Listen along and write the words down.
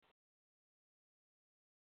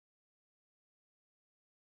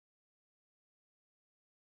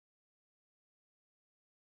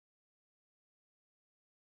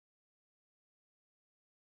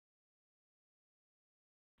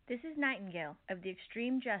This is Nightingale of the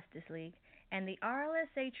Extreme Justice League and the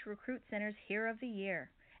RLSH Recruit Center's Hero of the Year,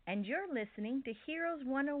 and you're listening to Heroes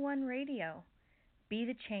 101 Radio. Be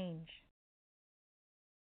the change.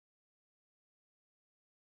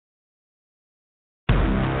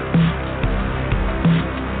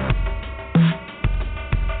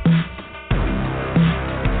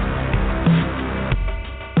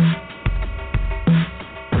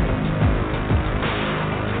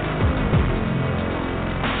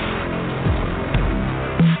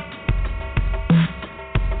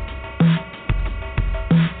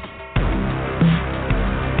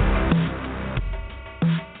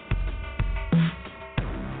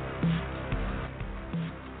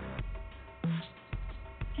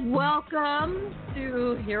 Welcome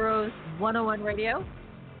to Heroes 101 Radio,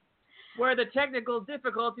 where the technical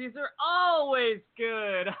difficulties are always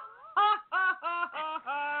good.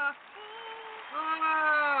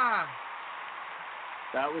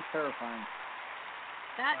 That was terrifying.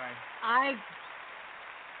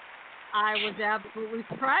 I was absolutely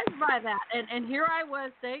surprised by that. And here I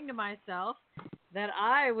was saying to myself that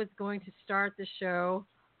I was going to start the show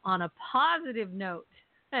on a positive note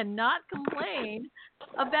and not complain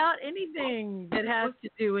about anything that has to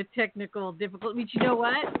do with technical difficulties. But you know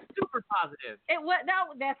what? Super positive.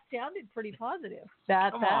 That sounded pretty positive.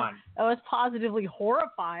 Come on. That was positively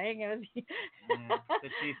horrifying.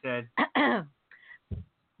 That she said.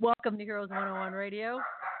 Welcome to Heroes 101 Radio.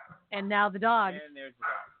 And now the dog. And there's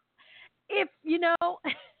the dog.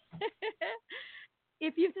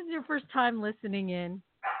 If this is your first time listening in,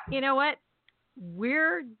 you know what?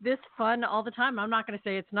 We're this fun all the time. I'm not going to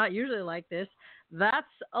say it's not usually like this. That's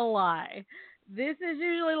a lie. This is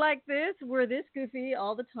usually like this. We're this goofy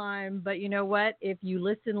all the time. But you know what? If you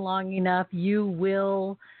listen long enough, you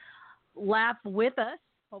will laugh with us,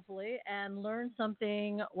 hopefully, and learn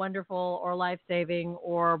something wonderful or life-saving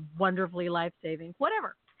or wonderfully life-saving,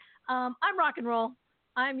 whatever. I'm Rock and Roll.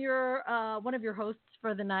 I'm your one of your hosts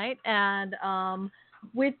for the night. And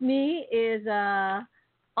with me is...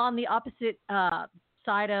 on the opposite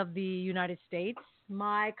side of the United States,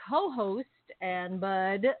 my co-host and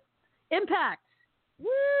bud, Impact.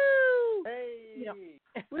 Woo! Hey!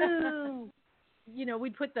 Woo!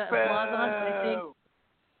 We'd put the applause on, but I think...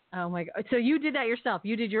 Oh, my God. So you did that yourself.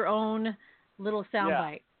 You did your own little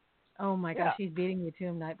soundbite. Oh, my gosh. He's beating you to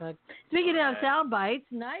him, NightBug. Speaking of sound bites,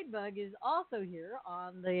 NightBug is also here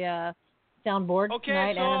on the soundboard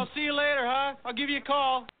tonight. Okay, so I'll see you later, huh? I'll give you a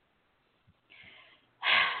call.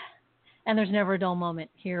 And there's never a dull moment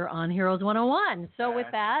here on Heroes 101. So with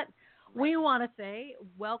that, we want to say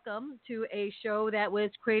welcome to a show that was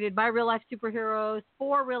created by real-life superheroes,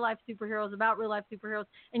 for real-life superheroes, about real-life superheroes.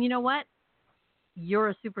 And you know what? You're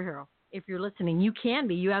a superhero. If you're listening, you can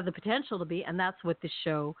be. You have the potential to be, and that's what this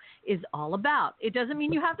show is all about. It doesn't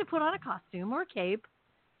mean you have to put on a costume or a cape,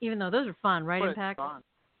 even though those are fun, right, Impact? It's fun.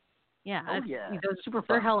 Yeah. Oh, yeah. Those are super fun.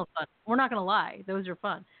 They're hella fun. We're not going to lie. Those are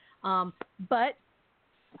fun. But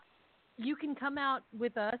you can come out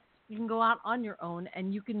with us. You can go out on your own,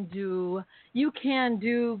 and you can do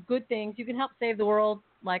good things. You can help save the world,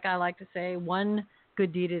 like I like to say, one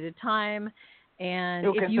good deed at a time. And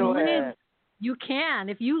if you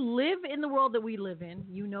live in the world that we live in,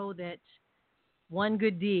 you know that one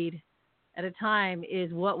good deed at a time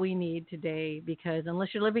is what we need today. Because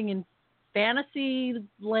unless you're living in fantasy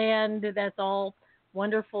land, that's all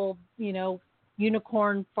wonderful,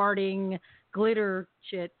 unicorn farting glitter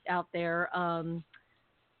shit out there.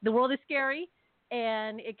 The world is scary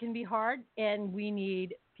and it can be hard, and we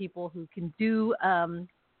need people who can do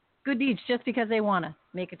good deeds just because they want to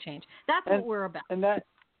make a change. That's what we're about.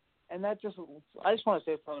 I just want to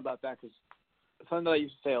say something about that, because something that I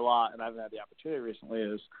used to say a lot, and I haven't had the opportunity recently,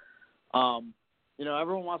 is,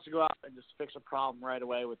 everyone wants to go out and just fix a problem right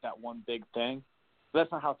away with that one big thing. But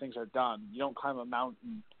that's not how things are done. You don't climb a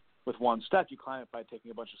mountain with one step. You climb it by taking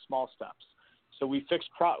a bunch of small steps. So we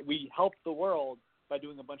help the world by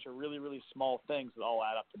doing a bunch of really, really small things that all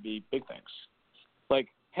add up to be big things. Like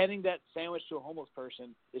handing that sandwich to a homeless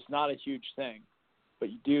person is not a huge thing, but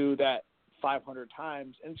you do that 500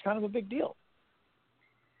 times, and it's kind of a big deal.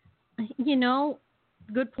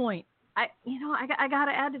 Good point. I got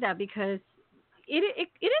to add to that, because it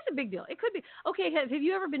is a big deal. It could be. Okay, have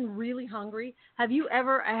you ever been really hungry? I've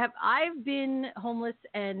been homeless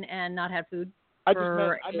and not had food. I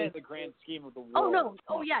meant the grand scheme of the world. Oh, no.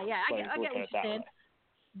 Oh, yeah. I get what you're saying.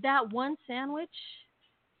 That one sandwich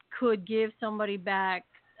could give somebody back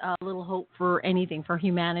a little hope for anything, for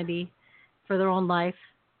humanity, for their own life,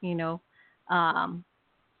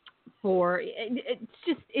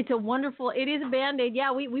 it's a wonderful, it is a Band-Aid.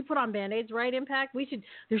 Yeah, we put on Band-Aids, right, Impact?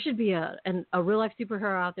 There should be a real life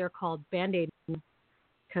superhero out there called Band-Aid,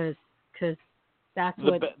 because that's the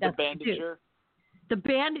what bandager. The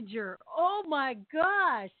bandager. Oh my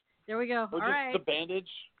gosh. There we go. Or all just right. the bandage.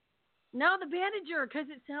 No, the bandager, because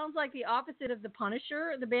it sounds like the opposite of the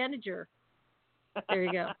Punisher, the bandager. There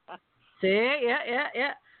you go. See?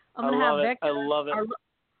 Yeah. I'm going to have Vector. I love it.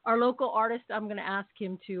 Our local artist, I'm going to ask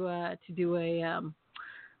him to do a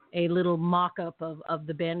little mock-up of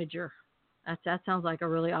the bandager. That sounds like a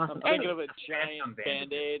really awesome. I'm thinking of a giant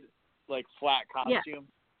Band-Aid, like flat costume. Yeah.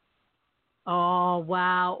 Oh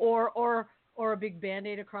wow! Or a big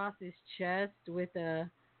Band-Aid across his chest with a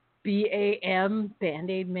BAM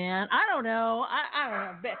Band-Aid man. I don't know. I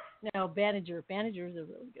don't know. No, bandager. Bandagers are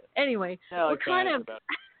really good. Anyway, yeah, like we're kind of.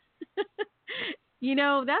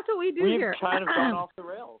 That's what we do here. We've kind of gone off the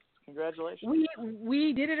rails. Congratulations.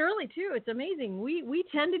 We did it early too. It's amazing. We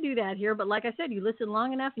tend to do that here, but like I said, you listen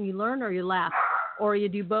long enough and you learn, or you laugh, or you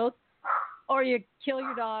do both, or you kill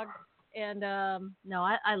your dog. And no,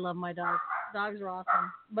 I love my dogs. Dogs are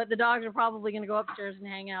awesome, but the dogs are probably going to go upstairs and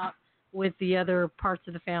hang out with the other parts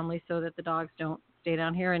of the family so that the dogs don't stay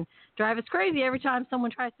down here and drive us crazy every time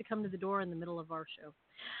someone tries to come to the door in the middle of our show.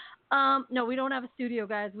 No, we don't have a studio,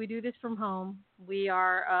 guys. We do this from home. We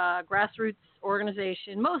are a grassroots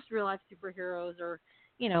organization. Most real-life superheroes are,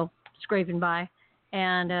 scraping by.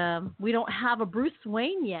 And we don't have a Bruce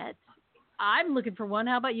Wayne yet. I'm looking for one.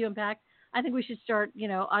 How about you, Impact? I think we should start,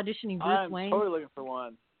 auditioning Bruce Wayne. I'm totally looking for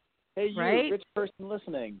one. Hey, you, right? rich person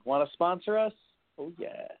listening, want to sponsor us? Oh,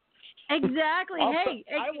 yeah. Exactly.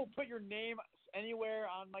 I will put your name anywhere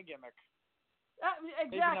on my gimmick.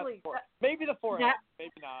 Exactly. Maybe the forehead.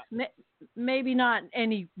 Maybe not. Maybe not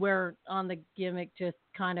anywhere on the gimmick. Just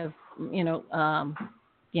kind of, Somewhere.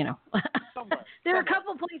 There are a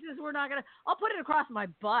couple places we're not gonna. I'll put it across my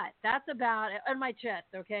butt. That's about it. And my chest.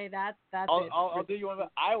 Okay, that's it. I'll do you one.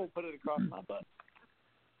 I will put it across my butt.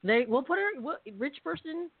 We'll put rich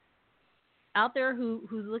person out there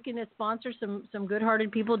who's looking to sponsor some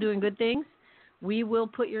good-hearted people doing good things. We will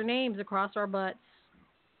put your names across our butts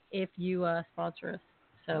if you sponsor us.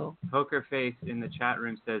 So Pokerface in the chat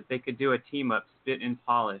room says they could do a team up, spit and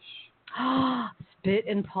polish. Spit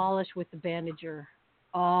and polish with the bandager.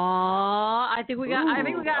 Oh, I think we got. Ooh, I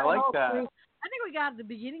think we got. I like that. Crew. I think we got the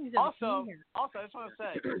beginnings of the team here. Also, I just want to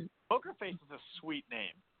say, Pokerface is a sweet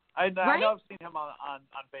name. I know I've seen him on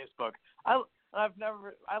Facebook. I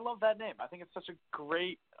love that name. I think it's such a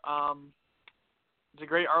great it's a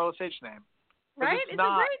great RLSH name. Right? It's a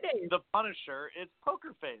great name. The Punisher. It's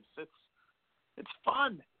Pokerface. It's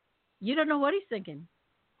fun. You don't know what he's thinking.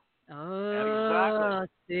 Oh, exactly.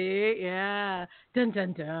 See? Yeah. Dun,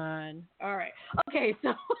 dun, dun. All right. Okay,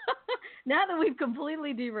 so now that we've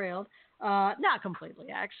completely derailed, not completely,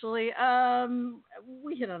 actually,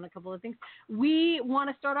 we hit on a couple of things. We want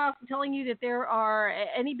to start off telling you that there are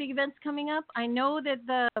any big events coming up. I know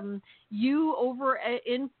that you over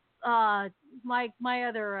in my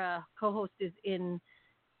other co-host is in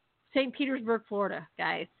St. Petersburg, Florida,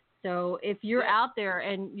 guys. So if you're out there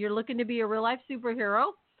and you're looking to be a real-life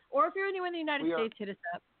superhero, or if you're anywhere in the United States, hit us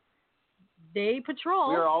up. They patrol.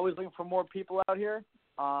 We are always looking for more people out here.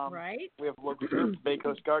 Right. We have local groups, Bay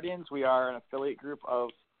Coast Guardians. We are an affiliate group of,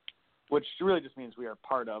 which really just means we are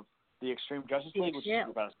part of the Extreme Justice League, which is a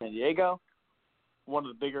group out of San Diego. One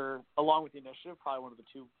of the bigger, along with the Initiative, probably one of the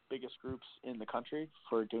two biggest groups in the country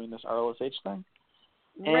for doing this RLSH thing.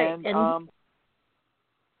 Right. And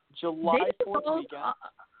July 4th weekend.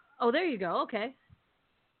 Oh, there you go. Okay.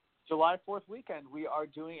 July 4th weekend, we are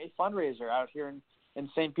doing a fundraiser out here in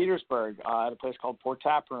St. Petersburg at a place called Port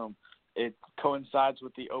Tap Room. It coincides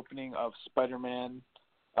with the opening of Spider-Man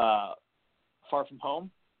Far From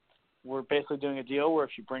Home. We're basically doing a deal where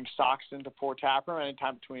if you bring socks into Port Tap Room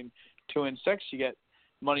anytime between 2 and 6, you get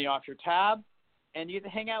money off your tab, and you get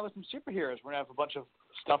to hang out with some superheroes. We're going to have a bunch of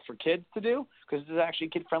stuff for kids to do because this is actually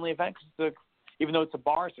a kid-friendly event. Even though it's a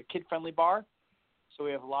bar, it's a kid-friendly bar. So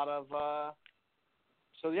we have a lot of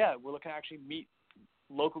we're looking to actually meet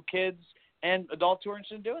local kids and adults who are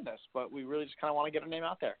interested in doing this, but we really just kind of want to get our name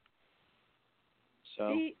out there.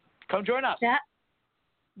 So come join us.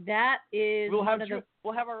 That is we'll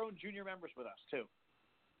have our own junior members with us too.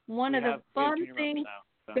 One of the fun things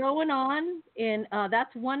going on in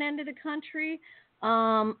that's one end of the country.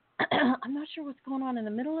 I'm not sure what's going on in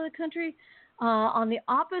the middle of the country. On the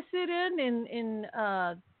opposite end in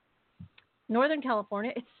Northern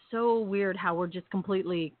California, it's so weird how we're just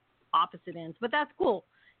completely opposite ends, but that's cool.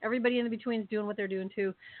 Everybody in between is doing what they're doing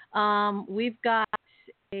too. We've got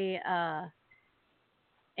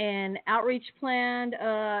an outreach planned.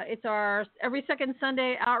 It's our every second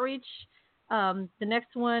Sunday outreach. The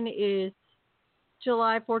next one is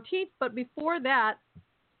July 14th. But before that,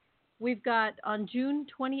 we've got on June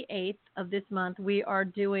 28th of this month, we are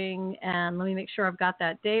doing, and let me make sure I've got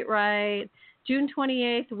that date right. June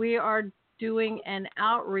 28th, we are doing an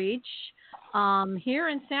outreach here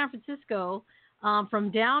in San Francisco,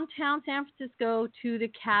 from downtown San Francisco to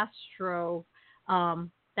the Castro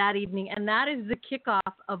that evening. And that is the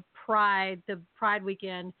kickoff of Pride, the Pride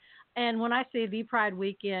weekend. And when I say the Pride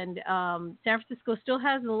weekend, San Francisco still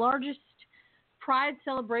has the largest Pride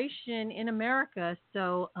celebration in America.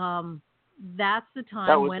 So that's the time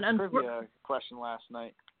that was when... a trivia question last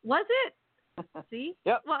night. Was it? See?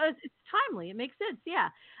 Yep. Well, it's timely. It makes sense. Yeah.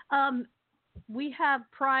 We have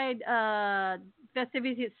Pride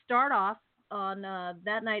festivities that start off on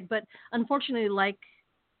that night, but unfortunately, like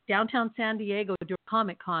downtown San Diego during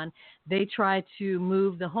Comic-Con, they try to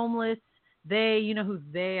move the homeless. They, you know who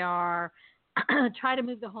they are, try to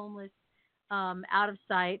move the homeless out of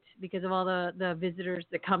sight because of all the visitors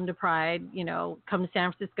that come to Pride, come to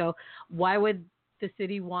San Francisco. Why would the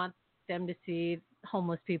city want them to see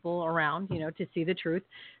homeless people around, to see the truth?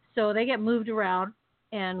 So they get moved around,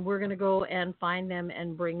 and we're going to go and find them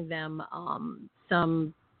and bring them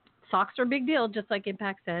some socks are a big deal, just like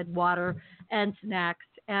Impact said, water and snacks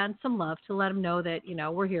and some love to let them know that,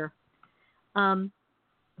 we're here.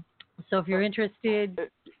 So if you're interested,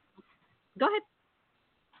 go ahead.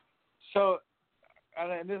 So,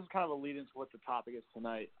 and this is kind of a lead into what the topic is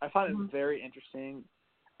tonight. I find it very interesting.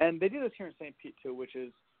 And they do this here in St. Pete, too, which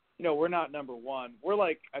is, we're not number one. We're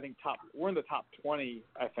we're in the top 20,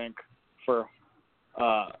 I think, for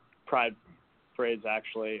Pride parades,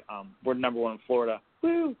 actually. We're number one in Florida.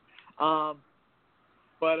 Woo! But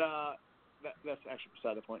that's actually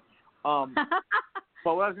beside the point.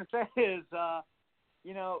 But what I was going to say is,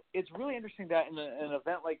 it's really interesting that in an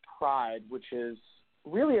event like Pride, which is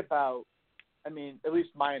really about, at least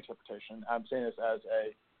my interpretation, I'm saying this as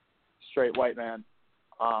a straight white man,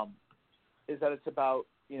 is that it's about,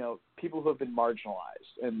 people who have been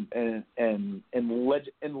marginalized and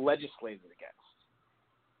legislated against.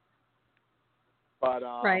 But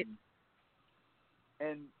right.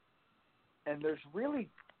 And there's really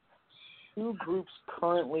two groups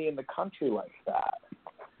currently in the country like that.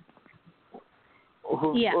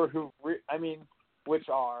 Which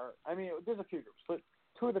are, there's a few groups, but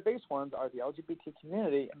two of the biggest ones are the LGBT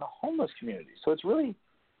community and the homeless community. So it's really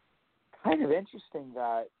kind of interesting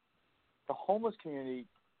that the homeless community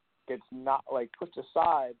gets not pushed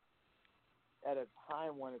aside at a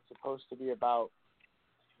time when it's supposed to be about,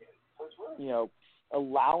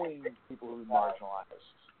 allowing people who are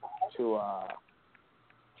marginalized to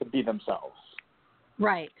be themselves.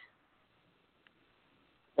 Right.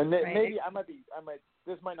 And maybe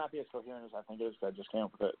this might not be as coherent as I think it is, because I just came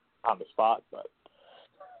up with it on the spot, but.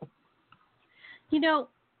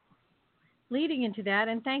 Leading into that,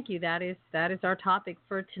 and thank you, that is our topic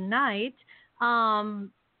for tonight.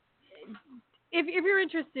 If you're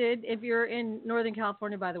interested, if you're in Northern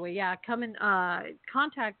California, by the way, come and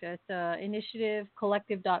contact us,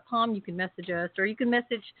 initiativecollective.com. You can message us, or you can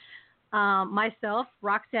message myself,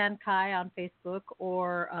 Roxanne Kai on Facebook,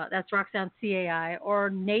 or that's Roxanne CAI, or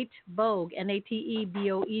Nate Bogue,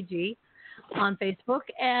 NATEBOEG on Facebook.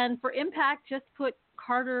 And for Impact, just put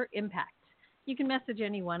Carter Impact. You can message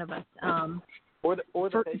any one of us. Or the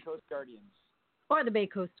Bay Coast Guardians. Or the Bay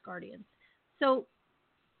Coast Guardians. So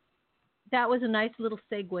that was a nice little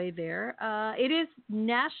segue there. It is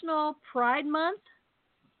National Pride Month,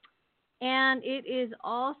 and it is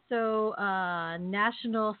also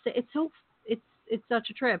National. It's such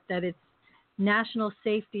a trip that it's National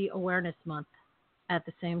Safety Awareness Month at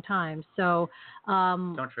the same time. So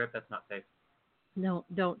don't trip. That's not safe. No,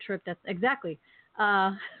 don't trip. That's exactly.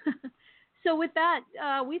 So with that,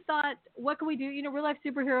 we thought, what can we do? Real life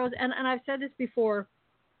superheroes, and I've said this before,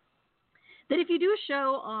 that if you do a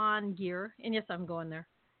show on gear, and yes, I'm going there.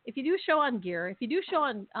 If you do a show on gear, if you do a show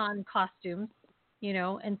on costumes,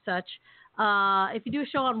 and such, if you do a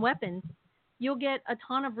show on weapons, you'll get a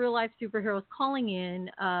ton of real life superheroes calling in,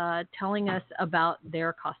 telling us about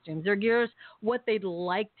their costumes, their gears, what they'd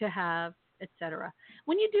like to have, etc.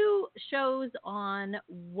 When you do shows on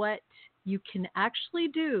what you can actually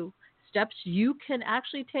do, steps you can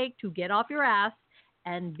actually take to get off your ass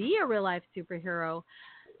and be a real life superhero,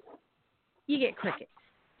 you get crickets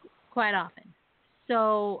quite often.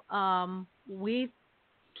 So we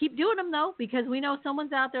keep doing them, though, because we know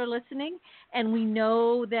someone's out there listening, and we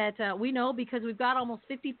know that because we've got almost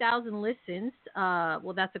 50,000 listens.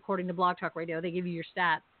 Well, that's according to Blog Talk Radio. They give you your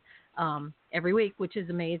stats every week, which is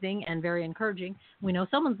amazing and very encouraging. We know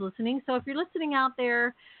someone's listening. So if you're listening out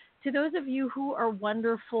there, to those of you who are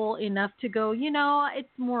wonderful enough to go, it's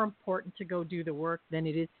more important to go do the work than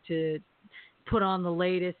it is to put on the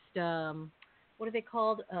latest, what are they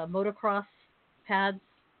called? Motocross pads.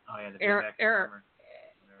 Oh, yeah,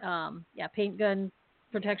 the paint gun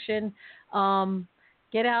protection.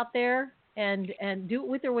 Get out there and do it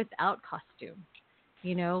with or without costume,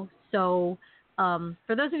 So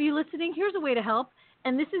for those of you listening, here's a way to help.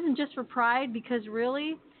 And this isn't just for pride, because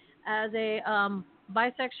really, as a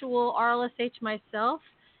bisexual RLSH myself,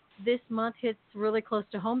 this month hits really close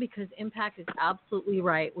to home because Impact is absolutely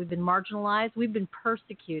right. We've been marginalized. We've been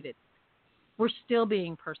persecuted. We're still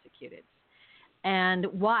being persecuted. And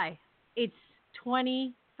why? It's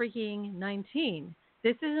 2019.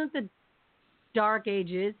 This isn't the Dark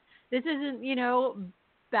Ages. This isn't,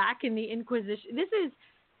 back in the Inquisition. This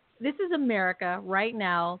is America right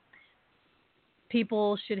now.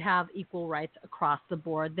 People should have equal rights across the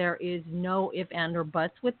board. There is no if, and, or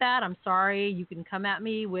buts with that. I'm sorry. You can come at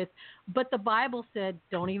me with, but the Bible said,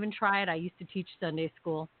 don't even try it. I used to teach Sunday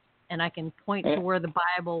school, and I can point to where the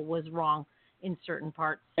Bible was wrong in certain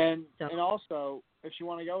parts. And also, if you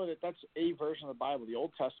want to go with it, that's a version of the Bible. The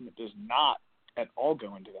Old Testament does not at all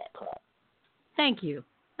go into that crap. Thank you.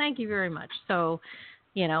 Thank you very much. So,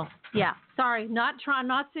 sorry, not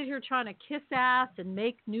sit here trying to kiss ass and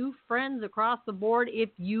make new friends across the board if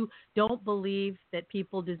you don't believe that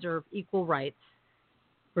people deserve equal rights,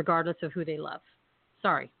 regardless of who they love.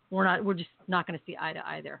 Sorry, we're just not going to see eye to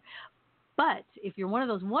eye there. But if you're one of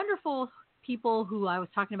those wonderful people who I was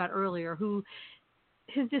talking about earlier, who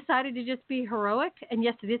has decided to just be heroic, and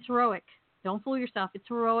yes, it is heroic. Don't fool yourself. It's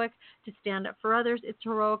heroic to stand up for others. It's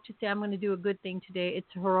heroic to say, I'm going to do a good thing today. It's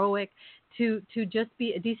heroic to just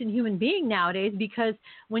be a decent human being nowadays, because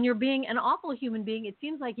when you're being an awful human being, it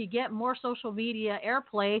seems like you get more social media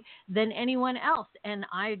airplay than anyone else. And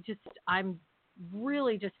I'm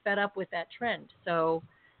really just fed up with that trend. So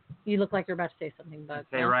you look like you're about to say something, Bug.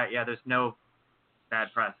 Right. Yeah, there's no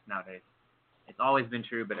bad press nowadays. It's always been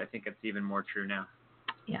true, but I think it's even more true now.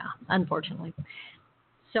 Yeah, unfortunately.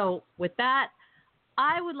 So with that,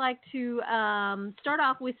 I would like to start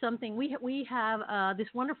off with something. We have this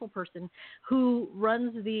wonderful person who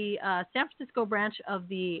runs the San Francisco branch of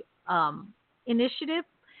the initiative,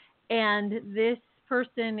 and this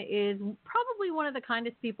person is probably one of the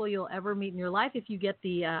kindest people you'll ever meet in your life if you get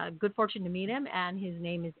the good fortune to meet him, and his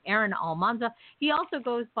name is Aaron Almanza. He also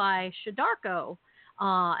goes by Shadarko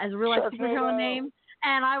as a real-life superhero name.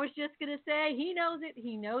 And I was just going to say, he knows it.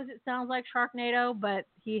 He knows it sounds like Sharknado, but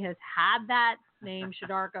he has had that name,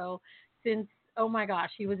 Shadarko, since, oh my gosh,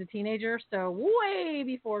 he was a teenager. So way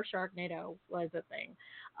before Sharknado was a thing.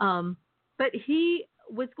 But he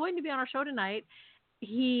was going to be on our show tonight.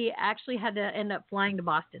 He actually had to end up flying to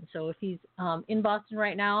Boston. So if he's in Boston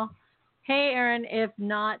right now, hey, Aaron, if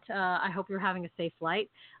not, I hope you're having a safe flight.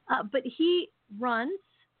 But he's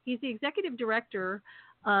the executive director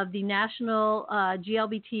of the National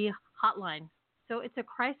GLBT Hotline. So it's a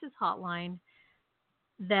crisis hotline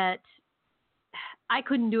that I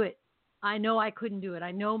couldn't do it. I know I couldn't do it.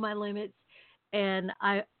 I know my limits. And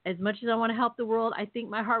as much as I want to help the world, I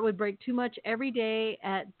think my heart would break too much every day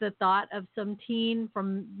at the thought of some teen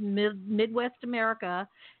from Midwest America,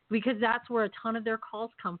 because that's where a ton of their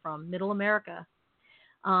calls come from, Middle America.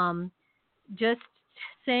 Just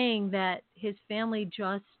saying that his family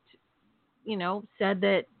just said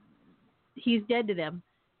that he's dead to them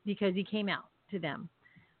because he came out to them,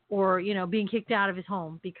 or, being kicked out of his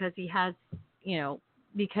home because he has,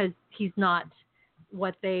 because he's not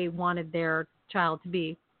what they wanted their child to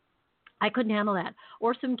be. I couldn't handle that.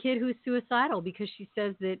 Or some kid who's suicidal because she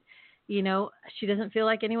says that, she doesn't feel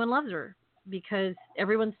like anyone loves her because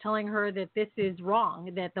everyone's telling her that this is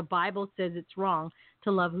wrong, that the Bible says it's wrong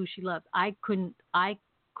to love who she loves. I couldn't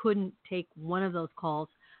take one of those calls,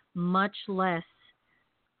 much less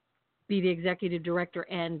be the executive director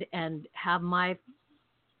and have my,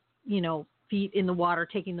 feet in the water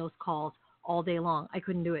taking those calls all day long. I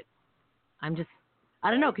couldn't do it. I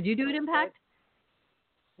don't know. Could you do it, Impact?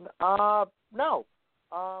 No.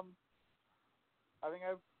 I think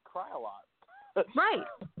I cry a lot. Right.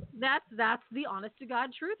 That's the honest to God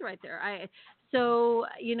truth right there. So,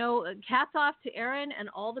 hats off to Aaron and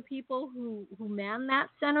all the people who man that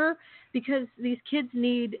center, because these kids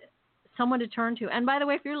need someone to turn to. And by the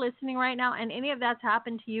way, if you're listening right now and any of that's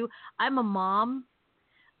happened to you, I'm a mom.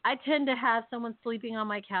 I tend to have someone sleeping on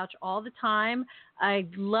my couch all the time. I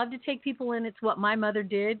love to take people in. It's what my mother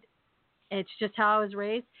did. It's just how I was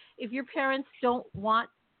raised. If your parents don't want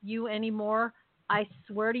you anymore, I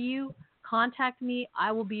swear to you, contact me,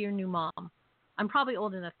 I will be your new mom. I'm probably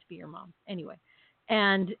old enough to be your mom anyway.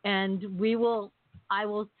 And I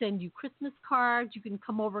will send you Christmas cards. You can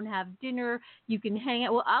come over and have dinner. You can hang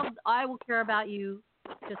out. Well, I will care about you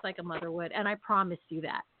just like a mother would, and I promise you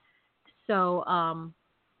that. So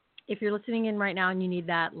if you're listening in right now and you need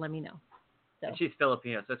that, let me know. So. And she's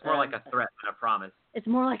Filipino, so it's more like a threat than a promise. It's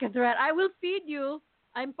more like a threat. I will feed you.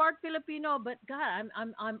 I'm part Filipino, but God,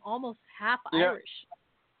 I'm almost half Irish.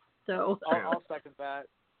 So I'll second that.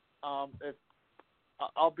 If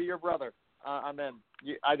I'll be your brother. I'm in.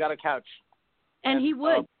 I got a couch. And he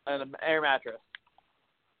would. And an air mattress.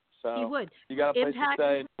 So he would. You got a place to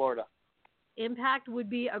stay in Florida. Impact would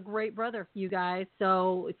be a great brother for you guys.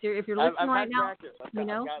 So if you're listening I've right now, I've got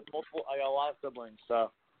a lot of siblings.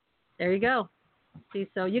 So there you go. See,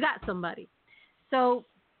 so you got somebody. So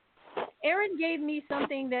Aaron gave me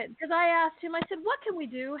something because I asked him, I said, what can we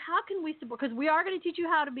do? How can we support? Because we are going to teach you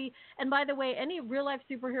how to be. And by the way, any real life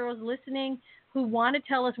superheroes listening who want to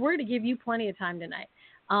tell us, we're going to give you plenty of time tonight.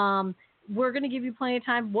 We're going to give you plenty of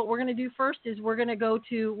time. What we're going to do first is we're going to go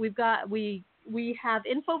to, we have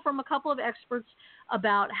info from a couple of experts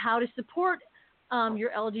about how to support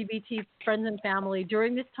your LGBT friends and family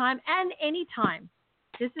during this time and any time.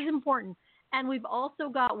 This is important. And we've also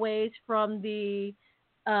got ways from the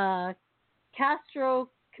Castro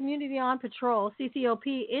Community on Patrol, CCOP,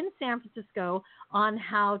 in San Francisco on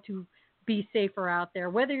how to be safer out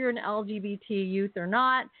there, whether you're an LGBT youth or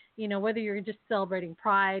not, whether you're just celebrating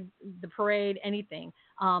Pride, the parade, anything.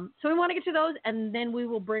 So we want to get to those, and then we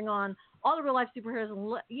will bring on all the real-life superheroes.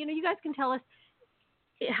 And, you guys can tell us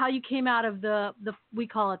how you came out of the we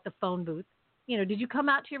call it the phone booth. Did you come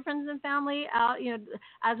out to your friends and family out,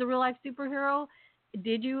 as a real-life superhero?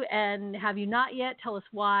 Did you? And have you not yet? Tell us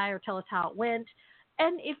why, or tell us how it went.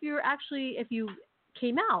 And if you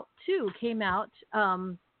came out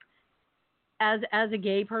as a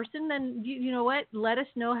gay person, then you know what? Let us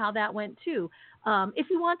know how that went too. If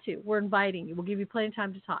you want to, we're inviting you. We'll give you plenty of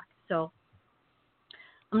time to talk. So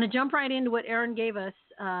I'm going to jump right into what Aaron gave us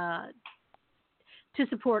to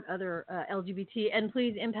support other LGBT. And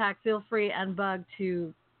please, Impact, feel free, and Bug,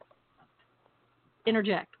 to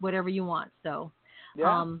interject whatever you want. So yeah.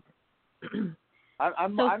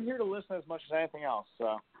 I'm here to listen as much as anything else.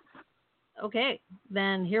 So okay,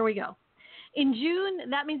 then here we go. In June,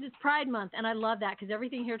 that means it's Pride Month, and I love that because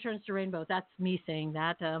everything here turns to rainbows. That's me saying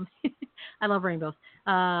that. I love rainbows,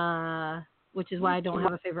 which is why I don't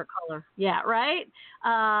have a favorite color. Yeah, right?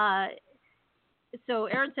 So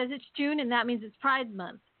Aaron says it's June, and that means it's Pride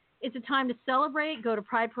Month. It's a time to celebrate, go to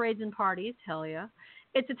pride parades and parties. Hell yeah.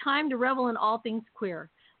 It's a time to revel in all things queer.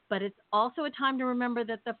 But it's also a time to remember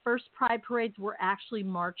that the first pride parades were actually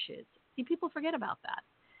marches. See, people forget about that.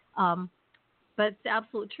 But it's the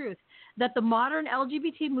absolute truth. That the modern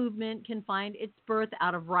LGBT movement can find its birth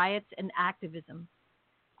out of riots and activism.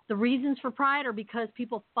 The reasons for pride are because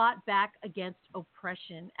people fought back against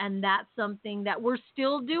oppression. And that's something that we're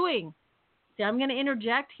still doing. See, I'm going to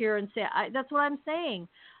interject here and say, that's what I'm saying.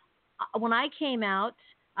 When I came out,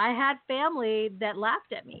 I had family that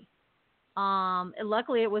laughed at me. And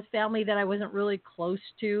luckily, it was family that I wasn't really close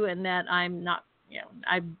to and that I'm not,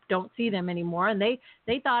 I don't see them anymore. And they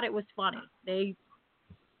thought it was funny. They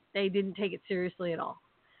didn't take it seriously at all.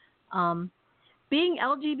 Being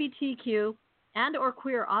LGBTQ and or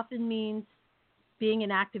queer often means being an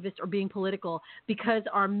activist or being political because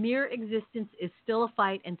our mere existence is still a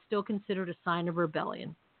fight and still considered a sign of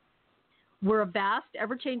rebellion. We're a vast,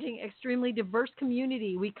 ever-changing, extremely diverse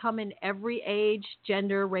community. We come in every age,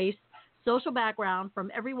 gender, race, social background,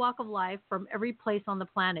 from every walk of life, from every place on the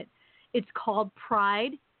planet. It's called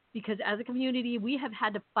pride because as a community, we have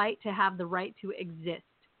had to fight to have the right to exist.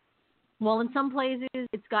 While in some places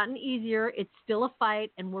it's gotten easier, it's still a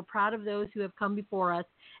fight, and we're proud of those who have come before us,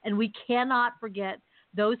 and we cannot forget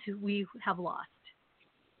those who we have lost.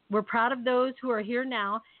 We're proud of those who are here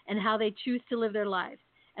now and how they choose to live their lives.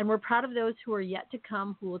 And we're proud of those who are yet to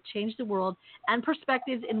come, who will change the world and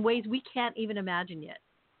perspectives in ways we can't even imagine yet.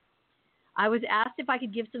 I was asked if I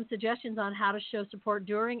could give some suggestions on how to show support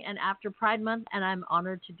during and after Pride Month, and I'm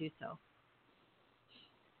honored to do so.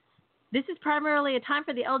 This is primarily a time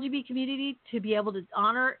for the LGBT community to be able to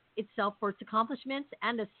honor itself for its accomplishments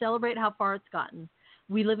and to celebrate how far it's gotten.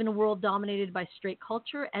 We live in a world dominated by straight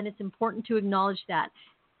culture, and it's important to acknowledge that.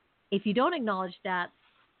 If you don't acknowledge that,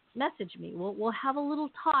 message me. We'll have a little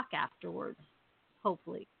talk afterwards,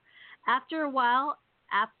 hopefully. After a while,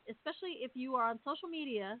 especially if you are on social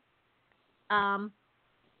media,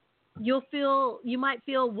 you might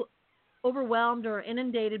feel overwhelmed or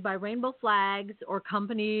inundated by rainbow flags or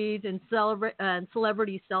companies and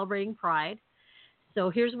celebrities celebrating Pride. So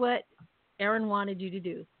here's what Aaron wanted you to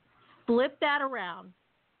do. Flip that around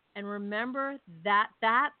and remember that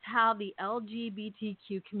that's how the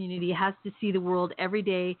LGBTQ community has to see the world every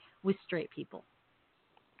day with straight people.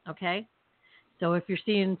 Okay? So if you're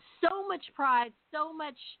seeing so much pride, so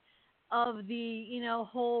much of the,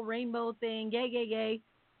 whole rainbow thing, gay,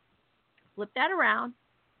 flip that around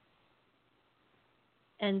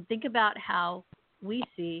and think about how we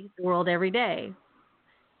see the world every day.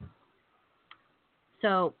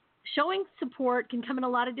 So showing support can come in a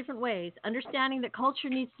lot of different ways. Understanding that culture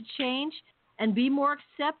needs to change and be more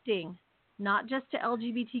accepting, not just to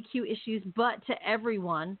LGBTQ issues, but to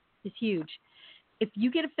everyone, is huge. If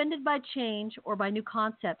you get offended by change or by new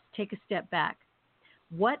concepts, take a step back.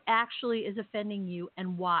 What actually is offending you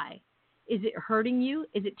and why? Is it hurting you?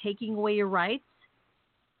 Is it taking away your rights?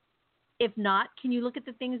 If not, can you look at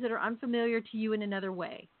the things that are unfamiliar to you in another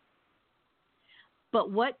way?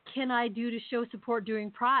 But what can I do to show support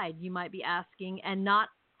during Pride, you might be asking, and not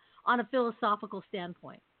on a philosophical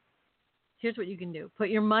standpoint? Here's what you can do. Put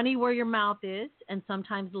your money where your mouth is, and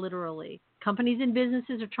sometimes literally. Companies and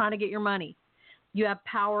businesses are trying to get your money. You have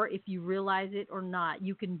power if you realize it or not.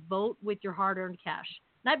 You can vote with your hard-earned cash.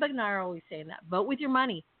 NightBug and I are always saying that. Vote with your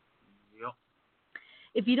money. Yep.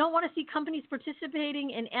 If you don't want to see companies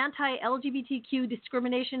participating in anti-LGBTQ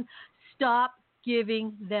discrimination, stop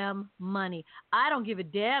giving them money. I don't give a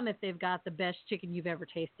damn if they've got the best chicken you've ever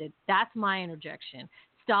tasted. That's my interjection.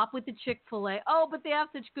 Stop with the Chick-fil-A. Oh, but they have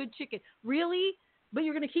such good chicken. Really? But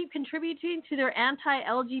you're going to keep contributing to their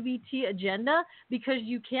anti-LGBT agenda because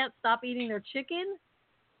you can't stop eating their chicken?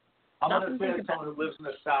 I'm going to say as someone who lives in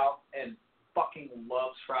the South and fucking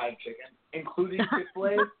loves fried chicken, including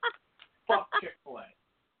Chick-fil-A, fuck Chick-fil-A.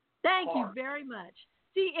 Thank you very much.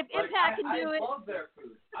 See, if Impact can do it. I love their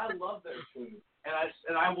food. I love their food.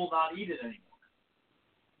 And I will not eat it anymore.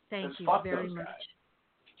 Thank you very much.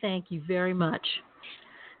 Thank you very much.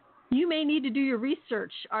 You may need to do your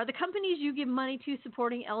research. Are the companies you give money to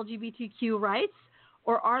supporting LGBTQ rights,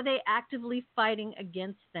 or are they actively fighting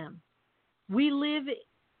against them? We live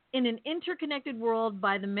in an interconnected world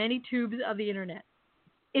by the many tubes of the internet.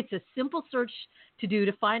 It's a simple search to do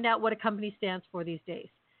to find out what a company stands for these days.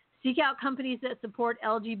 Seek out companies that support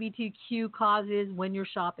LGBTQ causes when you're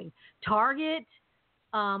shopping. Target,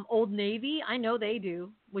 Old Navy, I know they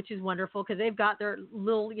do, which is wonderful because they've got their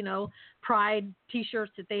little, pride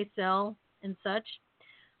T-shirts that they sell and such.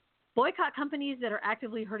 Boycott companies that are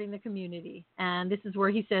actively hurting the community. And this is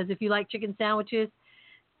where he says, if you like chicken sandwiches,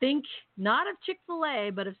 think not of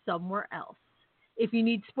Chick-fil-A, but of somewhere else. If you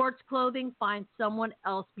need sports clothing, find someone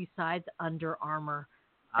else besides Under Armour.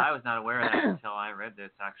 I was not aware of that until I read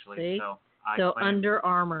this, actually. See? So Under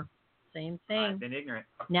Armour, same thing. I've been ignorant.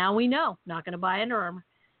 Now we know. Not going to buy Under Armour.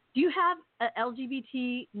 Do you have an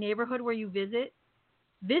LGBT neighborhood where you visit?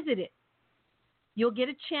 Visit it. You'll get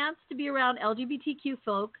a chance to be around LGBTQ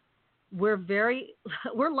folk. We're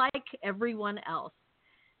like everyone else.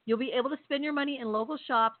 You'll be able to spend your money in local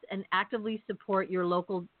shops and actively support your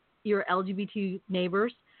LGBT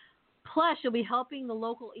neighbors. Plus, you'll be helping the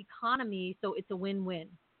local economy, so it's a win-win.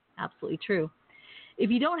 Absolutely true. If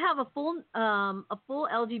you don't have a full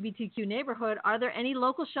LGBTQ neighborhood, are there any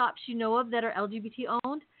local shops you know of that are LGBT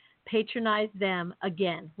owned? Patronize them.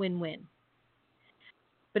 Again, win-win.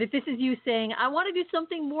 But if this is you saying, I want to do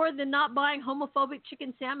something more than not buying homophobic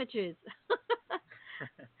chicken sandwiches,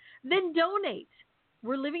 then donate.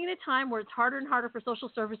 We're living in a time where it's harder and harder for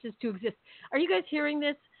social services to exist. Are you guys hearing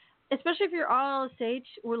this? Especially if you're RLSH,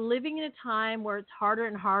 we're living in a time where it's harder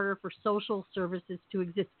and harder for social services to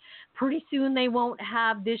exist. Pretty soon they won't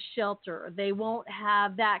have this shelter. They won't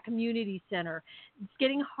have that community center. It's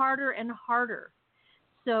getting harder and harder.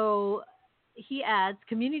 So he adds,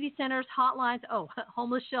 community centers, hotlines,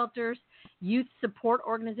 homeless shelters, youth support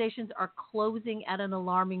organizations are closing at an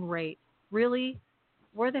alarming rate. Really?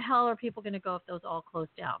 Where the hell are people going to go if those all close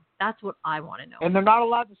down? That's what I want to know. And they're not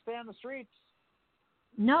allowed to stay on the streets.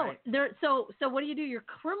 No, right. So what do? You're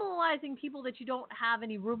criminalizing people that you don't have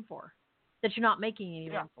any room for, that you're not making any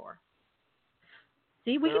room for.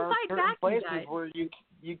 See, we can fight back, places you guys. Where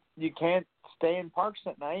you can't stay in parks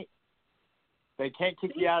at night. They can't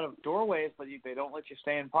kick you out of doorways, but they don't let you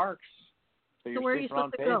stay in parks. So where are you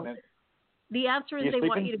supposed to go? The answer is they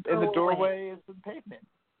want you to go away. And the doorway is the pavement.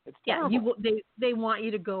 It's terrible. They want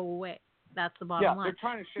you to go away. That's the bottom line. Yeah,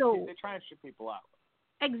 they're trying to ship people out.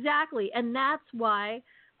 Exactly, and that's why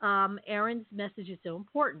Aaron's message is so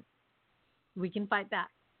important. We can fight back.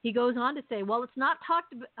 He goes on to say, well, it's not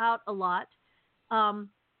talked about a lot.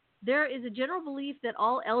 There is a general belief that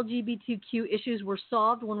all LGBTQ issues were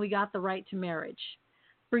solved when we got the right to marriage.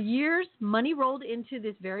 For years, money rolled into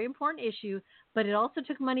this very important issue, but it also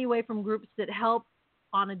took money away from groups that help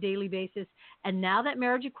on a daily basis. And now that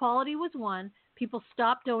marriage equality was won, people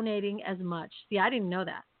stopped donating as much. See, I didn't know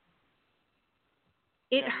that.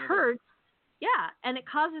 It hurts, and it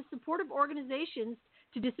causes supportive organizations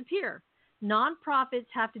to disappear. Nonprofits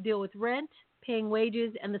have to deal with rent, paying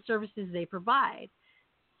wages, and the services they provide.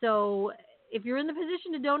 So if you're in the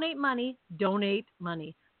position to donate money, donate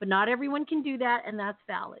money. But not everyone can do that, and that's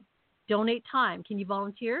valid. Donate time. Can you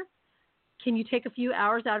volunteer? Can you take a few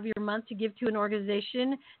hours out of your month to give to an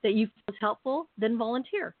organization that you feel is helpful? Then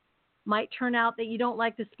volunteer. Might turn out that you don't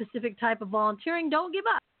like the specific type of volunteering. Don't give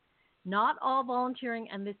up. Not all volunteering,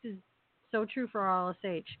 and this is so true for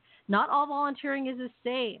RLSH, not all volunteering is the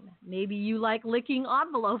same. Maybe you like licking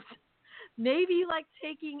envelopes. Maybe you like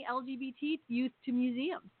taking LGBT youth to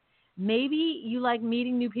museums. Maybe you like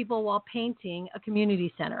meeting new people while painting a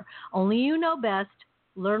community center. Only you know best.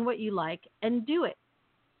 Learn what you like and do it.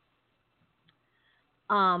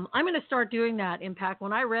 I'm going to start doing that, Impact.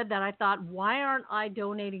 When I read that, I thought, why aren't I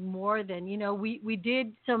donating more than, we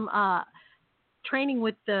did some training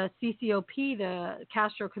with the CCOP, the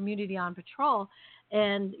Castro Community on Patrol,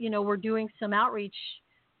 and, we're doing some outreach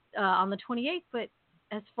on the 28th, but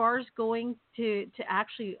as far as going to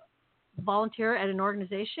actually volunteer at an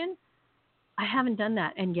organization, I haven't done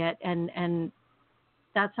that and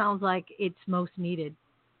that sounds like it's most needed.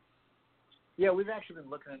 Yeah, we've actually been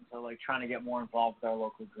looking into trying to get more involved with our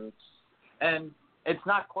local groups, and it's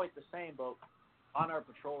not quite the same. But on our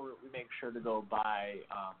patrol route, we make sure to go by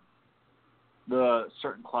the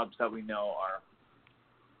certain clubs that we know are,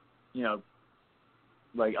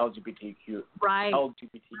 like LGBTQ, right?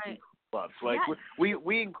 LGBTQ clubs.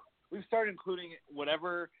 We've started including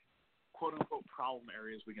whatever quote unquote problem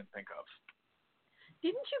areas we can think of.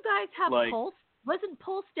 Didn't you guys have Pulse? Wasn't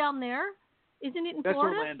Pulse down there? Isn't it in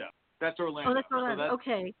Florida? That's Orlando. Oh, that's Orlando. So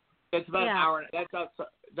okay. That's about an hour. That's outside.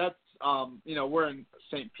 That's we're in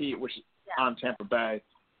St. Pete, which is on Tampa Bay.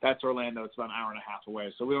 That's Orlando. It's about an hour and a half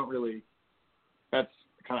away. So we don't really. That's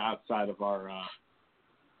kind of outside of our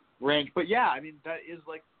range. But yeah, I mean that is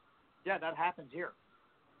that happens here.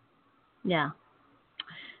 Yeah.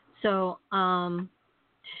 So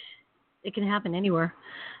it can happen anywhere.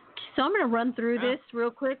 So I'm going to run through this real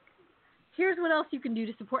quick. Here's what else you can do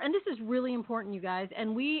to support. And this is really important, you guys.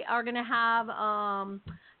 And we are going to have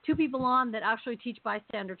two people on that actually teach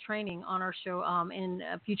bystander training on our show in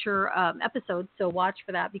future episodes. So watch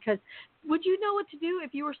for that, because would you know what to do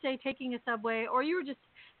if you were, say, taking a subway, or you were just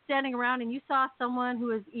standing around and you saw someone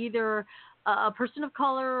who is either a person of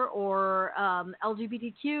color or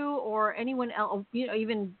LGBTQ or anyone else,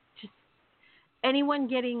 even just anyone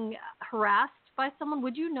getting harassed by someone?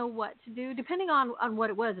 Would you know what to do? Depending on what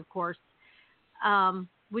it was, of course.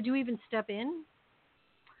 Would you even step in?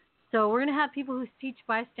 So we're going to have people who teach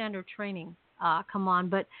bystander training come on.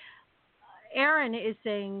 But Aaron is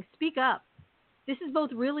saying, speak up. This is both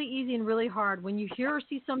really easy and really hard. When you hear or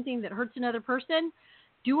see something that hurts another person,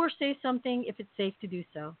 do or say something if it's safe to do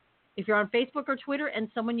so. If you're on Facebook or Twitter and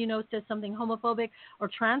someone you know says something homophobic or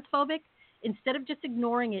transphobic, instead of just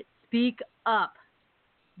ignoring it, speak up.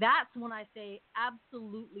 That's when I say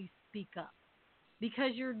absolutely speak up,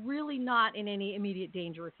 because you're really not in any immediate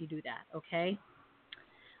danger if you do that, okay?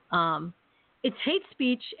 It's hate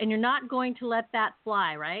speech, and you're not going to let that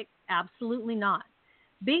fly, right? Absolutely not.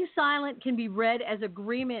 Being silent can be read as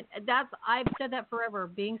agreement. I've said that forever.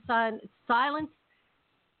 Being silent, silence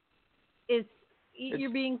is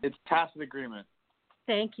it's tacit agreement.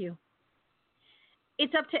 Thank you.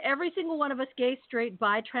 It's up to every single one of us, gay, straight,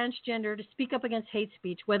 bi, transgender, to speak up against hate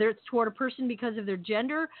speech, whether it's toward a person because of their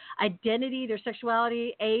gender, identity, their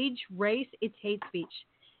sexuality, age, race. It's hate speech.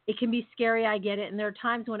 It can be scary, I get it, and there are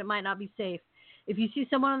times when it might not be safe. If you see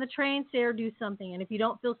someone on the train, say or do something, and if you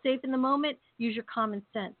don't feel safe in the moment, use your common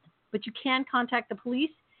sense. But you can contact the police.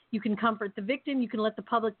 You can comfort the victim. You can let the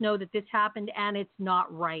public know that this happened and it's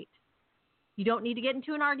not right. You don't need to get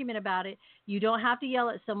into an argument about it. You don't have to yell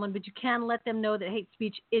at someone, but you can let them know that hate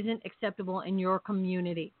speech isn't acceptable in your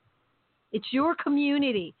community. It's your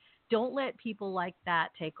community. Don't let people like that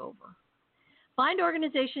take over. Find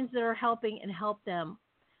organizations that are helping and help them.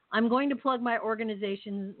 I'm going to plug my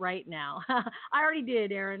organization right now. I already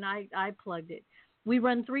did, Aaron. I plugged it. We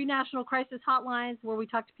run 3 national crisis hotlines where we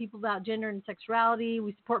talk to people about gender and sexuality.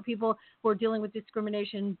 We support people who are dealing with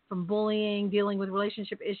discrimination from bullying, dealing with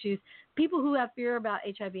relationship issues, people who have fear about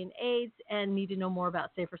HIV and AIDS and need to know more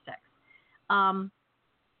about safer sex. And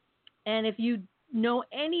if you know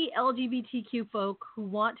any LGBTQ folk who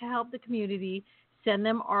want to help the community, send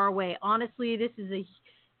them our way. Honestly, this is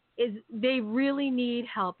is they really need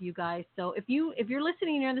help, you guys. So if you're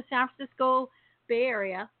listening and you're in the San Francisco Bay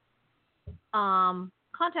Area,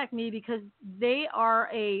 contact me, because they are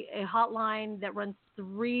a hotline that runs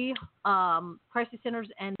 3 crisis centers,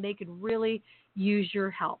 and they could really use your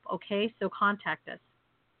help. Okay, so contact us.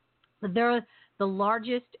 They're the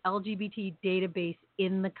largest LGBT database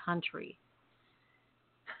in the country.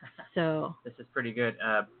 So this is pretty good.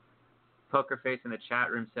 Pokerface in the chat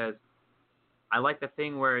room says, I like the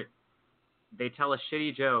thing where they tell a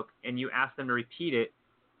shitty joke and you ask them to repeat it,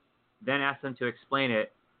 then ask them to explain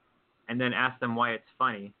it, and then ask them why it's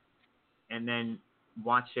funny, and then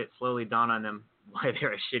watch it slowly dawn on them why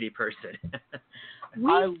they're a shitty person. we've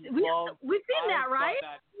seen that, right?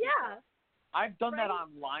 Yeah. I've done that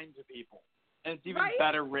online to people, and it's even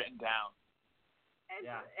better written down.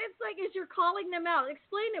 It's like as you're calling them out,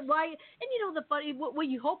 explain it why. And the funny, what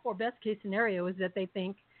you hope for, best case scenario, is that they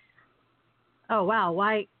think, oh wow,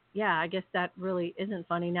 why? Yeah, I guess that really isn't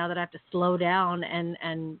funny now that I have to slow down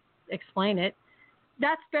and explain it.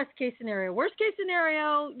 That's best case scenario. Worst case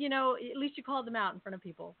scenario, at least you called them out in front of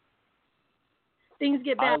people. Things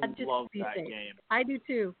get bad. I love that game. I do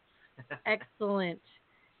too. Excellent.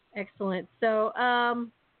 So,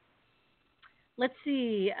 let's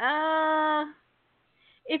see.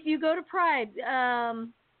 If you go to Pride,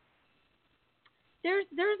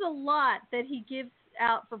 there's a lot that he gives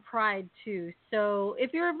out for Pride too. So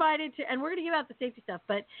if you're invited to, and we're going to give out the safety stuff,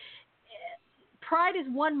 but Pride is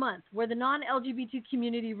 1 month where the non-LGBT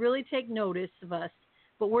community really take notice of us,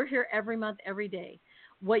 but we're here every month, every day.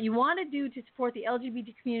 What you want to do to support the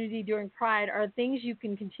LGBT community during Pride are things you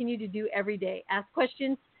can continue to do every day. Ask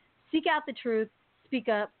questions, seek out the truth, speak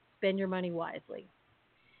up, spend your money wisely.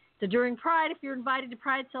 So during Pride, if you're invited to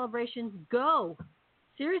Pride celebrations, go.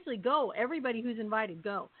 Seriously, go. Everybody who's invited,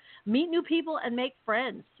 go. Meet new people and make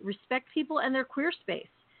friends. Respect people and their queer space.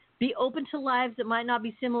 Be open to lives that might not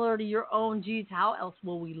be similar to your own. Geez, how else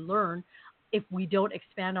will we learn if we don't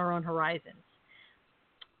expand our own horizons?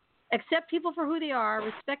 Accept people for who they are.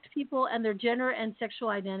 Respect people and their gender and sexual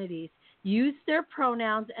identities. Use their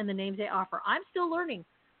pronouns and the names they offer. I'm still learning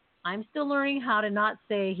how to not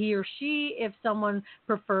say he or she if someone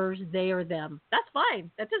prefers they or them. That's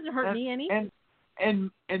fine. That doesn't hurt me any.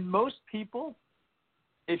 And most people,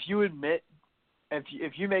 if you admit,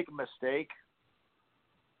 if you make a mistake,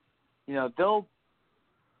 they'll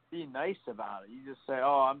be nice about it. You just say,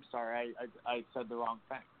 "Oh, I'm sorry, I said the wrong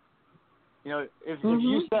thing." If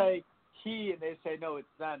you say he and they say no, it's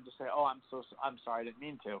them, just say, "Oh, I'm sorry, I didn't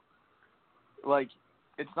mean to." Like,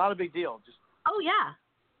 it's not a big deal. Just yeah.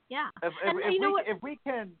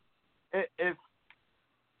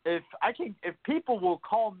 If people will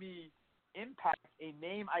call me Impact, a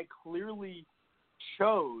name I clearly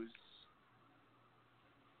chose,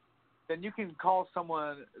 then you can call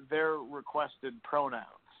someone their requested pronouns.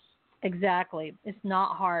 Exactly. It's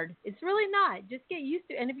not hard. It's really not. Just get used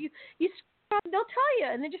to it. And if you screw up, they'll tell you,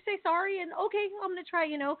 and then just say sorry and okay, I'm going to try.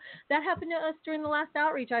 That happened to us during the last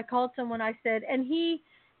outreach. I called someone. I said, and he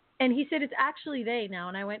said it's actually they now,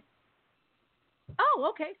 and I went, oh,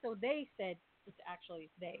 okay. So they said it's actually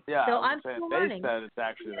they. Yeah. So I'm still learning. They said it's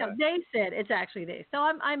actually they. They said it's actually they. So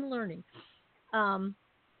I'm learning.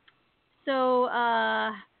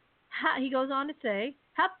 He goes on to say,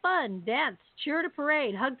 have fun, dance, cheer at a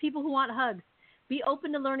parade, hug people who want hugs, be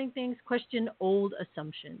open to learning things, question old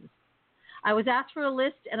assumptions. I was asked for a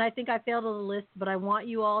list, and I think I failed on the list, but I want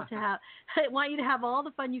you all to have, I want you to have all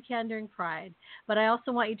the fun you can during Pride. But I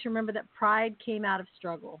also want you to remember that Pride came out of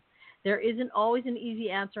struggle. There isn't always an easy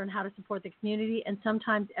answer on how to support the community, and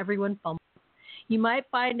sometimes everyone fumbles. You might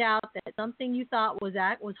find out that something you thought was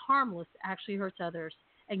harmless actually hurts others.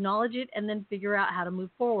 Acknowledge it and then figure out how to move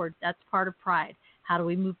forward. That's part of Pride. How do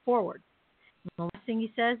we move forward? The last thing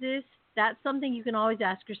he says is, that's something you can always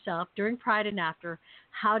ask yourself during Pride and after.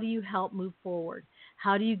 How do you help move forward?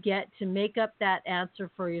 How do you get to make up that answer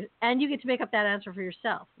for you? And you get to make up that answer for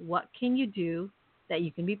yourself. What can you do that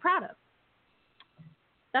you can be proud of?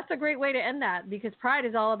 That's a great way to end that, because Pride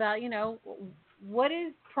is all about, what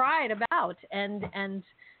is Pride about, and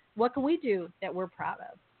what can we do that we're proud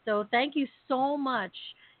of? So thank you so much,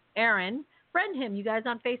 Aaron. Friend him, you guys,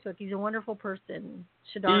 on Facebook. He's a wonderful person.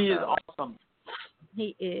 Shadarko. He is awesome.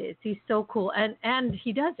 He is. He's so cool, and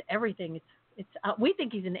he does everything. It's we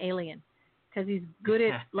think he's an alien because he's good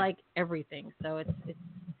at like everything. So it's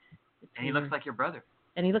and he looks like your brother.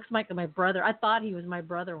 And he looks like my brother. I thought he was my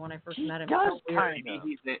brother when I first met him. He does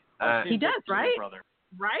he does, right?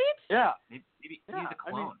 Right? Yeah. Maybe he's a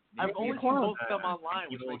clone. I've only seen both of them online.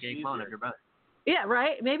 He's like a clone of your brother. Yeah,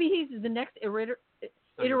 right. Maybe he's the next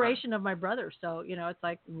iteration of my brother. So it's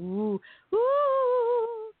like, ooh.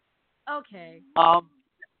 Okay.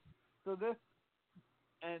 So this,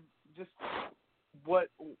 and just what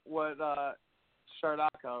Shardaco,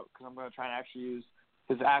 because I'm going to try and actually use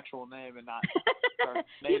his actual name and not Sharknado.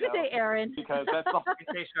 You can say Aaron. Because that's all. You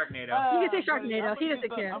can say Sharknado. You can say Sharknado. He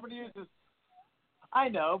doesn't care. I'm going to use this. I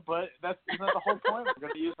know, but isn't that the whole point? We're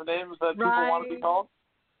going to use the names that people want to be called.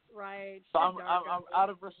 Right. So I'm out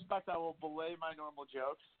of respect, I will belay my normal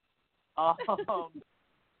jokes.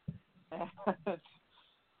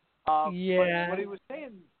 Yeah. But what he was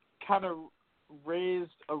saying kind of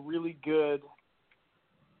raised a really good,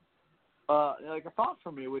 like a thought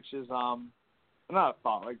for me, which is not a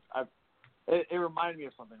thought. Like it reminded me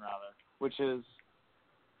of something rather, which is,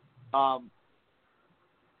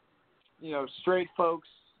 straight folks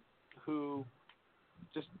who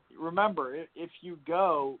just remember if you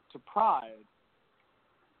go to Pride,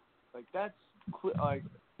 like that's like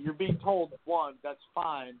you're being told one that's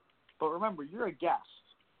fine, but remember you're a guest.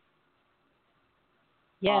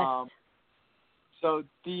 Yes. So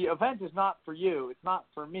the event is not for you. It's not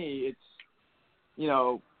for me. It's,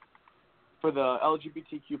 for the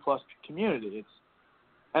LGBTQ plus community.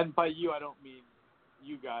 And by you, I don't mean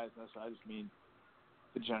you guys. I just mean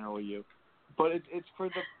the general you. But it's for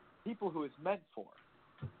the people who it's meant for.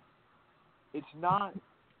 It's not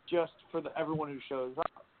just for everyone who shows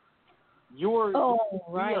up. We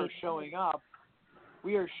are showing up.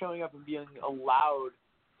 We are showing up and being allowed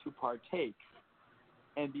to partake.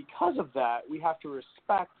 And because of that, we have to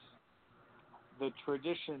respect the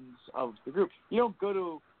traditions of the group. You don't go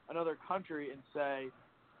to another country and say,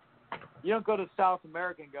 you don't go to South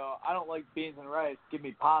America and go, I don't like beans and rice, give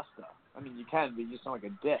me pasta. I mean, you can, but you just sound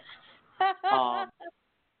like a dick.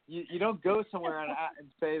 You don't go somewhere and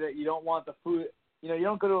say that you don't want the food. You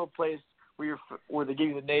don't go to a place where they give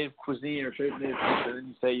you the native cuisine or native cuisine, and then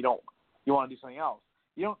you say you want to do something else.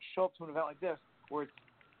 You don't show up to an event like this where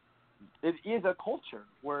it is a culture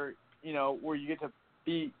where you get to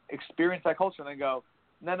experience that culture and then go,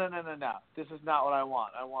 no, this is not what I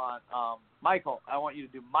want. I want I want you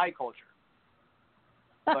to do my culture.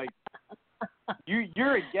 Like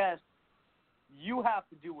you're a guest, you have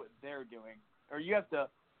to do what they're doing, or you have to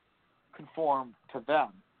conform to them.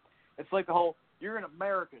 It's like the whole you're in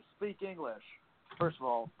America, speak English. First of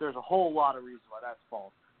all, there's a whole lot of reasons why that's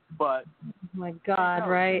false. But oh my God,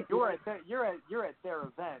 right? You're at their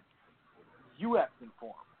event. You have to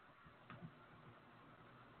conform.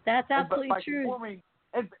 That's absolutely true.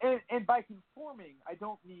 And by conforming, I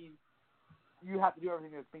don't mean you have to do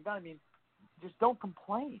everything that's being done. I mean, just don't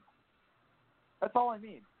complain. That's all I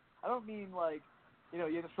mean. I don't mean like, you have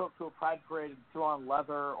to show up to a pride parade and throw on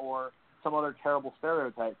leather or some other terrible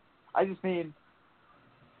stereotype. I just mean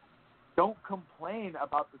don't complain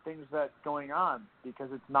about the things that's going on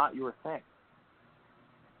because it's not your thing.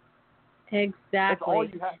 Exactly. That's all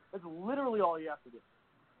you have. That's literally all you have to do.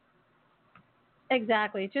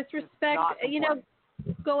 Exactly. Just respect,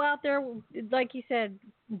 go out there, like you said,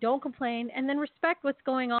 don't complain, and then respect what's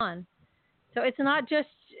going on. So it's not just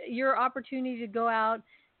your opportunity to go out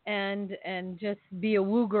and just be a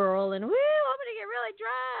woo girl and, woo, I'm going to get really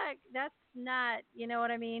drunk. That's not, you know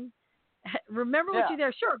what I mean? Remember what you're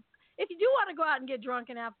there. Sure. If you do want to go out and get drunk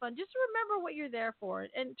and have fun, just remember what you're there for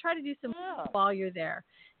and try to do some while you're there.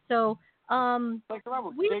 So,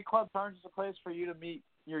 remember, gay clubs aren't just a place for you to meet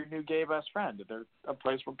your new gay best friend. They're a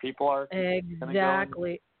place where people are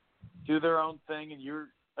exactly do their own thing, and you're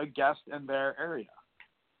a guest in their area.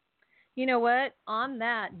 You know what? On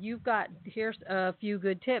that, here's a few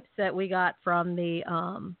good tips that we got from the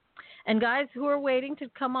and guys who are waiting to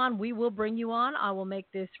come on, we will bring you on. I will make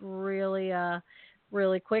this really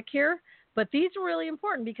really quick here. But these are really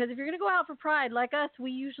important because if you're going to go out for Pride, like us,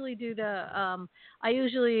 we usually do I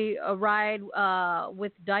usually ride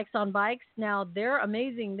with Dykes on Bikes. Now, they're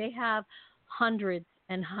amazing. They have hundreds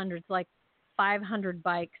and hundreds, like 500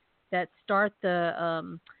 bikes that start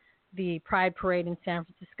the Pride Parade in San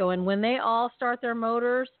Francisco. And when they all start their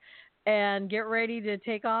motors and get ready to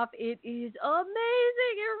take off, it is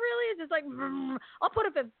amazing. It really is. It's like, I'll put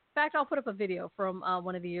up a video from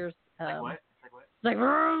one of the years. Like what? Like,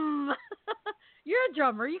 you're a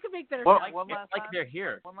drummer. You can make better sounds. Like they're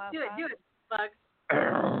here. Do it, Bug.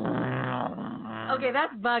 Okay,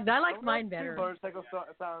 that's Bugged. I like mine better. Motorcycle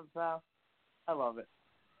sounds now. I love it.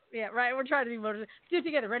 Yeah, right. We're trying to do motorcycle. Do it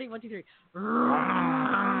together. Ready? 1, 2, 3. Okay,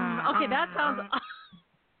 that sounds.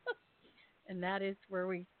 And that is where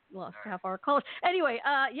we lost half our callers. Anyway,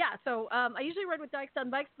 so I usually ride with Dykes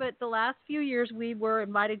on Bikes, but the last few years we were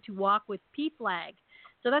invited to walk with P-Flag.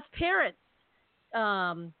 So that's parents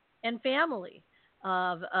and family.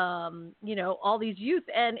 of all these youth,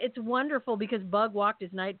 and it's wonderful because Bug walked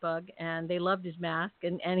his NightBug, and they loved his mask,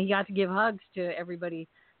 and he got to give hugs to everybody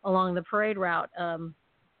along the parade route.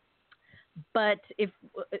 But if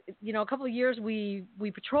a couple of years we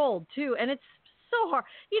patrolled too, and it's so hard.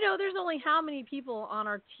 There's only how many people on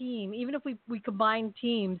our team. Even if we combine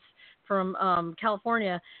teams from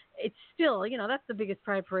California, it's still that's the biggest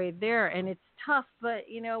pride parade there, and it's tough. But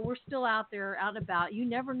we're still out there, out and about. You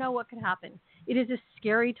never know what could happen. It is a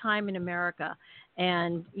scary time in America,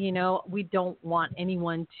 and we don't want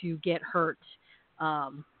anyone to get hurt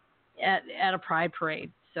at a pride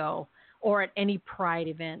parade. So. Or at any pride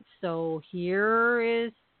event. So here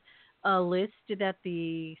is a list that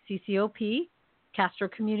the CCOP, Castro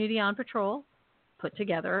Community on Patrol, put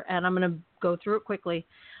together, and I'm going to go through it quickly.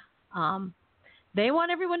 They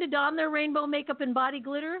want everyone to don their rainbow makeup and body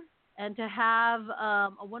glitter and to have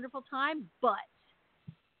a wonderful time, but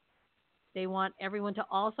they want everyone to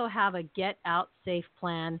also have a get out safe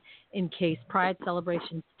plan in case pride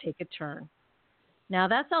celebrations take a turn. Now,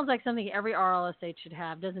 that sounds like something every RLSH should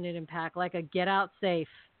have, doesn't it, Impact? Like a get out safe,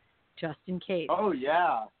 just in case. Oh,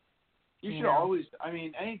 yeah. You should always,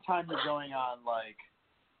 anytime you're going on, like,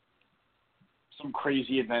 some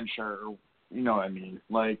crazy adventure, you know what I mean?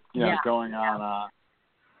 Like, going on,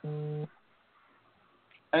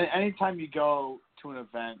 anytime you go to an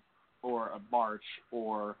event or a march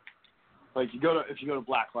or, like, if you go to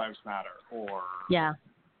Black Lives Matter or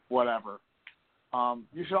whatever,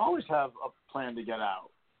 you should always have a plan to get out.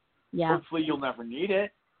 Yeah. Hopefully you'll never need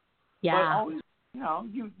it. Yeah. But always,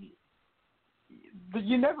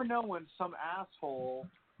 you never know when some asshole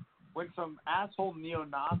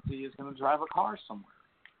neo-Nazi is going to drive a car somewhere.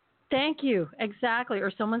 Thank you. Exactly.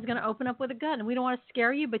 Or someone's going to open up with a gun. And we don't want to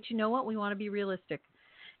scare you, but you know what? We want to be realistic.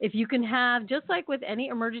 If you can have, just like with any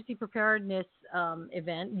emergency preparedness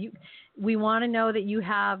event, we want to know that you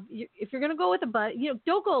have, if you're going to go with a buddy,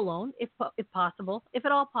 don't go alone if possible. If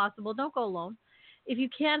at all possible, don't go alone. If you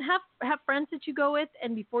can, have friends that you go with,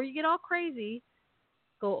 and before you get all crazy,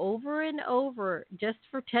 go over and over just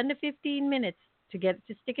for 10 to 15 minutes to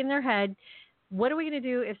stick in their head, what are we going to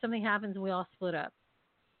do if something happens and we all split up?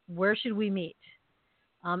 Where should we meet?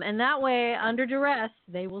 And that way, under duress,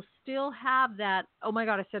 they will still have that, oh, my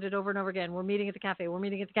God, I said it over and over again. We're meeting at the cafe. We're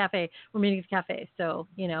meeting at the cafe. We're meeting at the cafe. So,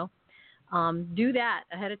 do that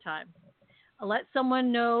ahead of time. Let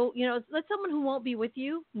someone know, let someone who won't be with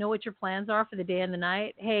you know what your plans are for the day and the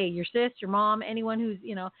night. Hey, your sis, your mom, anyone who's,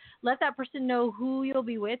 let that person know who you'll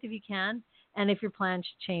be with if you can and if your plans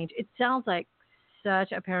change. It sounds like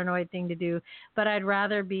such a paranoid thing to do, but I'd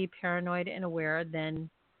rather be paranoid and aware than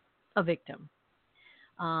a victim.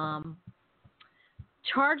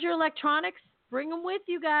 Charge your electronics. Bring them with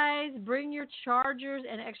you, guys. Bring your chargers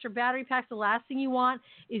and extra battery packs. The last thing you want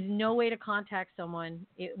is no way to contact someone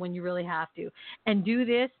when you really have to. And do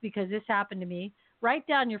this because this happened to me. Write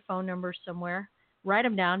down your phone number somewhere. Write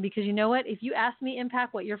them down because you know what? If you ask me,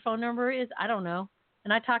 Impact, what your phone number is, I don't know.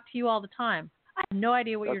 And I talk to you all the time. I have no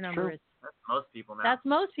idea what your number is. That's most people now. That's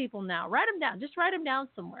most people now. Write them down. Just write them down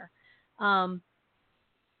somewhere.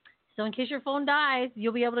 So in case your phone dies,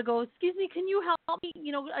 you'll be able to go, excuse me, can you help me?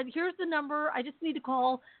 Here's the number. I just need to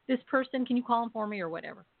call this person. Can you call them for me or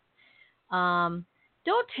whatever?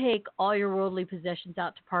 Don't take all your worldly possessions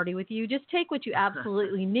out to party with you. Just take what you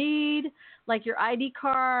absolutely need, like your ID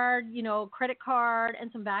card, credit card, and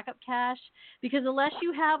some backup cash. Because the less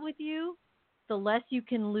you have with you, the less you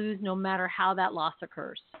can lose no matter how that loss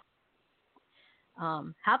occurs.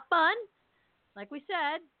 Have fun, like we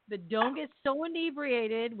said. But don't get so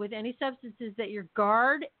inebriated with any substances that your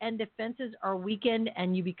guard and defenses are weakened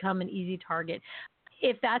and you become an easy target.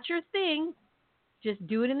 If that's your thing, just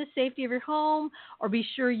do it in the safety of your home or be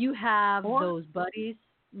sure you have those buddies,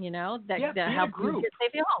 that help you get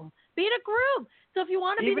safely home. Be in a group. So if you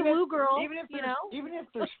want to be the woo girl, even if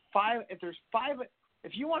there's five,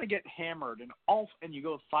 if you want to get hammered and you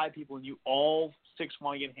go with 5 people and you all 6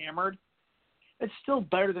 want to get hammered, it's still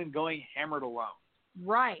better than going hammered alone.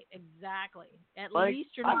 Right, exactly. At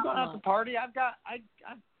least you're not I've gone out to party.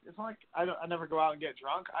 It's not like I never go out and get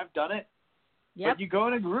drunk. I've done it. Yep. But you go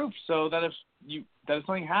in a group so that if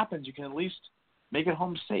something happens, you can at least make it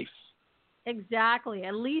home safe. Exactly.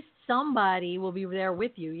 At least somebody will be there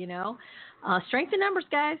with you, Strength in numbers,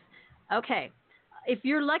 guys. Okay. If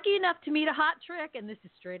you're lucky enough to meet a hot trick, and this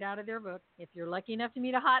is straight out of their book, if you're lucky enough to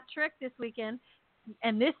meet a hot trick this weekend,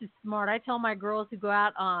 and this is smart. I tell my girls who go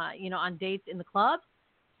out, on dates in the club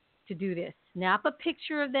to do this. Snap a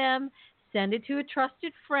picture of them, send it to a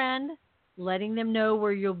trusted friend, letting them know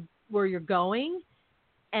where you're going,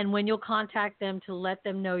 and when you'll contact them to let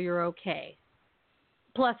them know you're okay.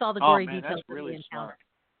 plus all the gory man, details that's really of the smart. encounter.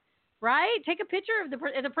 Right? Take a picture of the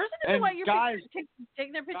person. If the person doesn't And want your guys, picture,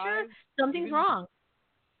 take their picture. guys, Something's wrong.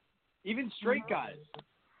 Even straight guys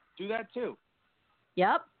do that too.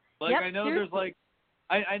 Yep. Like yep. I know Seriously. there's like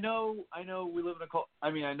I know we live in a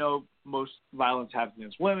I mean I know most violence happens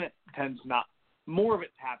against women, more of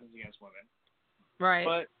it happens against women. Right.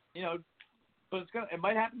 But it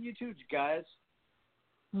might happen to you too, guys.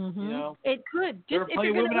 Mm-hmm. You know, it could. There Just are if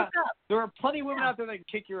you're going to hook up. There are plenty of women out there that can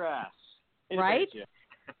kick your ass. Right.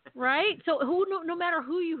 Right. So no matter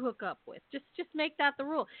who you hook up with, just make that the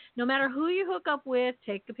rule. No matter who you hook up with,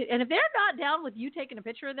 take a picture. And if they're not down with you taking a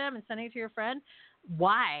picture of them and sending it to your friend,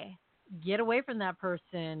 why? Get away from that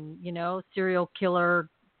person. You know, serial killer,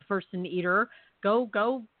 person eater. Go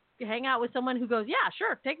hang out with someone who goes, yeah,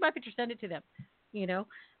 sure, take my picture, send it to them. You know,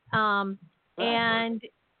 and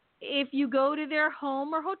if you go to their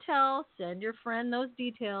home or hotel, send your friend those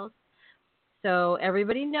details. So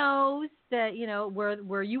everybody knows that, you know,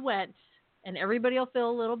 where you went, and everybody will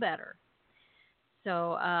feel a little better.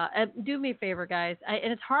 So do me a favor, guys.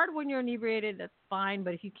 And it's hard when you're inebriated. That's fine.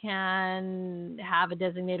 But if you can have a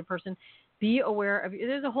designated person, be aware of.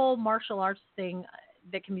 There's a whole martial arts thing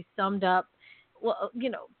that can be summed up. Well, you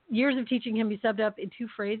know, years of teaching can be summed up in 2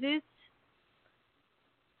 phrases.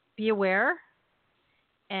 Be aware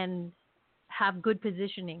and have good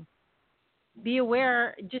positioning. Be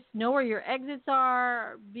aware, just know where your exits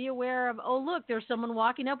are. Be aware of, oh, look, there's someone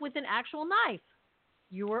walking up with an actual knife.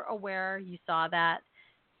 You were aware, you saw that.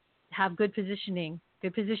 Have good positioning.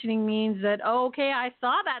 Good positioning means that, oh, okay, I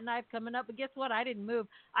saw that knife coming up, but guess what? I didn't move.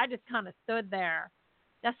 I just kind of stood there.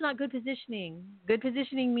 That's not good positioning. Good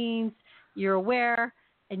positioning means you're aware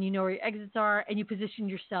and you know where your exits are and you position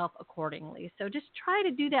yourself accordingly. So just try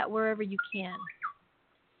to do that wherever you can.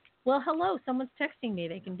 Well, hello. Someone's texting me.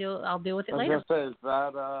 I'll deal with it later. I was going to say, is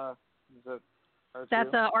that R2?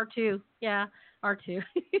 That's R2. Yeah, R2.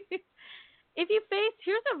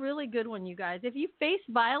 Here's a really good one, you guys. If you face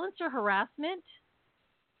violence or harassment,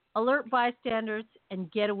 alert bystanders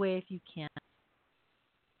and get away if you can.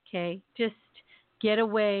 Okay? Just get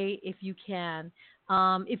away if you can.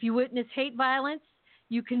 If you witness hate violence,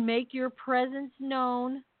 you can make your presence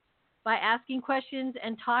known by asking questions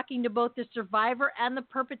and talking to both the survivor and the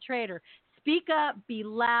perpetrator. Speak up, be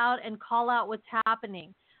loud, and call out what's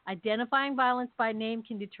happening. Identifying violence by name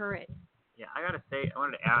can deter it. Yeah, I gotta say, I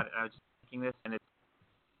wanted to add, I was just thinking this, and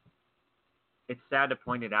it's sad to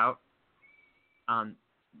point it out.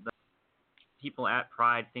 The people at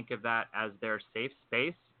Pride think of that as their safe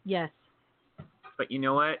space. Yes. But you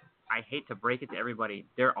know what? I hate to break it to everybody.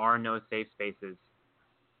 There are no safe spaces.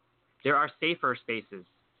 There are safer spaces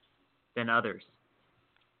than others,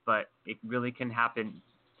 but it really can happen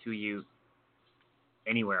to you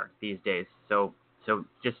anywhere these days. So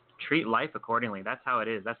just treat life accordingly. That's how it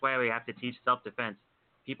is. That's why we have to teach self-defense.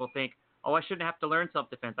 People think, oh, I shouldn't have to learn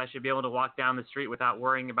self-defense. I should be able to walk down the street without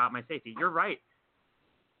worrying about my safety. You're right.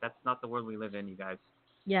 That's not the world we live in, you guys.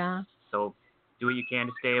 Yeah. So do what you can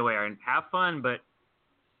to stay aware and have fun, but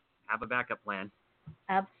have a backup plan.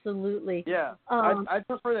 Absolutely. Yeah. I'd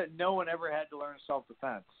prefer that no one ever had to learn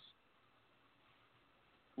self-defense.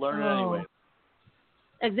 Learn it anyway.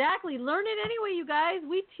 Exactly. Learn it anyway, you guys.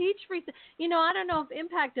 We teach free. You know, I don't know if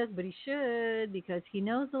Impact does, but he should because he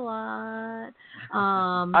knows a lot.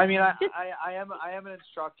 I mean, I am an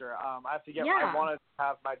instructor. I have to get. Yeah. I want to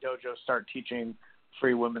have my dojo start teaching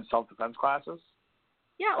free women's self-defense classes.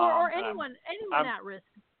 Yeah, or anyone at risk.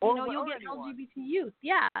 You know, you'll get anyone. LGBT youth.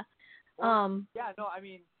 Yeah. Yeah. No, I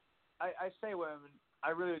mean, I say women.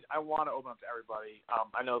 I want to open up to everybody.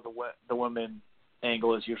 I know the women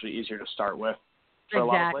angle is usually easier to start with. For a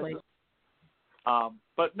lot of places.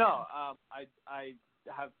 But no, I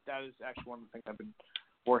have, that is actually one of the things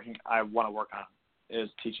I want to work on is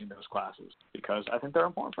teaching those classes because I think they're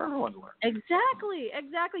important for everyone to learn. Exactly.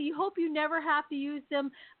 You hope you never have to use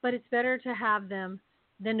them, but it's better to have them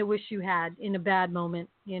than to wish you had in a bad moment,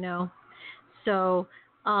 you know. So,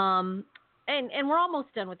 and we're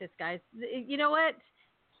almost done with this, guys. You know what?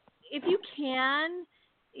 If you can,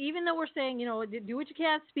 even though we're saying, you know, do what you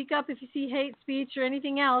can, speak up if you see hate speech or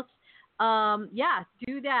anything else,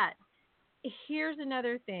 do that. Here's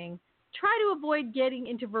another thing. Try to avoid getting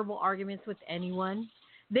into verbal arguments with anyone.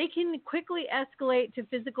 They can quickly escalate to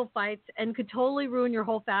physical fights and could totally ruin your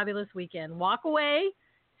whole fabulous weekend. Walk away,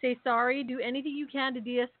 say sorry, do anything you can to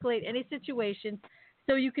de-escalate any situation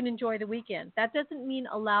so you can enjoy the weekend. That doesn't mean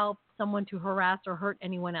allow someone to harass or hurt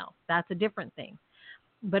anyone else. That's a different thing.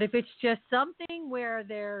 But if it's just something where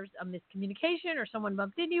there's a miscommunication or someone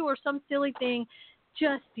bumped into you or some silly thing,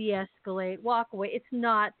 just de-escalate, walk away. It's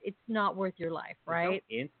not worth your life, right?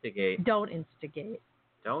 Don't instigate. Don't instigate.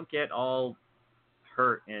 don't get all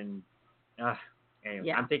hurt and anyway.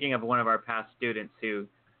 Yeah. I'm thinking of one of our past students who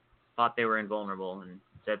thought they were invulnerable and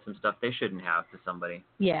said some stuff they shouldn't have to somebody.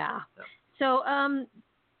 Yeah. So and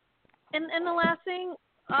the last thing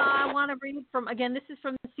I want to read from, again, this is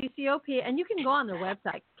from the CCOP, and you can go on their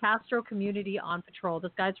website, Castro Community on Patrol.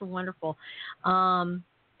 Those guys are wonderful.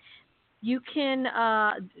 You can,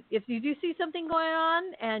 if you do see something going on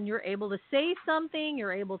and you're able to say something,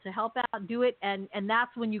 you're able to help out, do it, and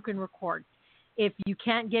that's when you can record. If you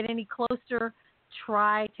can't get any closer,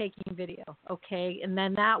 try taking video, okay? And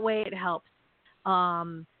then that way it helps.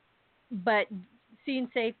 But scene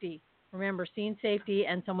safety. Remember, scene safety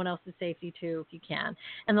and someone else's safety too, if you can.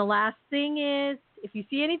 And the last thing is, if you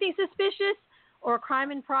see anything suspicious or a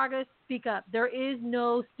crime in progress, speak up. There is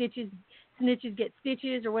no snitches get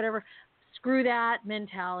stitches or whatever. Screw that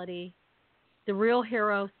mentality. The real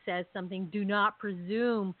hero says something. Do not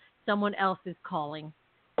presume someone else is calling.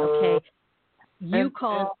 Okay? You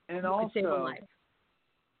call and to save a also, life.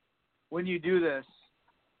 when you do this,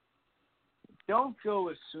 don't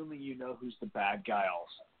go assuming you know who's the bad guy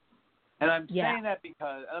also. And I'm saying that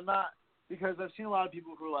because I've seen a lot of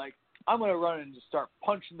people who are like, I'm going to run and just start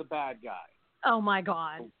punching the bad guy. Oh, my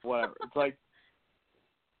God. Whatever. It's like,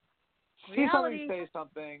 see something, say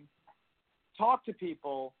something, talk to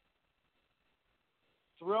people.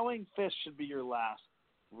 Throwing fists should be your last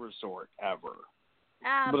resort ever.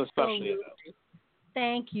 Absolutely. But especially this.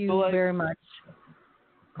 Thank you very much.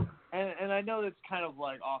 And I know that's kind of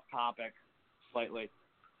like off topic slightly,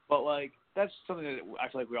 but like that's something that I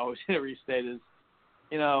feel like we always need to restate is,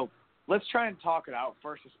 let's try and talk it out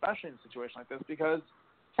first, especially in a situation like this, because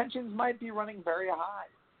tensions might be running very high.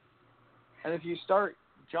 And if you start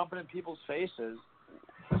jumping in people's faces,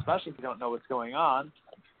 especially if you don't know what's going on,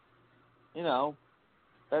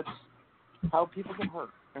 that's how people get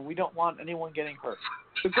hurt. And we don't want anyone getting hurt.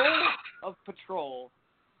 The goal of patrol,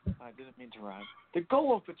 I didn't mean to rhyme. The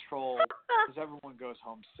goal of patrol is everyone goes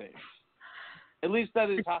home safe. At least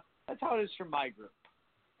that's how it is for my group.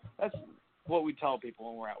 That's what we tell people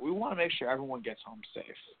when we're out. We want to make sure everyone gets home safe.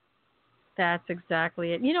 That's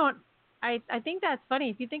exactly it. You know what? I think that's funny.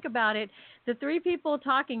 If you think about it, the three people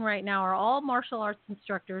talking right now are all martial arts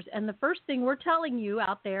instructors, and the first thing we're telling you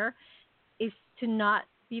out there is to not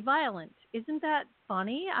be violent. Isn't that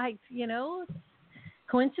funny?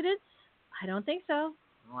 Coincidence? I don't think so.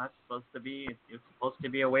 Well, that's supposed to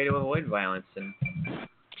be a way to avoid violence, and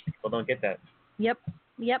people don't get that. Yep.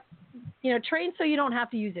 Train so you don't have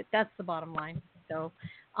to use it. That's the bottom line. So,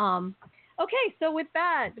 okay. So with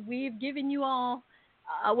that, we've given you all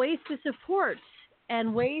ways to support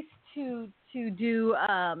and ways to do,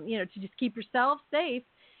 to just keep yourself safe.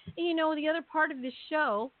 And, the other part of this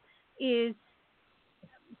show is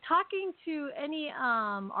talking to any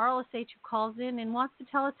RLSH who calls in and wants to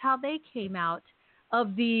tell us how they came out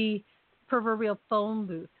of the proverbial phone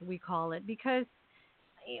booth, we call it, because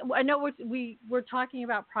I know we're talking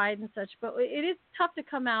about pride and such, but it is tough to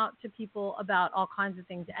come out to people about all kinds of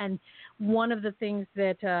things. And one of the things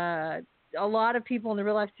that a lot of people in the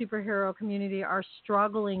real life superhero community are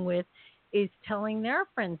struggling with is telling their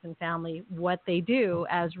friends and family what they do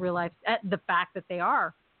as real life, the fact that they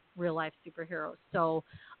are real life superheroes. So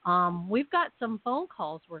we've got some phone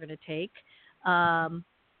calls we're going to take.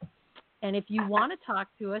 And if you want to talk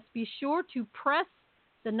to us, be sure to press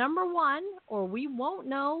the number 1 or we won't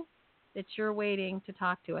know that you're waiting to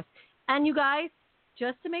talk to us. And you guys,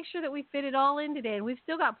 just to make sure that we fit it all in today, and we've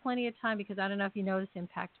still got plenty of time because I don't know if you noticed,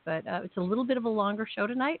 Impact, but it's a little bit of a longer show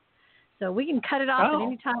tonight. So we can cut it off at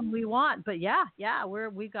any time we want. But yeah,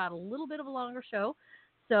 we've got a little bit of a longer show.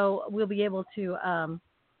 So we'll be able to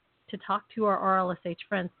talk to our RLSH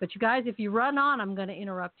friends. But you guys, if you run on, I'm going to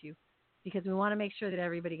interrupt you because we want to make sure that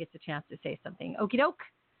everybody gets a chance to say something. Okie doke.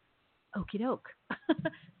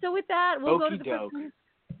 So with that, we'll go to the person.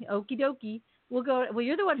 Okie dokie. We'll go. Well,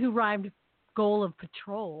 you're the one who rhymed goal of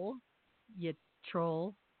patrol. You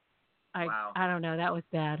troll. Wow. I don't know. That was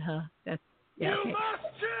bad, huh? That's yeah. Okay. You must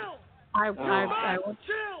chill. I will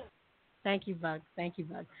Chill. Thank you, Bug.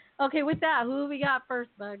 Okay, with that, who we got first,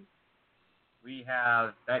 Bug? We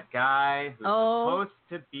have that guy who's supposed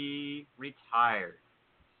to be retired.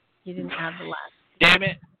 You didn't have the last.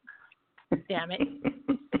 Damn it.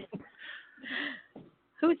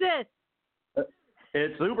 Who's this?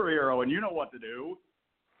 It's Superhero, and you know what to do.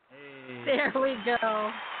 Hey. There we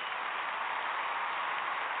go.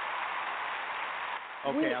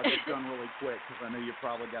 Okay, I'll get done really quick because I know you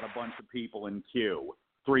probably got a bunch of people in queue.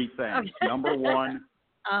 3 things. Okay. Number 1,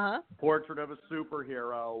 Uh-huh. Portrait of a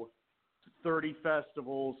Superhero, 30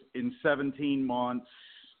 festivals in 17 months.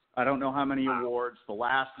 I don't know how many awards. The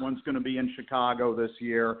last one's going to be in Chicago this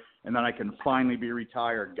year, and then I can finally be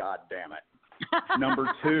retired. God damn it. Number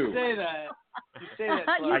 2. You say that. You say that.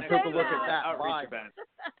 I took a look at that outreach event.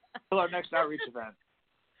 Till our next outreach event.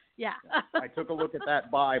 Yeah. I took a look at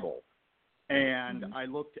that Bible, and I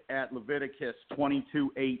looked at Leviticus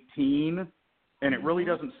 22:18, and it really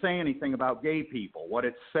doesn't say anything about gay people. What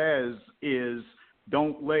it says is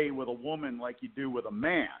don't lay with a woman like you do with a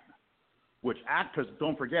man, because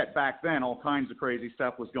don't forget, back then all kinds of crazy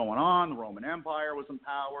stuff was going on. The Roman Empire was in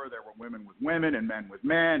power. There were women with women and men with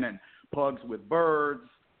men and pugs with birds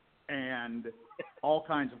and all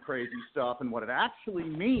kinds of crazy stuff. And what it actually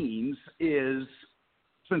means is,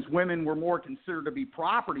 since women were more considered to be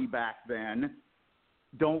property back then,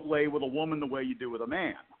 don't lay with a woman the way you do with a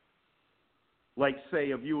man. Like,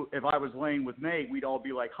 say, if I was laying with Nate, we'd all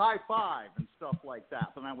be like, high five and stuff like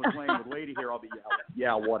that. But I was laying with Lady here, I'll be,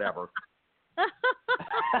 yeah, whatever.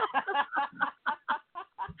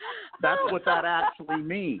 That's what that actually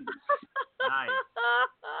means. Nice.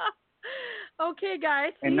 Okay,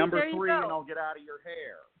 guys. And number there 3, and I'll get out of your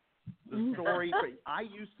hair. The story, I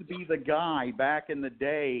used to be the guy back in the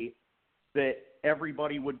day that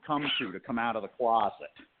everybody would come to come out of the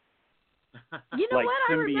closet. You know like what?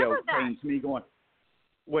 I remember Symbiote that. came to me going,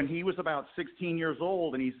 when he was about 16 years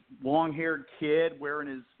old, and he's long-haired kid wearing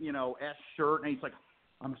his, S shirt, and he's like,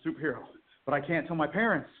 I'm a superhero, but I can't tell my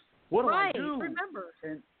parents. What do I do? Right, remember.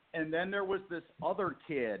 And then there was this other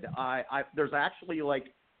kid. There's actually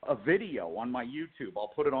like a video on my YouTube. I'll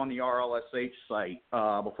put it on the RLSH site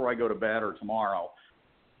before I go to bed or tomorrow,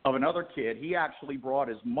 of another kid. He actually brought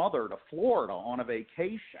his mother to Florida on a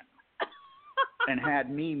vacation and had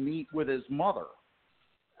me meet with his mother.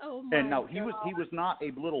 Oh my And no, God. he was not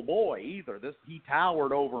a little boy either. He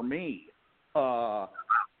towered over me.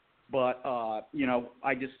 But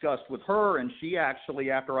I discussed with her, and she actually,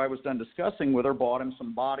 after I was done discussing with her, bought him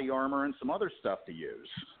some body armor and some other stuff to use.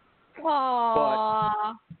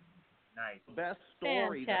 Aww. Nice. The best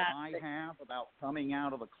story that I have about coming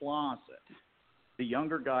out of the closet, the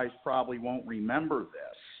younger guys probably won't remember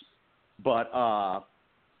this, but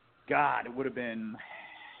God, it would have been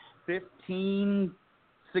 15,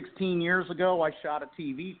 16 years ago. I shot a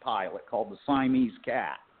TV pilot called The Siamese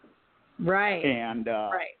Cat. Right. And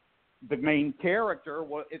right. The main character,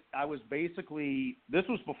 I was basically, this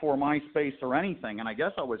was before MySpace or anything, and I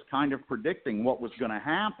guess I was kind of predicting what was going to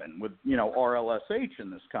happen with, RLSH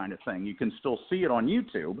and this kind of thing. You can still see it on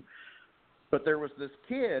YouTube. But there was this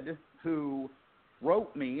kid who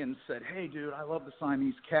wrote me and said, hey, dude, I love the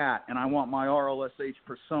Siamese Cat, and I want my RLSH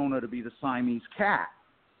persona to be the Siamese Cat.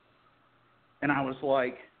 And I was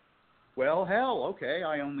like, well, hell, okay,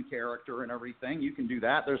 I own the character and everything. You can do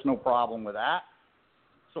that. There's no problem with that.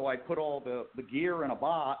 So I put all the gear in a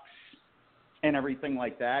box and everything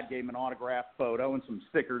like that, gave him an autographed photo and some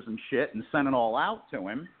stickers and shit, and sent it all out to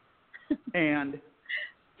him. And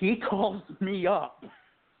he calls me up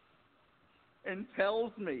and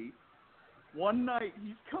tells me one night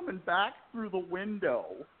he's coming back through the window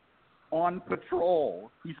on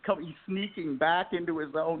patrol. He's sneaking back into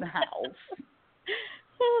his own house.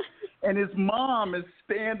 And his mom is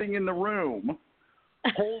standing in the room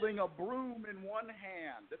holding a broom in one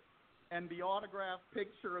hand and the autographed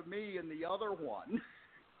picture of me in the other one.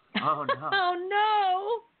 Oh, no.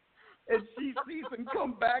 Oh, And she sees him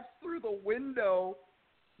come back through the window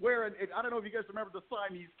wearing, I don't know if you guys remember the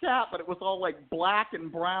Siamese Cat, but it was all like black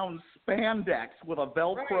and brown spandex with a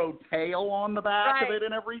Velcro tail on the back of it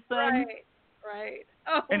and everything. Right.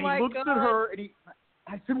 Oh, and my he looks God. at her, and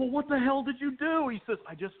I said, well, what the hell did you do? He says,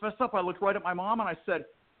 I just fessed up. I looked right at my mom, and I said,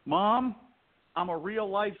 Mom, I'm a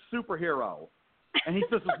real-life superhero. And he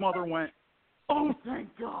says his mother went, oh, thank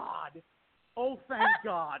God. Oh, thank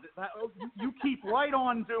God. You keep right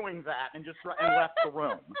on doing that, and left the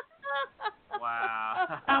room.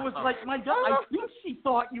 Wow. I was like, my God, I think she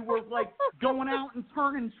thought you were, like, going out and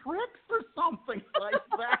turning tricks or something like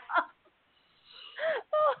that.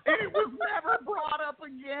 And it was never brought up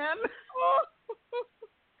again.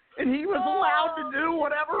 And he was allowed to do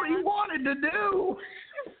whatever he wanted to do.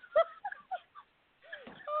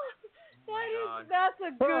 That's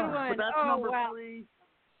a good one. But that's number 3.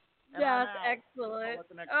 That's excellent. I'll let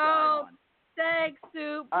the next guy on. Thanks,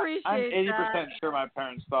 Sue. Appreciate I'm 80% that. sure my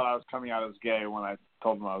parents thought I was coming out as gay when I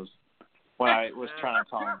told them I was trying to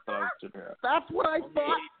tell them that I was a superhero. That's what I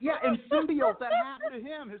thought. Yeah, and Symbiote, that happened to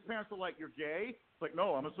him. His parents were like, you're gay? It's like,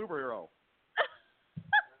 no, I'm a superhero.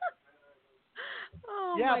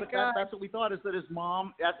 Oh, yeah, my but God. that's what we thought, is that his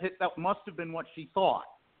mom, that must have been what she thought.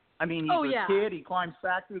 I mean, he's a kid. He climbs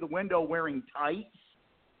back through the window wearing tights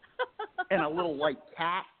and a little white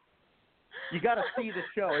cat. You got to see the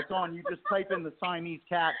show. It's on. You just type in the Siamese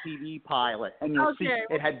Cat TV pilot, and you'll see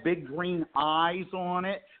it had big green eyes on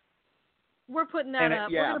it. We're putting that up.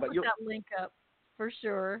 Yeah, we're going to put that link up for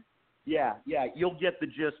sure. Yeah, you'll get the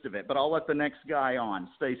gist of it. But I'll let the next guy on.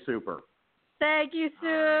 Stay super. Thank you,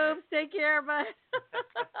 Sue. Take care, bud.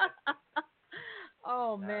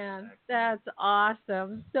 Oh, man, that's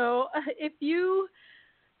awesome. So if you,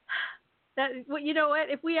 you know what?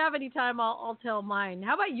 If we have any time, I'll tell mine.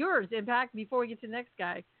 How about yours, Impact, before we get to the next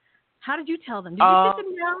guy? How did you tell them? Did you sit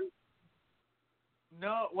them down?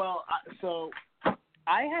 No, well,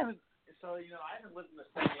 I haven't lived in the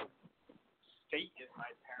same state as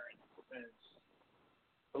my parents since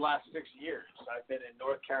the last 6 years. I've been in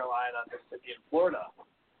North Carolina, Mississippi, and Florida.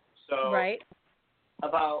 So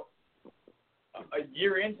about a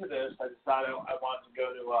year into this, I decided I wanted to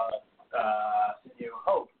go to New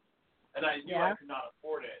Hope, and I knew I could not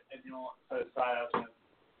afford it. And so I decided I was going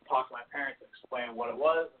to talk to my parents and explain what it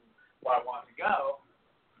was and why I wanted to go.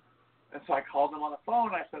 And so I called them on the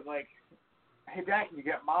phone. And I said, like, "Hey, Dad, can you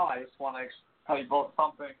get Mom? I just want to tell you both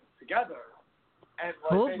something together." And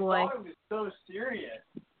they thought it was so serious.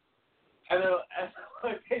 And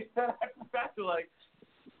they said back to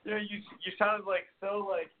you sounded like so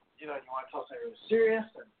you want to tell something really serious,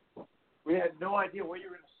 and we had no idea what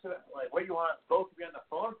you were going to say, what you want us both to be on the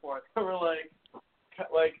phone for. They were like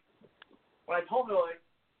when I told them,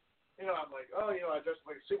 I'm like, oh, I dress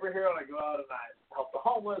like a superhero, and I go out and I help the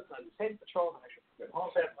homeless, and I do safety patrols, and I should get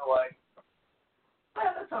home safe. And they're like,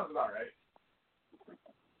 yeah, that sounds about right.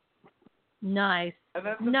 Nice. And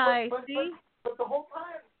then but the whole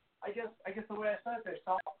time, I guess the way I said it,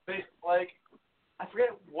 I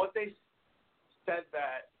forget what they said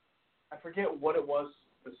that. I forget what it was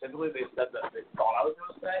specifically they said that they thought I was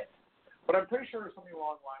going to say, but I'm pretty sure it was something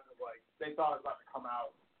along the lines of they thought I was about to come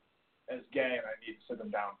out as gay and I need to sit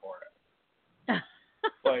them down for it.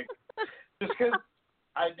 Just because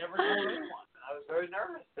I never told anyone. I was very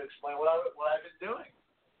nervous to explain what I've been doing.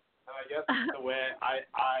 And I guess the way I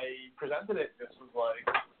presented it just was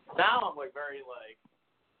now I'm very blase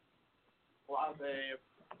about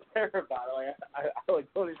it. I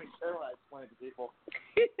don't even care when I explain it to people.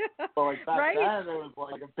 But back then it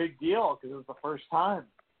was a big deal because it was the first time.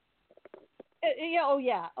 Oh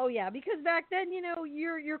yeah. Because back then,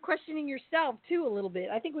 you're questioning yourself too a little bit.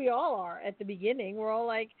 I think we all are at the beginning. We're all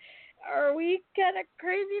like, are we kind of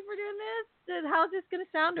crazy for doing this? And how's this going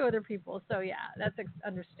to sound to other people? So yeah, that's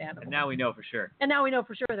understandable. And now we know for sure. And now we know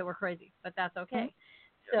for sure that we're crazy, but that's okay.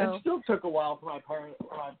 Mm-hmm. So it still took a while for my parents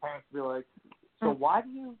to be like, so why do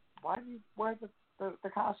you wear the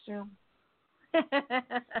costume?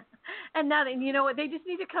 And now, you know what? They just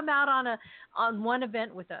need to come out on one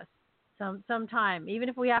event with us sometime, even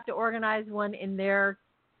if we have to organize one in their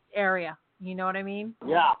area. You know what I mean?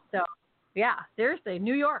 Yeah. So, yeah, seriously,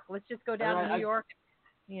 New York. Let's just go down to New York.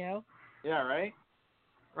 Yeah, right.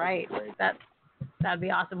 Right. That'd be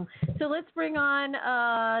awesome. So let's bring on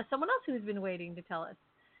someone else who's been waiting to tell us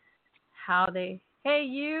how they. Hey,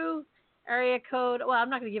 you. Area code. Well,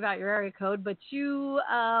 I'm not going to give out your area code, but you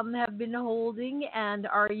have been holding, and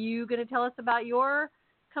are you going to tell us about your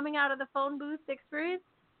coming out of the phone booth experience,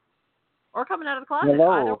 or coming out of the closet?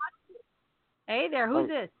 Hello. Either one. Hey there. Who's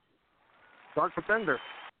this? Dark Defender.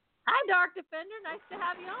 Hi, Dark Defender. Nice to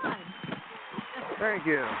have you on. Thank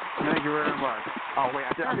you. Thank you very much. Oh wait,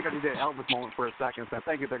 I think I did an Elvis moment for a second. So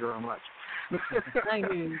thank you very much.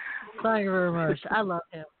 Thank you. Thank you very much. I love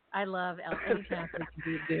him. I love any chance we can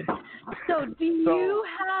do good. So do you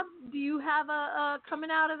have a coming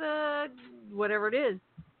out of the whatever it is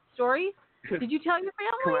story? Did you tell your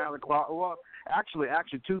family? Coming out of the closet. Well, actually,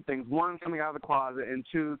 two things. One, coming out of the closet, and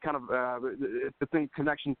two, kind of it's in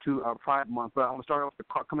connection to Pride Month. But I'm gonna start off with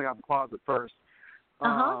coming out of the closet first.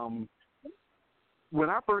 When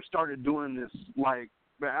I first started doing this,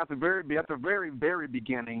 at the very, very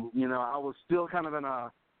beginning, I was still kind of in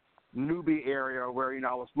a newbie area where,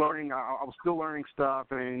 I was learning, I was still learning stuff,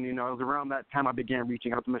 and, it was around that time I began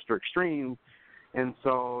reaching out to Mr. Extreme, and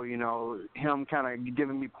so, him kind of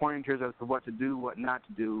giving me pointers as to what to do, what not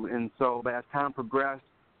to do, and so, but as time progressed,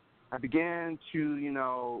 I began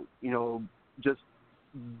to, just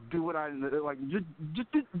do what I,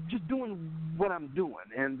 just doing what I'm doing,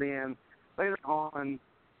 and then later on,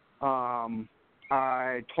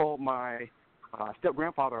 I told my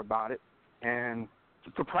step-grandfather about it, and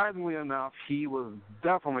surprisingly enough, he was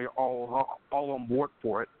definitely all on board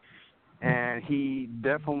for it, and he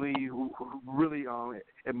definitely really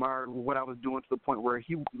admired what I was doing to the point where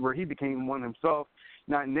he became one himself.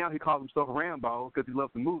 Now he calls himself Rambo because he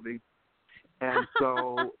loves the movie, and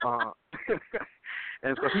so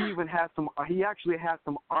And so he even had some. He actually had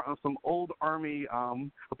some old Army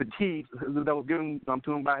fatigues that was given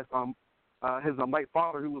to him by his late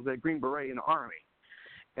father, who was a Green Beret in the Army.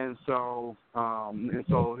 And so I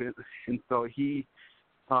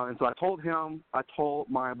told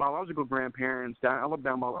my biological grandparents down in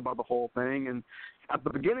Alabama about the whole thing. And at the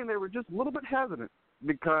beginning, they were just a little bit hesitant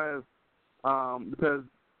because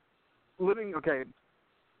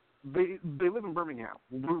they live in Birmingham,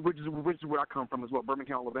 which is where I come from as well,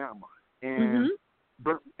 Birmingham, Alabama. And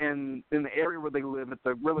and in the area where they live, it's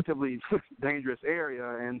a relatively dangerous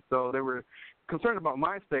area, and so they were concerned about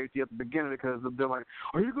my safety at the beginning because they're like,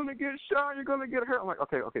 "Are you going to get shot? Are you going to get hurt?" I'm like,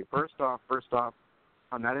 "Okay. First off,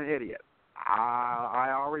 I'm not an idiot.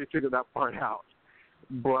 I already figured that part out,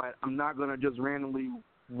 but I'm not going to just randomly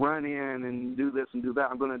run in and do this and do that.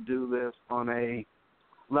 I'm going to do this on a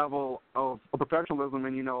level of professionalism,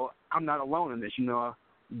 and I'm not alone in this.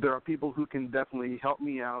 There are people who can definitely help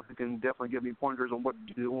me out, who can definitely give me pointers on what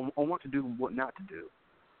to do, on what to do, and what not to do.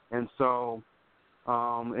 And so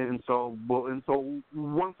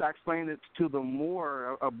once I explained it to them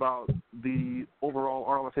more about the overall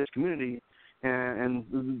RLSH community, and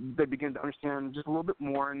they began to understand just a little bit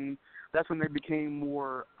more, and that's when they became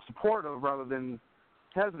more supportive rather than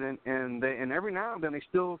hesitant. And every now and then they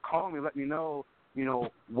still call me, let me know,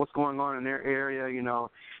 what's going on in their area,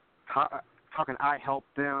 how can I help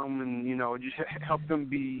them, and just help them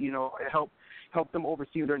be, help them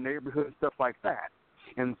oversee their neighborhood and stuff like that.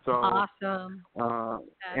 And so awesome.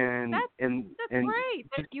 That's great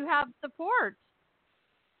that you have support.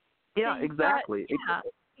 Yeah, exactly.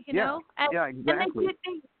 Exactly.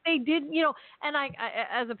 And they did, and I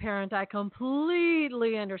as a parent, I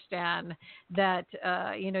completely understand that,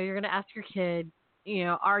 you're going to ask your kid,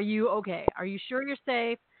 are you okay? Are you sure you're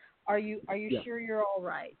safe? Are you sure you're all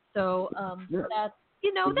right? So that's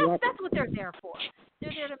that's what they're there for.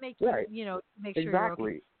 They're there to make you make sure you're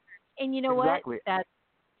okay. And you know what?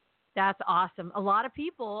 That's awesome. A lot of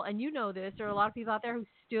people, and this, there are a lot of people out there who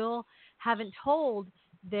still haven't told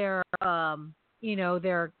their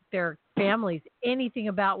their families anything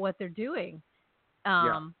about what they're doing.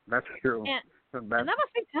 That's true. And that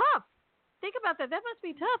must be tough. Think about that. That must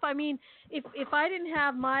be tough. I mean, if I didn't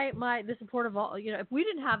have the support of all, if we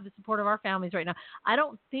didn't have the support of our families right now, I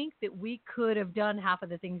don't think that we could have done half of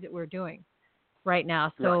the things that we're doing right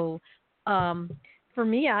now. So, for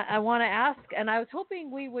me, I want to ask, and I was hoping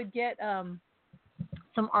we would get some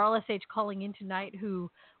RLSH calling in tonight who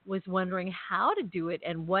was wondering how to do it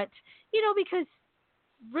and what, because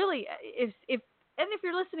really, if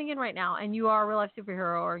you're listening in right now and you are a real life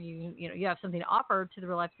superhero, or you have something to offer to the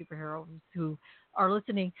real life superheroes who are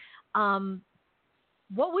listening,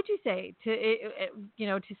 what would you say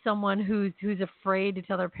to someone who's afraid to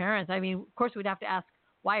tell their parents? I mean, of course, we'd have to ask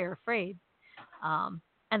why you're afraid, and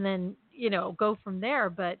then go from there.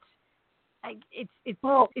 But I think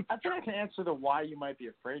I can answer the why you might be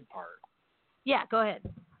afraid part. Yeah, go ahead.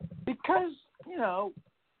 Because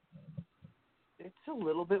it's a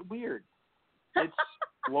little bit weird. It's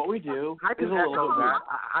what we do. I can echo that.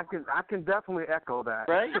 I can definitely echo that.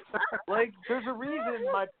 Right? Like, there's a reason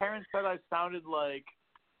my parents said I sounded like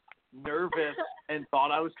nervous and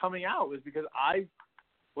thought I was coming out, was because I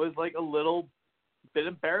was like a little bit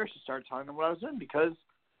embarrassed to start telling them what I was doing, because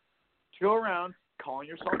to go around calling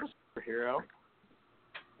yourself a superhero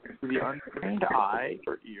to the untrained eye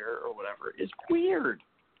or ear or whatever is weird.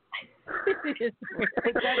 It is weird.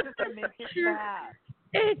 But that doesn't make it bad.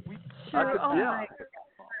 It's true.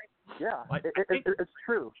 It's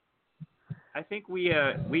true. I think we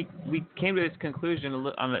came to this conclusion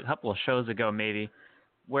on a couple of shows ago, maybe,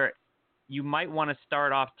 where you might want to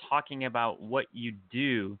start off talking about what you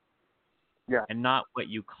do, and not what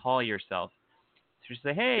you call yourself. So just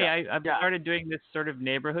say, hey, I've started doing this sort of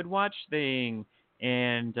neighborhood watch thing,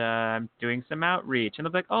 and I'm doing some outreach, and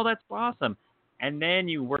they'll be like, oh, that's awesome. And then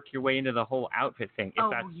you work your way into the whole outfit thing,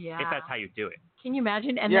 if that's how you do it. Can you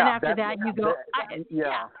imagine? And then after that, you go,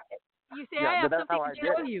 you say, I have something to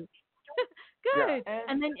show you. Good. Yeah.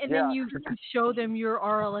 And then you show them your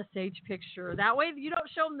RLSH picture. That way, you don't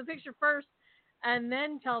show them the picture first and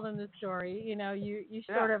then tell them the story. You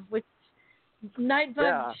sort of, which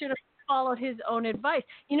NightBug should have followed his own advice.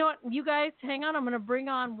 You know what? You guys, hang on. I'm going to bring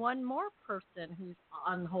on one more person who's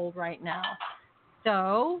on hold right now.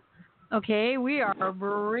 So, okay, we are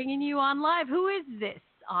bringing you on live. Who is this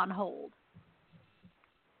on hold?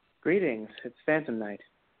 Greetings. It's Phantom Knight.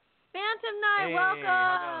 Phantom Knight,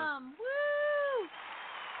 welcome. Woo!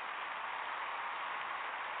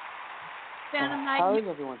 Phantom Knight. How is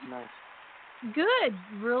everyone tonight? Good,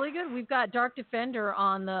 really good. We've got Dark Defender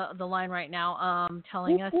on the line right now,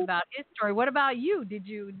 telling us about his story. What about you? Did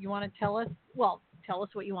you want to tell us? Well, tell us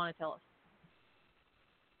what you want to tell us.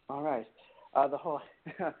 All right. The whole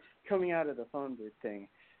coming out of the phone booth thing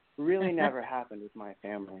really never happened with my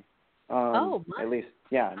family. At least,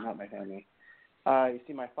 not my family. You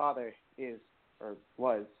see, my father is, or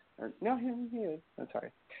was, or no, he is. I'm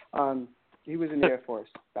sorry. He was in the Air Force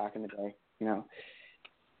back in the day, you know.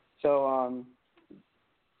 So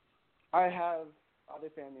I have other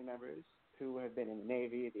family members who have been in the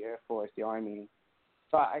Navy, the Air Force, the Army.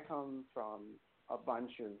 So I come from a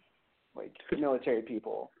bunch of like military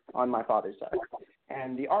people on my father's side,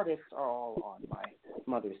 and the artists are all on my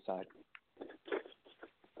mother's side.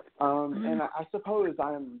 And I suppose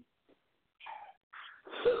I'm,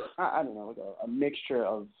 I don't know, like a mixture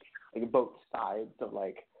of like both sides of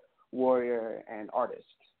like warrior and artist.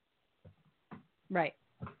 Right.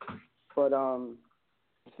 But the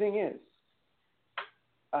thing is,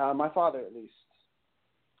 my father at least,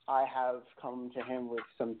 I have come to him with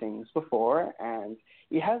some things before, and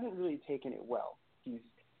he hasn't really taken it well.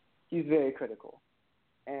 He's very critical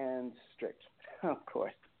and strict, of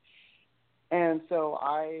course. And so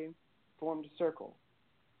I formed a circle.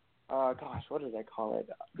 What did I call it?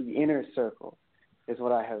 The inner circle is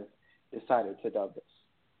what I have decided to dub this.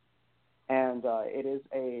 And it is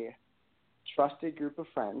a trusted group of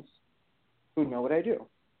friends who know what I do.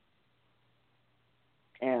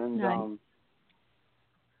 And nice.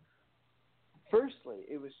 Firstly,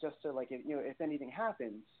 it was just so like if anything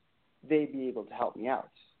happens, they'd be able to help me out.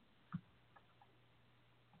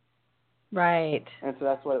 Right. And so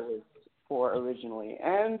that's what it was for originally,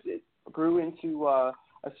 and it grew into a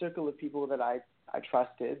circle of people that I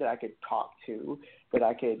trusted, that I could talk to, that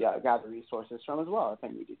I could gather resources from as well if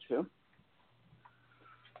I needed to.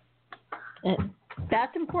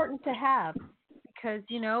 That's important to have because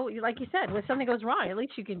like you said, when something goes wrong, at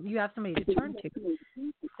least you have somebody to turn to.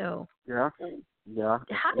 So yeah.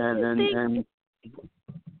 How do you think?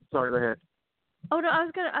 Sorry, go ahead. Oh no, I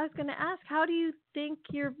was gonna ask. How do you think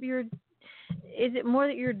your is it more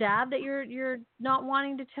that your dad that you're not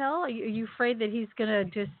wanting to tell? Are you afraid that he's gonna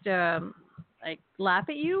just like laugh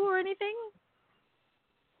at you or anything?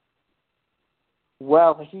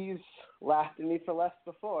 Well, he's laughed at me for less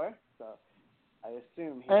before, so I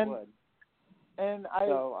assume he would.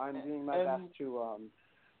 So I'm doing my best to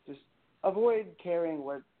just avoid caring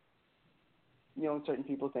what certain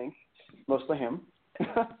people think, mostly him.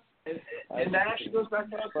 and that actually goes back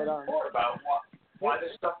to what I was saying before about why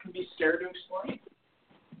this stuff can be scary to explain.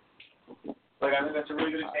 Like, I think that's a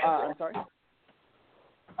really good example. I'm sorry?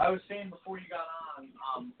 I was saying before you got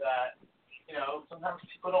on that, sometimes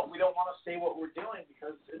we don't want to say what we're doing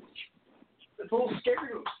because it's a little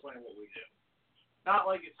scary to explain what we do. Not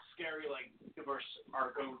like it's scary like if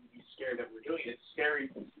our code would be scared that we're doing it. It's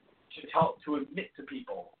scary to admit to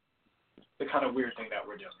people the kind of weird thing that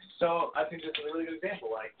we're doing. So I think that's a really good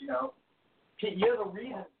example. Like, you have a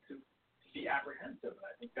reason to be apprehensive, and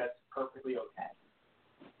I think that's perfectly okay.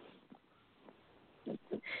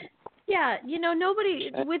 Yeah,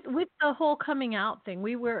 nobody with the whole coming out thing.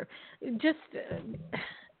 We were just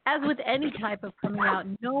as with any type of coming out,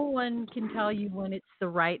 no one can tell you when it's the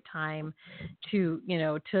right time to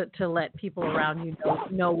let people around you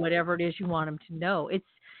know whatever it is you want them to know. It's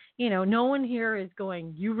no one here is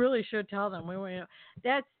going, you really should tell them.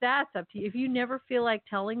 That's up to you. If you never feel like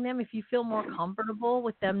telling them, if you feel more comfortable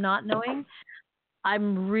with them not knowing,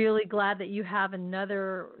 I'm really glad that you have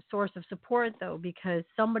another source of support, though, because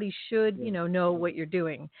somebody should, know what you're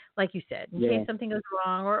doing, like you said, in case something goes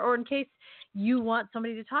wrong or in case you want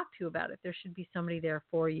somebody to talk to about it. There should be somebody there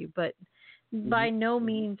for you. But by no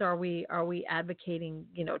means are we advocating,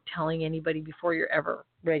 telling anybody before you're ever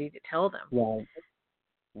ready to tell them. Right.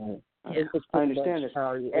 Yeah. I understand this.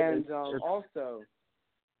 And also,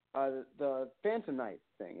 the Phantom Night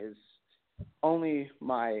thing is only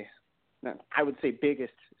my, I would say,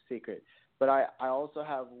 biggest secret. But I also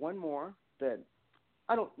have one more that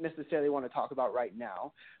I don't necessarily want to talk about right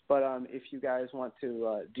now. But if you guys want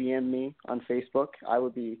to DM me on Facebook, I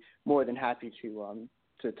would be more than happy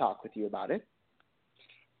to talk with you about it.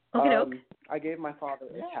 Okay. I gave my father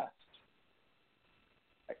a test.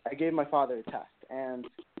 I gave my father a test, and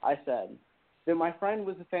I said that my friend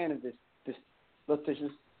was a fan of this let's say,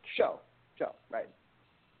 just show, right?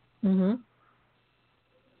 Mm-hmm.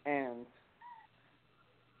 And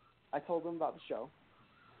I told him about the show,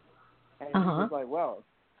 and he was like, well,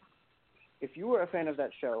 if you were a fan of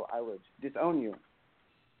that show, I would disown you.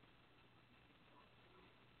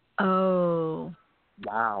 Oh.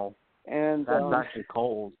 Wow. And that's actually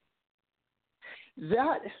cold.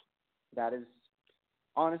 That That is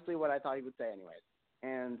honestly what I thought he would say anyways.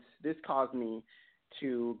 And this caused me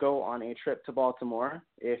to go on a trip to Baltimore.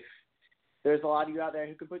 If there's a lot of you out there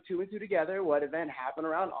who can put two and two together, what event happened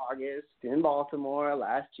around August in Baltimore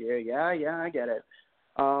last year? Yeah, I get it.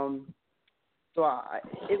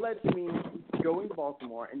 It led to me going to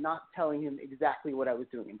Baltimore and not telling him exactly what I was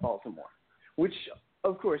doing in Baltimore, which,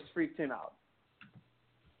 of course, freaked him out.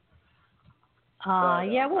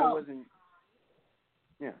 I wasn't.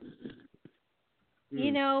 Yeah.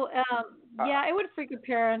 It would freak a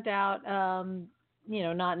parent out,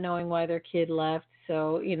 not knowing why their kid left.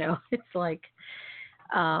 So, it's like,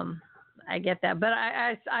 I get that. But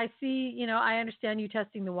I see, I understand you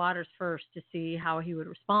testing the waters first to see how he would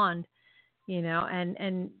respond, and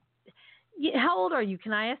how old are you?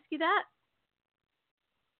 Can I ask you that?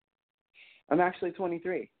 I'm actually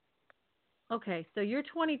 23. Okay, so you're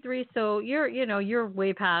 23, so you're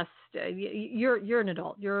way past. You're an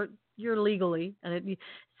adult. You're legally,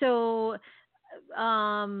 so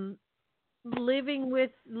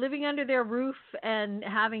living under their roof and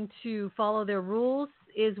having to follow their rules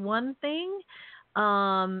is one thing,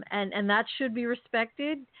 and that should be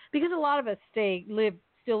respected, because a lot of us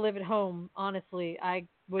still live at home. Honestly, I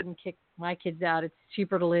wouldn't kick my kids out. It's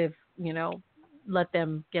cheaper to live, let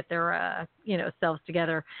them get their selves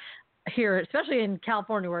together here, especially in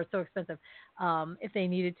California where it's so expensive, if they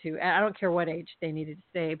needed to. I don't care what age they needed to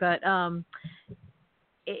stay, but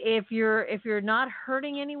if you're not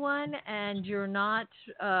hurting anyone and you're not,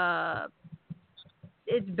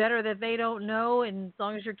 it's better that they don't know, and as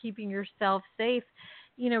long as you're keeping yourself safe,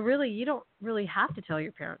 really, you don't really have to tell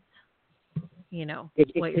your parents,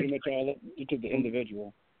 It's pretty much all up to the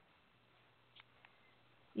individual.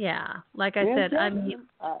 Yeah, like I said,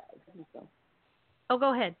 Oh,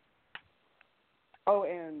 go ahead. Oh,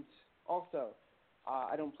 and also,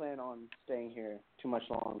 I don't plan on staying here too much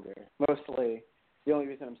longer. Mostly, the only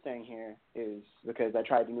reason I'm staying here is because I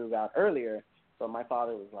tried to move out earlier, but my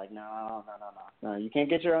father was like, no, you can't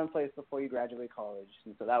get your own place before you graduate college.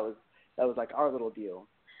 And so that was like our little deal.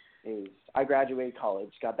 Is I graduated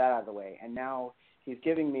college, got that out of the way, and now he's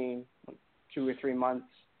giving me 2 or 3 months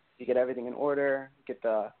to get everything in order, get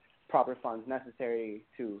the proper funds necessary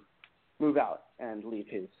to move out and leave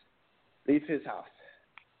his house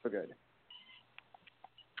for good.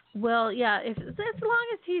 Well, yeah, as long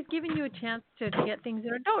as he's giving you a chance to get things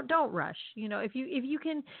in, don't rush. If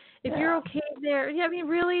you're okay there. Yeah, I mean,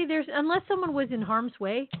 really, unless someone was in harm's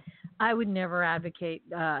way, I would never advocate.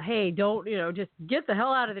 Hey, don't just get the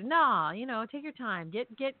hell out of there. Nah, take your time, get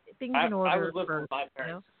things in order. I was living with my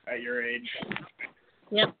parents at your age.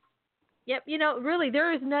 Yep. Really,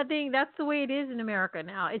 there is nothing. That's the way it is in America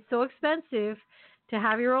now. It's so expensive to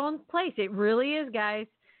have your own place. It really is, guys.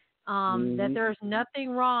 That there's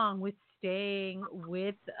nothing wrong with staying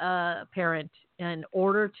with a parent in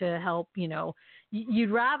order to help.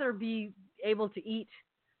 You'd rather be able to eat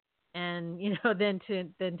and than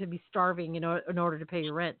to be starving in order to pay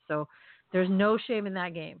your rent. So there's no shame in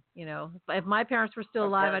that game. If my parents were still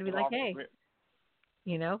alive, I'd be like, hey,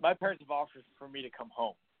 My parents have offered for me to come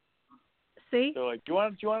home. See? They're like, do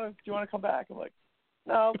you want to come back? I'm like,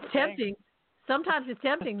 no. It's tempting. Sometimes it's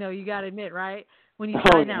tempting, though. You got to admit, right? When you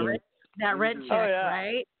sign that rent check,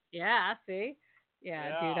 right? Yeah. See?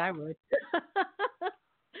 Yeah, dude, I would.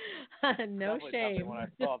 No shame. When I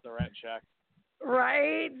fill out the rent check.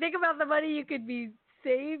 Right. Think about the money you could be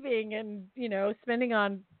saving and spending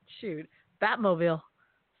on Batmobile.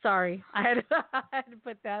 Sorry, I had to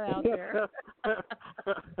put that out there.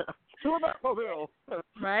 Batmobile.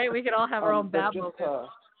 Right? We could all have our own Batmobile.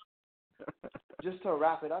 Just to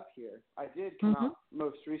wrap it up here, I did come out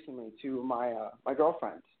most recently to my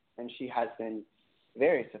girlfriend, and she has been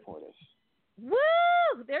very supportive. Woo!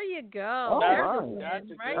 There you go. That's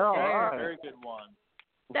a very good one.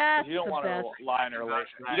 That's you don't want to lie in a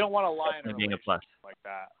relationship. You don't want to lie in a relationship like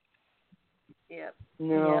that. Yep.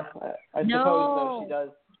 No, yep. I suppose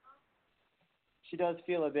though she does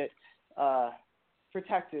feel a bit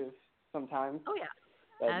protective sometimes. Oh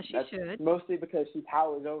yeah, as she should. Mostly because she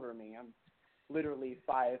towers over me. I'm literally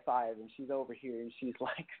 5'5", and she's over here, and she's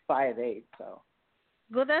like 5'8". So.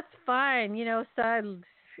 Well, that's fine. Size.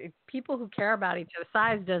 People who care about each other,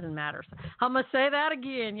 size doesn't matter. I'm gonna say that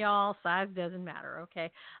again, y'all. Size doesn't matter. Okay.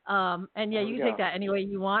 And yeah, you can take that any way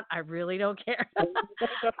you want. I really don't care.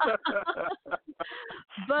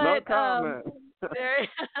 But no comment.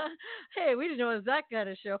 Hey, we didn't know it was that kind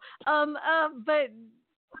of show. But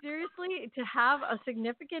seriously, to have a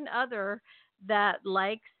significant other that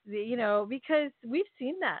likes because we've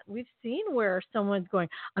seen that. We've seen where someone's going,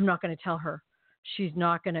 I'm not going to tell her. she's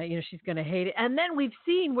not going to, she's going to hate it. And then we've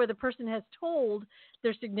seen where the person has told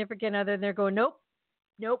their significant other and they're going, nope,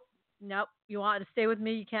 you want to stay with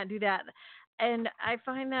me, you can't do that. And I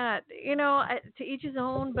find that, to each his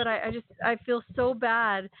own, but I feel so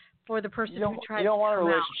bad for the person who tried to. You don't want a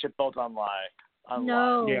relationship built on lie.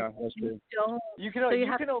 No. Yeah, that's true. You can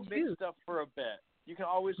omit stuff for a bit. You can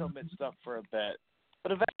always omit stuff for a bit.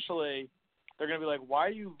 But eventually, they're going to be like, why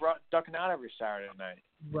are you ducking out every Saturday night?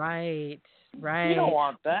 Right. You don't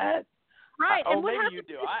want that. Right. And maybe you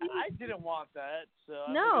do. I didn't want that.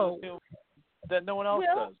 So no. That no one else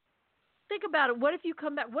does. Think about it. What if you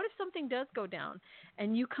come back? What if something does go down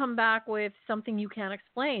and you come back with something you can't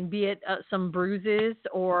explain, be it some bruises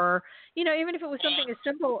or, even if it was something as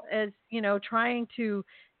simple as, trying to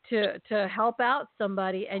help out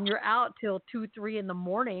somebody and you're out till 2, 3 in the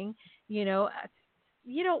morning,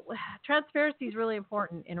 transparency is really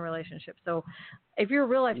important in a relationship. So if you're a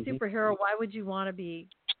real life superhero, why would you want to be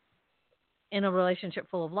in a relationship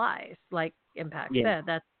full of lies? Like Impact said,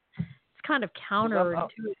 it's kind of counterintuitive.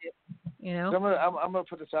 So I'm gonna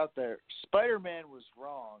put this out there. Spider-Man was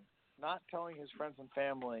wrong. Not telling his friends and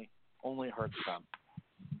family only hurts them.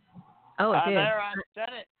 Oh, it did. I said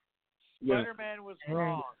it. Spider-Man was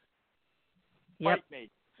wrong. Yep. Fight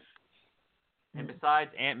me. And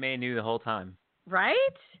besides, Aunt May knew the whole time. Right?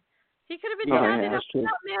 He could have been chatting up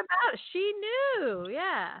me about it. She knew.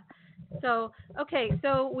 Yeah. So, okay,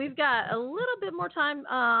 so we've got a little bit more time.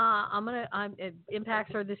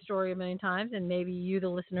 Impact's heard this story a million times, and maybe you, the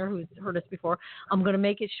listener, who's heard us before. I'm going to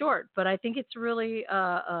make it short, but I think it's really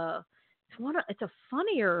it's a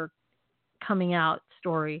funnier coming out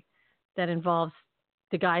story that involves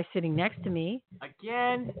the guy sitting next to me.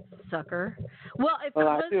 Again, sucker. Well,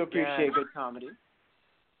 I do appreciate good comedy.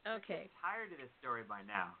 Okay. I'm tired of this story by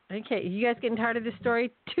now. Okay, you guys getting tired of this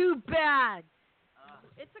story? Too bad.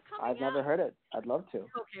 It's a coming I've never heard it. I'd love to.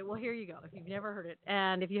 Okay, well, here you go. If you've never heard it,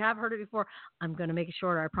 and if you have heard it before, I'm going to make it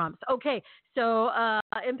shorter, I promise. Okay, so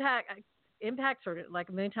Impact's heard it like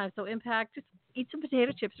a million times. So Impact, just eat some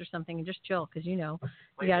potato chips or something and just chill because, you got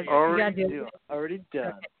to do it. Already done.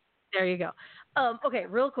 Okay, there you go. Okay,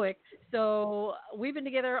 real quick. So we've been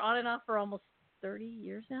together on and off for almost 30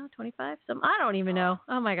 years now, 25? I don't even know.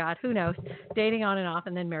 Oh, my God, who knows? Dating on and off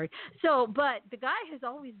and then married. So, but the guy has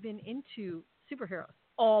always been into superheroes.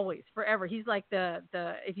 Always, forever. He's like the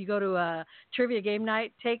if you go to a trivia game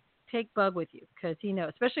night, take Bug with you because he knows,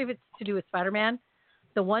 especially if it's to do with Spider-Man.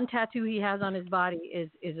 The one tattoo he has on his body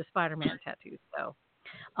is a Spider-Man tattoo. So,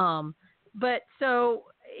 but so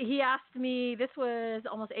he asked me, this was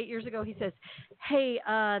almost 8 years ago. He says, hey,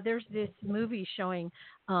 there's this movie showing.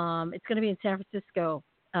 It's going to be in San Francisco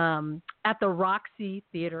at the Roxy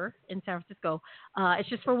Theater in San Francisco. It's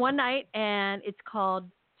just for one night, and it's called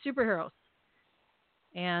Superheroes.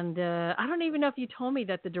 And I don't even know if you told me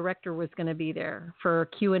that the director was going to be there for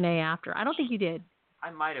Q&A after. I don't think you did.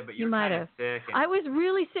 I might have, but you were kind of sick. I was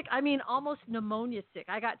really sick. I mean, almost pneumonia sick.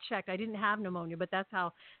 I got checked. I didn't have pneumonia, but that's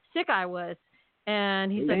how sick I was.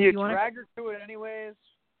 And he said, "You want to drag her to it anyways?"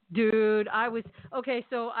 Dude, I was okay.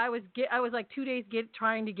 So I was like 2 days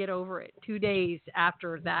trying to get over it. 2 days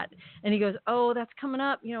after that, and he goes, "Oh, that's coming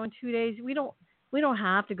up. In 2 days. We don't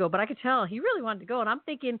have to go." But I could tell he really wanted to go, and I'm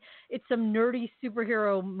thinking it's some nerdy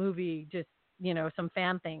superhero movie, just some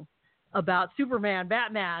fan thing about Superman,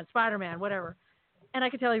 Batman, Spider-Man, whatever. And I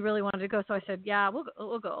could tell he really wanted to go, so I said, "Yeah,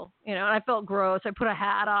 we'll go." And I felt gross. I put a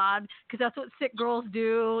hat on because that's what sick girls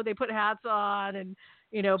do. They put hats on and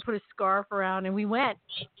put a scarf around, and we went.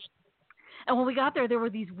 And when we got there were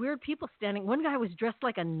these weird people standing. One guy was dressed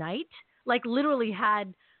like a knight, like literally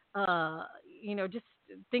had, just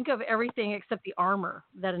think of everything except the armor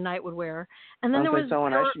that a knight would wear. And then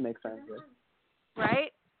someone I should make friends with.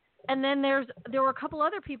 Right? And then there were a couple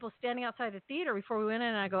other people standing outside the theater before we went in,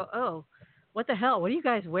 and I go, "Oh, what the hell? What are you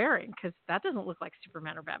guys wearing? Because that doesn't look like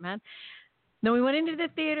Superman or Batman." Then we went into the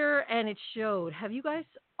theater, and it showed. Have you guys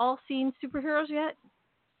all seen Superheroes yet?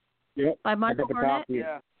 Yep. By Michael Burnett?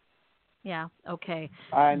 Yeah. Yeah, okay.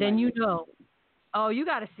 Then you know. Oh, you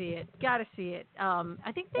got to see it. Got to see it.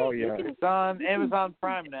 I think it's on Amazon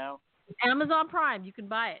Prime now. Amazon Prime. You can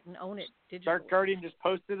buy it and own it digitally. Dark Guardian just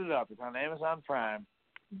posted it up. It's on Amazon Prime.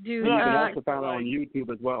 Dude, you can also find it on YouTube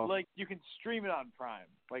as well. Like you can stream it on Prime,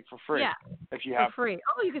 like for free. Yeah, if you have for free.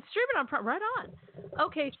 Oh, you can stream it on Prime. Right on.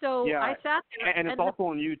 Okay, so I sat there, and it's also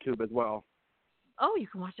on YouTube as well. Oh, you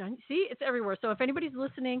can watch it on. See, it's everywhere. So if anybody's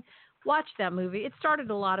listening, watch that movie. It started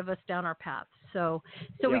a lot of us down our paths. So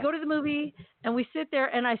we go to the movie and we sit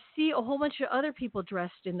there, and I see a whole bunch of other people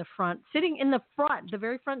dressed in the front, sitting in the front, the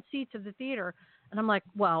very front seats of the theater. And I'm like,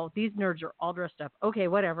 wow, these nerds are all dressed up. Okay,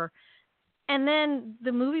 whatever. And then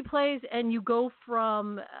the movie plays, and you go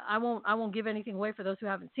from I won't give anything away for those who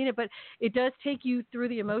haven't seen it, but it does take you through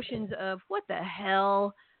the emotions of what the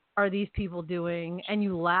hell are these people doing, and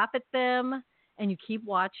you laugh at them, and you keep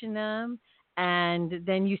watching them, and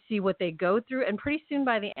then you see what they go through, and pretty soon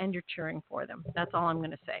by the end you're cheering for them. That's all I'm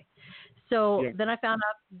going to say. So then I found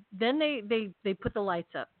out. Then they put the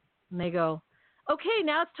lights up, and they go, okay,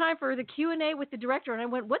 now it's time for the Q&A with the director. And I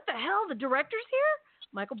went, what the hell? The director's here?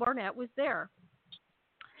 Michael Barnett was there.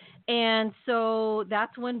 And so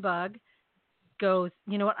that's when Bug goes,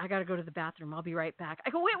 you know what? I got to go to the bathroom. I'll be right back. I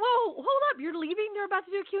go, wait, whoa, hold up. You're leaving? They're about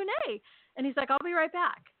to do a Q&A. And he's like, I'll be right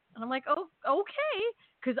back. And I'm like, oh, okay.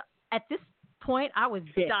 Because at this point, I was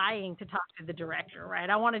dying to talk to the director, right?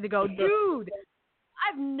 I wanted to go, dude,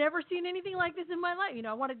 I've never seen anything like this in my life. You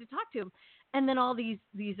know, I wanted to talk to him. And then all these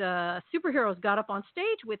superheroes got up on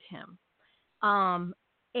stage with him.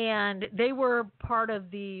 And they were part of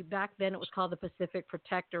back then it was called the Pacific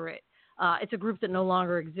Protectorate. It's a group that no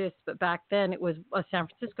longer exists, but back then it was a San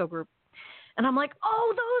Francisco group. And I'm like,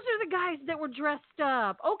 oh, those are the guys that were dressed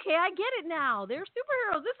up. Okay, I get it now. They're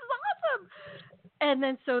superheroes. This is awesome. And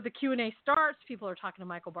then so the Q&A starts. People are talking to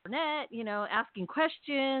Michael Barnett, you know, asking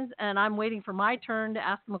questions. And I'm waiting for my turn to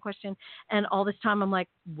ask him a question. And all this time I'm like,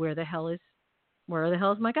 where the hell is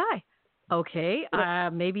my guy? Okay,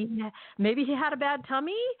 maybe he had a bad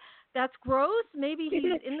tummy. That's gross. Maybe he's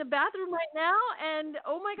in the bathroom right now. And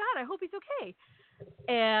oh my God, I hope he's okay.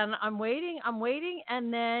 And I'm waiting,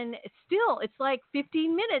 and then still it's like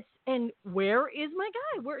 15 minutes. And where is my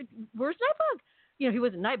guy? Where's NightBug? You know, he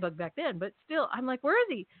wasn't NightBug back then, but still, I'm like, where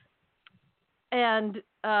is he? And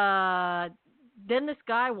then this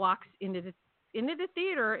guy walks into the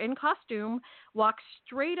theater in costume, walks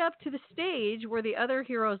straight up to the stage where the other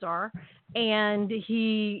heroes are, and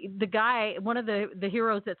the guy, one of the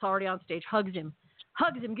heroes that's already on stage, hugs him,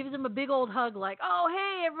 gives him a big old hug, like, oh,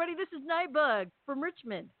 hey, everybody, this is NightBug from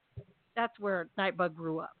Richmond. That's where NightBug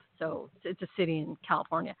grew up. So it's a city in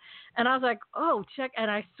California. And I was like, oh, check.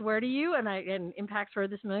 And I swear to you, and Impact's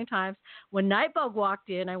heard this a million times, when NightBug walked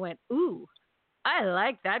in, I went, ooh, I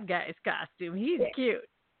like that guy's costume. He's cute.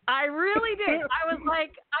 I really did. I was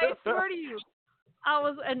like, I swear to you.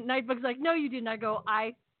 And NightBug's like, no, you didn't. I go,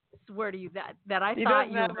 I swear to you that I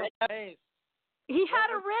thought you were. He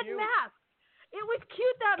had a red mask. It was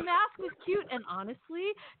cute. That mask was cute. And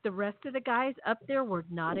honestly, the rest of the guys up there were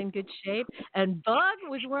not in good shape. And Bug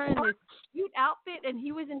was wearing this cute outfit, and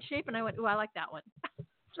he was in shape. And I went, ooh, I like that one.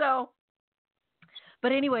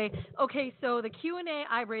 But anyway, okay, so the Q&A,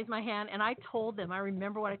 I raised my hand, and I told them, I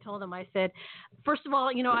remember what I told them. I said, first of all,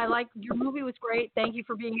 you know, I like your movie was great. Thank you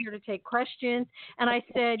for being here to take questions. And I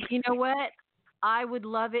said, you know what? I would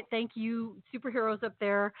love it. Thank you, superheroes up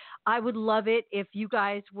there. I would love it if you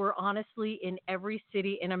guys were honestly in every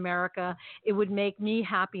city in America. It would make me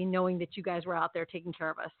happy knowing that you guys were out there taking care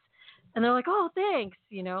of us. And they're like, oh, thanks.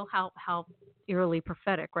 You know, how eerily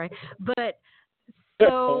prophetic, right? But so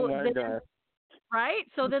oh my God. Right?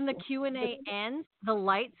 So then the Q&A ends. The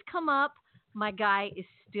lights come up. My guy is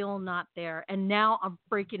still not there. And now I'm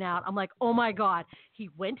freaking out. I'm like, oh, my God. He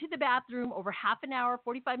went to the bathroom over half an hour,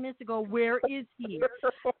 45 minutes ago. Where is he?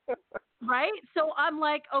 Right? So I'm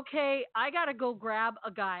like, okay, I got to go grab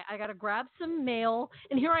a guy. I got to grab some mail.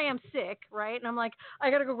 And here I am sick, right? And I'm like,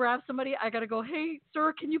 I got to go grab somebody. I got to go, hey,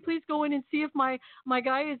 sir, can you please go in and see if my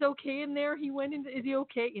guy is okay in there? He went in. Is he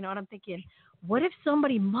okay? You know, and I'm thinking, what if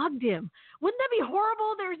somebody mugged him? Wouldn't that be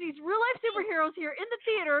horrible? There's these real-life superheroes here in the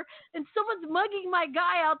theater, and someone's mugging my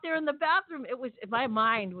guy out there in the bathroom. My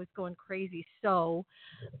mind was going crazy. So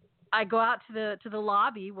I go out to the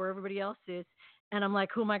lobby where everybody else is, and I'm like,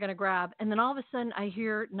 who am I going to grab? And then all of a sudden, I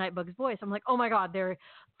hear NightBug's voice. I'm like, oh, my God,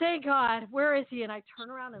 thank God. Where is he? And I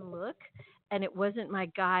turn around and look, and it wasn't my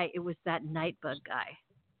guy. It was that NightBug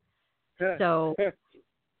guy. So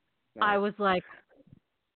I was like,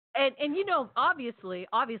 And you know, obviously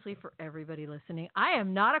for everybody listening, I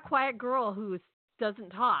am not a quiet girl who doesn't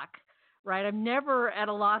talk, right? I'm never at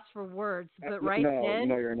a loss for words, but then...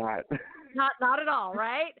 No, you're not. Not at all,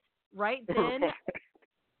 right? Right then,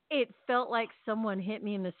 it felt like someone hit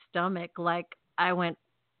me in the stomach. Like, I went,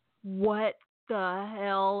 what the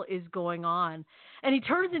hell is going on? And he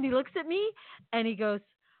turns and he looks at me, and he goes,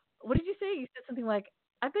 what did you say? You said something like,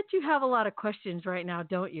 I bet you have a lot of questions right now,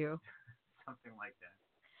 don't you? Something like that.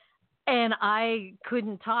 And I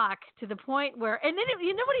couldn't talk to the point where, and then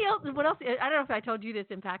what else? I don't know if I told you this,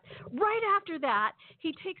 Impact. Right after that,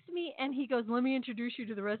 he takes me and he goes, let me introduce you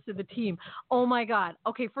to the rest of the team. Oh my God.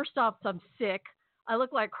 Okay. First off, I'm sick. I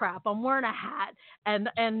look like crap. I'm wearing a hat and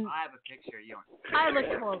I have a picture. You don't. I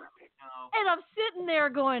look horrible. No. And I'm sitting there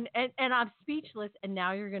going, and I'm speechless. And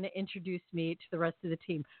now you're going to introduce me to the rest of the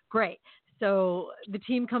team. Great. So the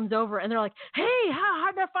team comes over and they're like, hey,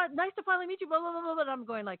 nice to finally meet you. Blah, blah, blah, blah. And I'm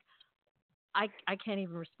going like, I can't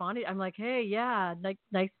even respond. I'm like, hey, yeah,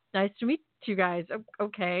 nice to meet you guys.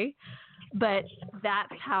 Okay. But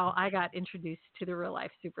that's how I got introduced to the real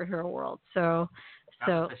life superhero world. So that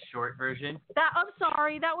was the short version. I'm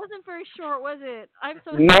sorry, that wasn't very short, was it? I'm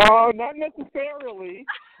so No, sorry. not necessarily.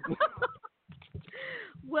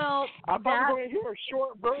 Well, I'm going to hear a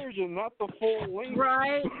short version, not the full length.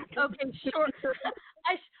 Right. Okay, short.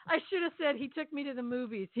 I should have said he took me to the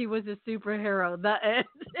movies. He was a superhero. That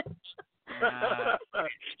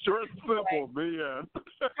short and simple, man.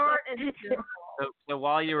 Short and simple. So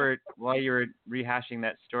while you were rehashing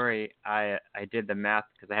that story, I did the math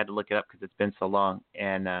because I had to look it up because it's been so long.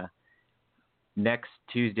 And next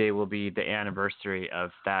Tuesday will be the anniversary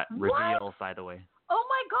of that reveal. By the way. Oh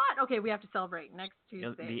my God! Okay, we have to celebrate next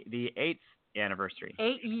Tuesday. The 8th anniversary.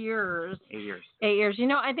 8 years. 8 years. 8 years. You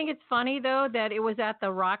know, I think it's funny though that it was at the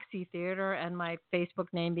Roxy Theater and my Facebook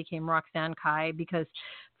name became Roxanne Kai because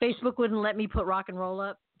Facebook wouldn't let me put rock and roll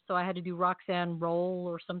up, so I had to do Roxanne Roll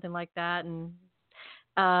or something like that. And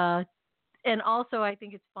also I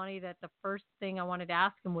think it's funny that the first thing I wanted to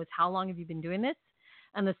ask him was, how long have you been doing this?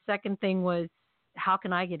 And the second thing was, how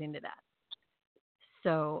can I get into that?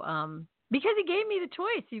 So, because he gave me the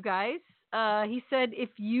choice, you guys. He said, if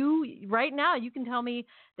right now, you can tell me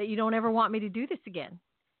that you don't ever want me to do this again,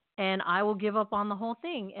 and I will give up on the whole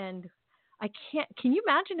thing. And can you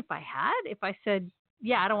imagine if I said,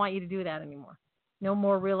 yeah, I don't want you to do that anymore. No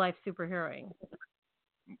more real life superheroing.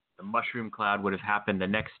 The mushroom cloud would have happened the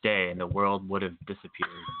next day and the world would have disappeared.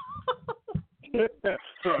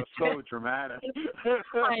 So dramatic.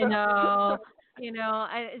 I know. You know,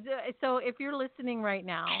 so if you're listening right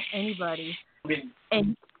now, anybody,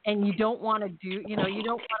 and you don't want to you don't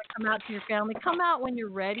want to come out to your family, come out when you're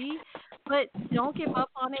ready, but don't give up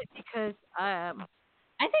on it because I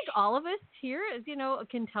think all of us here,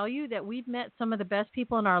 can tell you that we've met some of the best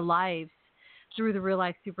people in our lives through the real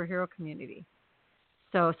life superhero community.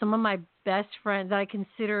 So some of my best friends I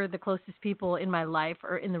consider the closest people in my life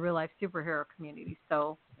are in the real life superhero community.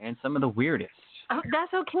 So and some of the weirdest.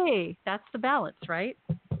 That's okay. That's the balance, right?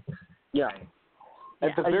 Yeah.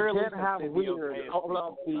 At the very least, you can't have weird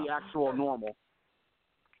without the actual normal.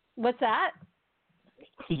 What's that?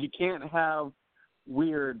 You can't have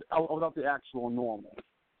weird without the actual normal.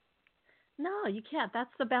 No, you can't.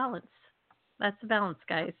 That's the balance. That's the balance,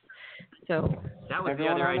 guys. So that was the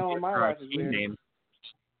other idea for our team name.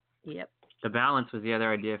 Yep. The balance was the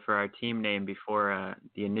other idea for our team name before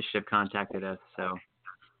the initiative contacted us. So.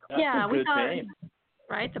 That's we thought, name.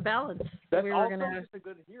 Right? The balance. That's we also just a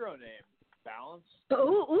good hero name. Balance.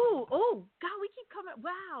 Oh! God, we keep coming.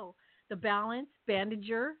 Wow. The Balance,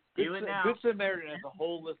 Bandager. Do it now. Good Samaritan has a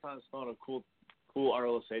whole list on his phone of cool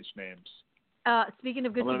RLSH names. Speaking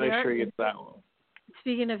of Good Samaritan, I'm going to make sure he gets that one.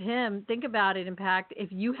 Speaking of him, think about it, Impact.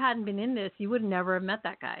 If you hadn't been in this, you would never have met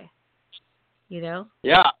that guy. You know?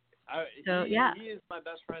 Yeah. He is my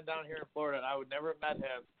best friend down here in Florida, and I would never have met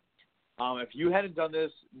him. If you hadn't done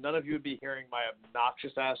this, none of you would be hearing my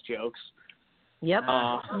obnoxious-ass jokes. Yep.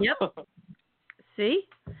 Yep. See?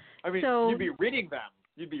 I mean, you'd be reading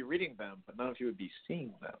them, but none of you would be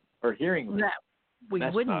seeing them or hearing them.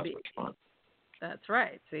 That's wouldn't not be. Much fun. That's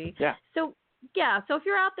right. See? Yeah. So if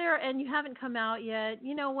you're out there and you haven't come out yet,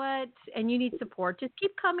 you know what, and you need support, just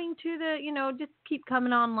keep coming just keep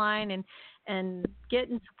coming online and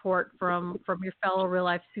getting support from your fellow real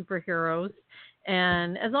life superheroes.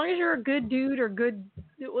 And as long as you're a good dude or good,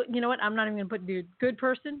 you know what, I'm not even going to put dude, good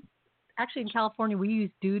person. Actually, in California, we use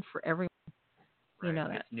dude for everyone. You know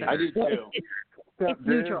that. I do too. It's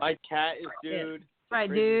neutral. My cat is dude.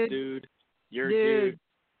 Right, dude. Dude. You're dude.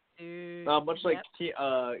 Dude. Much like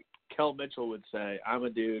Kel Mitchell would say, I'm a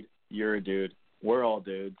dude, you're a dude, we're all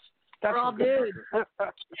dudes. We're all dudes.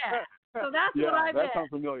 Yeah. So that's what I meant. That sounds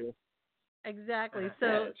familiar. Exactly.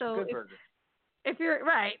 So if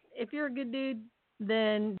you're a good dude,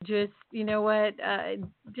 then just, you know what,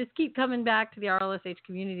 just keep coming back to the RLSH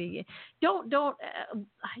community.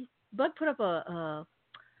 Bud put up a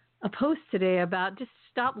post today about just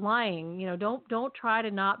stop lying. You know, don't try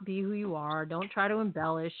to not be who you are. Don't try to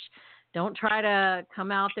embellish. Don't try to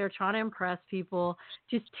come out there trying to impress people.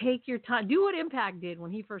 Just take your time. Do what Impact did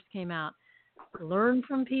when he first came out. Learn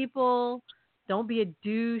from people. Don't be a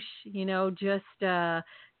douche. You know, just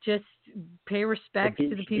pay respect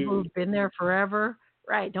to the people who've been there forever.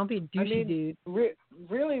 Right. Don't be a douchey dude.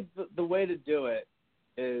 Really, the way to do it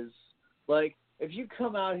is, like, if you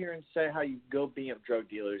come out here and say how you go beat up drug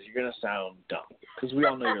dealers, you're going to sound dumb because we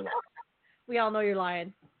all know you're lying. We all know you're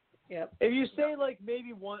lying. Yep. If you say like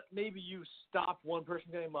maybe you stopped one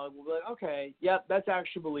person getting mugged, we'll be like, okay, yep, that's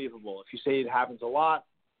actually believable. If you say it happens a lot,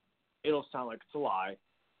 it'll sound like it's a lie,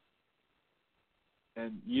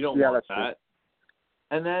 and you don't want that. True.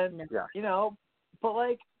 And then but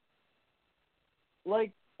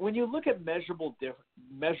like when you look at measurable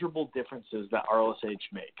differences that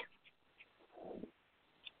RLSH make,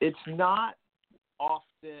 it's not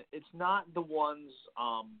the ones.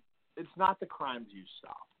 It's not the crimes you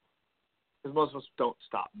stop. Because most of us don't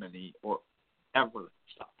stop many or ever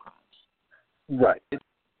stop crimes. Right. It's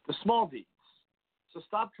the small deeds. So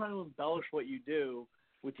stop trying to embellish what you do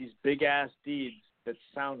with these big-ass deeds that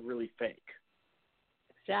sound really fake.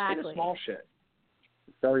 Exactly. It's the small shit.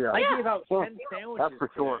 Oh, yeah. I gave out 10 sandwiches. That's for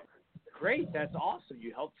sure. Great. That's awesome.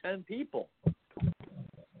 You helped 10 people.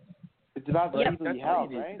 It's about the people you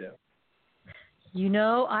help, right? You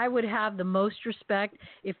know, I would have the most respect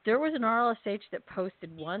if there was an RLSH that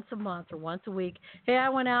posted once a month or once a week, hey, I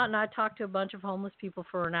went out and I talked to a bunch of homeless people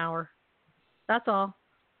for an hour. That's all.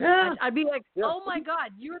 Yeah. I'd be like, oh, my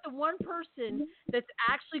God, you're the one person that's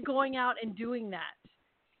actually going out and doing that,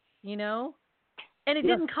 you know? And it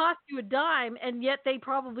didn't cost you a dime, and yet they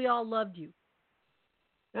probably all loved you.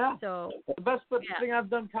 Yeah. So the best thing I've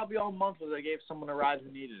done probably all month was I gave someone a ride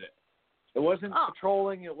who needed it. It wasn't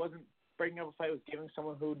patrolling. It wasn't breaking up a fight. It was giving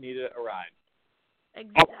someone who needed a ride.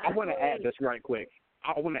 Exactly. I want to add this right quick.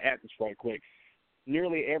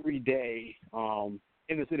 Nearly every day in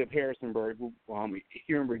the city of Harrisonburg,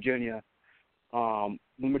 here in Virginia, the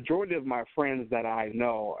majority of my friends that I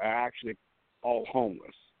know are actually all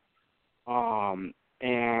homeless.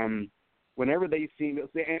 And whenever they see me,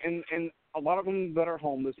 and a lot of them that are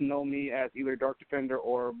homeless know me as either Dark Defender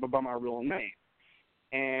or by my real name.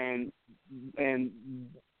 And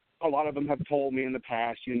a lot of them have told me in the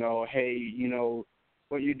past, you know, hey, you know,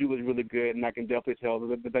 what you do is really good, and I can definitely tell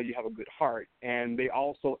that you have a good heart. And they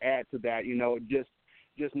also add to that, you know, just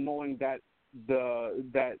knowing that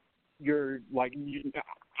that you're like,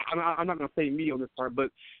 I'm not going to say me on this part,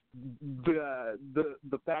 but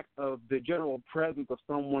the fact of the general presence of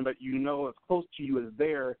someone that you know as close to you is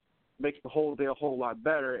there makes the whole day a whole lot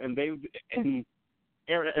better. And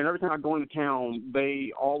every time I go into town,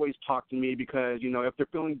 they always talk to me because, you know, if they're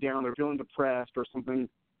feeling down, they're feeling depressed or something,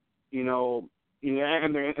 and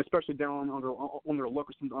they're especially down on their luck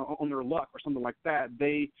or something like that,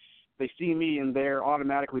 they see me and they're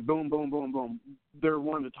automatically boom, boom, boom, boom. They're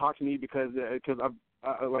wanting to talk to me because in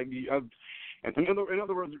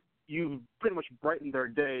other words, you've pretty much brightened their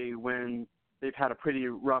day when they've had a pretty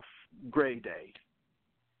rough, gray day.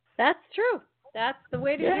 That's true. That's the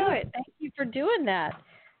way to do it. Thank you for doing that.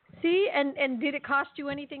 See, and did it cost you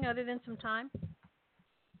anything other than some time?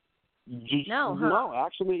 No,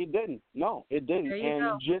 actually it didn't. No, it didn't. There you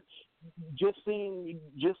go. Just seeing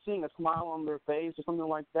a smile on their face or something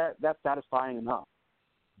like that, that's satisfying enough.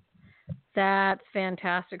 That's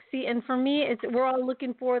fantastic. See, and for me, we're all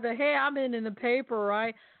looking for hey, I'm in the paper.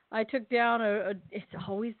 I took down it's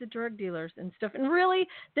always the drug dealers and stuff. And really,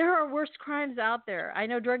 there are worse crimes out there. I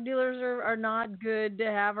know drug dealers are not good to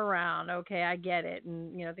have around. Okay, I get it.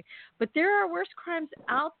 And, you know, but there are worse crimes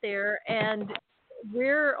out there, and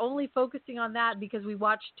we're only focusing on that because we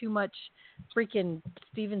watched too much freaking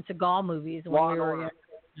Steven Seagal movies when we were young.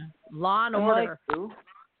 Law and Order.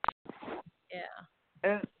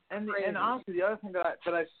 Yeah. And honestly, the other thing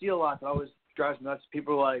that I see a lot that always drives me nuts,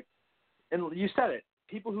 people are like, and you said it,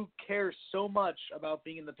 people who care so much about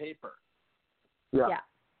being in the paper. Yeah.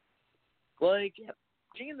 Like,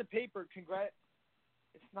 being in the paper,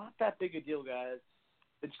 it's not that big a deal, guys.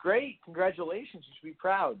 It's great. Congratulations. You should be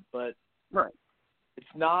proud. But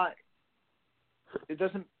it's not, it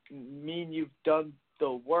doesn't mean you've done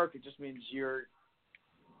the work. It just means you're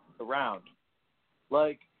around.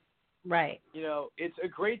 Like, you know, it's a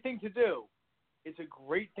great thing to do. It's a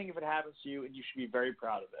great thing if it happens to you, and you should be very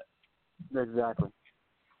proud of it. Exactly.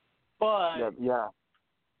 But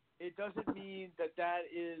it doesn't mean that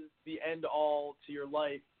is the end all to your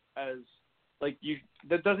life.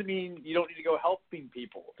 That doesn't mean you don't need to go helping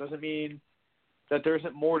people. It doesn't mean that there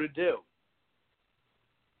isn't more to do.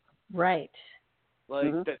 Right.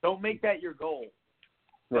 Like don't make that your goal.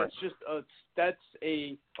 That's just that's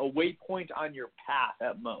a waypoint on your path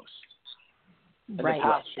at most. And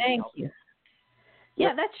right. Thank you.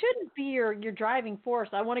 Yeah, that shouldn't be your driving force.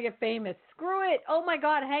 I want to get famous. Screw it. Oh my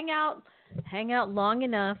God, hang out long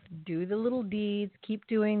enough, do the little deeds, keep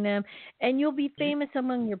doing them, and you'll be famous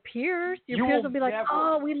among your peers. Your peers will be like,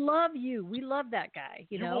 "Oh, we love you. We love that guy."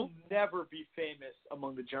 You know? will never be famous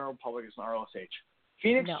among the general public as an RLSH.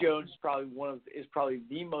 Phoenix Jones is probably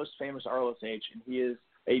the most famous RLSH, and he is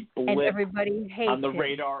a blip and everybody hates on the him.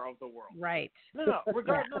 radar of the world. Right. No,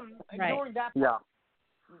 ignoring that part. Yeah.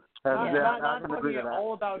 Not talking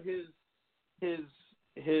all about his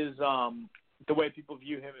the way people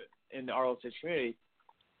view him in the RLSH community.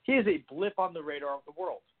 He is a blip on the radar of the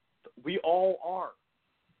world. We all are.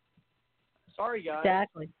 Sorry, guys.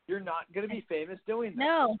 Exactly. You're not going to be famous doing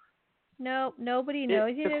that. No, nobody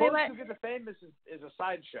knows. The closest you get to famous is a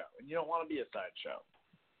sideshow, and you don't want to be a sideshow.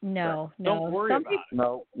 No. Don't worry about it.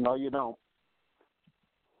 No, you don't.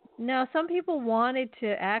 No, some people wanted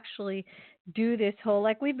to actually do this whole,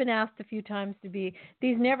 like we've been asked a few times to be,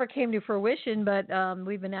 these never came to fruition, but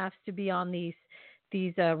we've been asked to be on these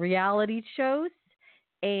reality shows,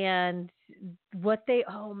 and they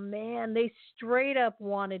straight up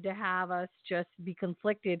wanted to have us just be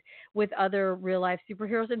conflicted with other real life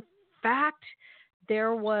superheroes. In fact,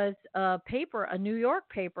 there was a New York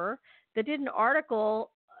paper that did an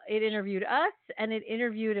article. It interviewed us, and it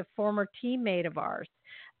interviewed a former teammate of ours.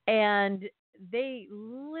 And they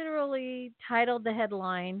literally titled the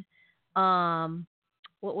headline,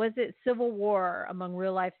 what was it? Civil War Among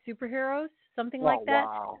Real Life Superheroes? Something like that.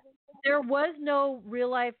 Wow. There was no real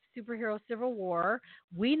life superhero civil war.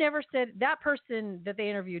 We never said, that person that they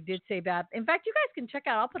interviewed did say bad. In fact, you guys can check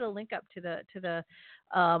out, I'll put a link up to the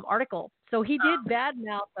article. So he did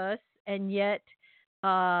badmouth us, and yet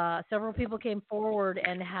several people came forward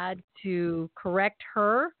and had to correct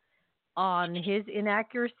her on his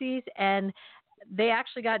inaccuracies, and they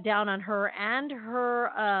actually got down on her and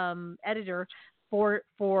her editor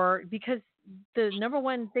because the number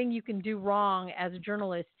one thing you can do wrong as a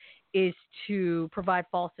journalist is to provide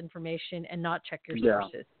false information and not check your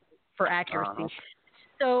sources for accuracy.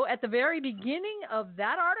 So at the very beginning of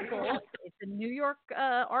that article, it's a New York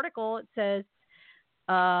article, it says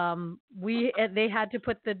they had to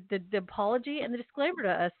put the apology and the disclaimer to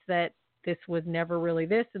us that this was never really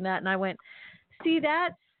this and that. And I went, see,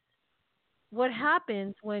 that's what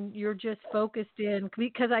happens when you're just focused in,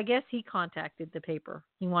 because I guess he contacted the paper.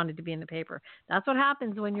 He wanted to be in the paper. That's what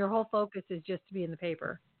happens when your whole focus is just to be in the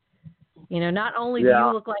paper. Not only do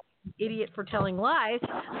you look like an idiot for telling lies,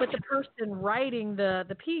 but the person writing the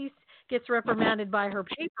piece gets reprimanded by her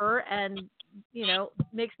paper and,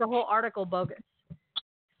 makes the whole article bogus.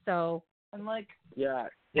 So, and like, I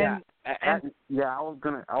was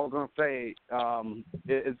gonna say,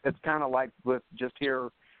 it's kind of like with just here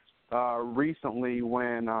recently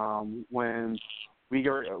when we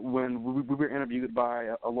were interviewed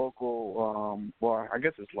by a local, I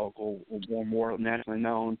guess it's local or more nationally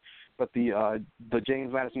known, but the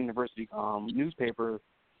James Madison University newspaper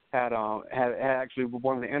had actually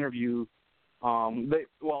wanted to interview.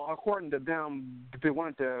 According to them, they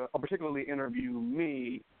wanted to particularly interview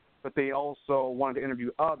me, but they also wanted to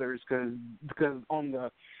interview others because on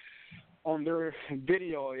their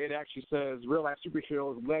video it actually says Real Life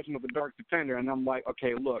Superheroes Legend of the Dark Defender, and I'm like,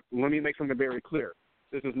 okay, look, let me make something very clear.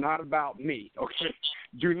 This is not about me, okay?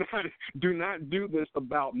 Do not do this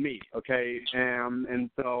about me, okay?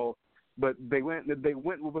 And so, but they went with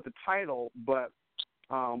the title, but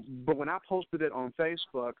when I posted it on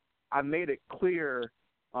Facebook, I made it clear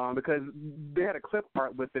because they had a clip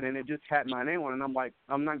art with it, and it just had my name on it. And I'm like,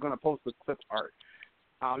 I'm not going to post the clip art.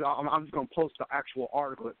 I'm just going to post the actual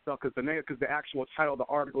article itself because the actual title of the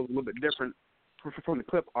article is a little bit different from the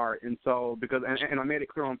clip art. And so and I made it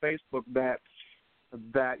clear on Facebook that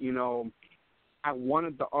I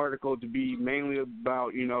wanted the article to be mainly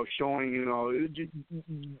about showing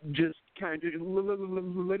just kind of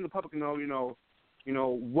letting the public know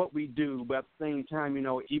what we do, but at the same time,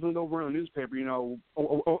 even though we're in a newspaper, or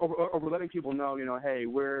we're letting people know, hey,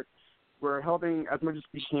 we're helping as much as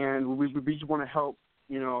we can. We just want to help,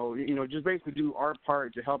 just basically do our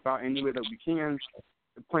part to help out any way that we can,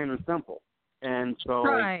 plain and simple. And so,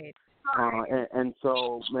 right. And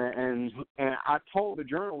I told the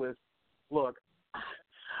journalist, look,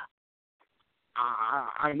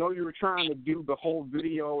 I know you were trying to do the whole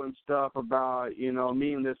video and stuff about,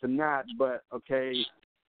 me and this and that, but okay,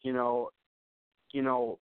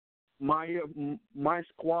 my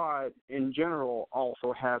squad in general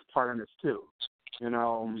also has part in this too. I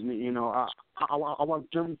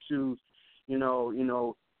want them to,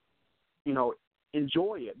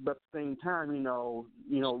 enjoy it, but at the same time,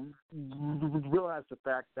 realize the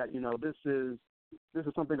fact that, this is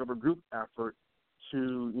something of a group effort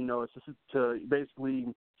to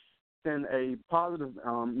basically send a positive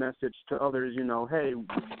message to others, hey,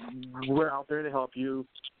 we're out there to help you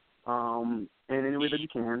in any way that you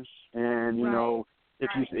can. And, if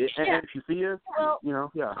you see us,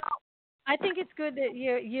 I think it's good that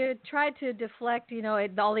you try to deflect,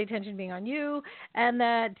 all the attention being on you, and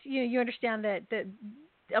that you understand that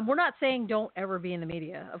we're not saying don't ever be in the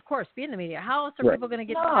media. Of course, be in the media. How else are Right. people going to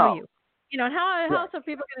get to know you? You know, and how else are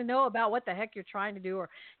people going to know about what the heck you're trying to do? Or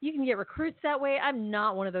you can get recruits that way. I'm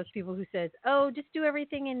not one of those people who says, oh, just do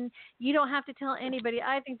everything and you don't have to tell anybody.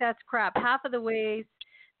 I think that's crap. Half of the ways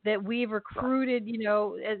that we've recruited, you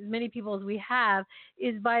know, as many people as we have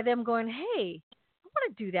is by them going, hey, I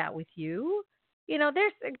want to do that with you. You know,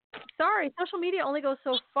 sorry, social media only goes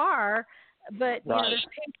so far, but you know, there's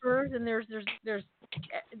papers and there's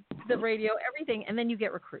the radio, everything, and then you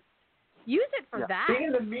get recruits. Use it for that. Being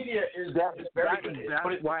in the media is very good.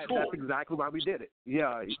 That's exactly why we did it.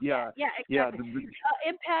 Yeah. Exactly.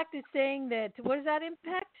 Impact is saying that. What is that,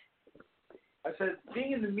 Impact? I said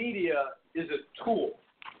being in the media is a tool.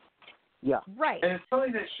 Yeah. Right. And it's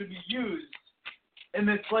something that should be used, and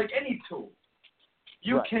it's like any tool.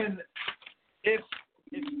 You can, if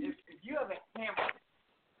you have a hammer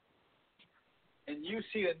and you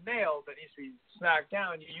see a nail that needs to be smacked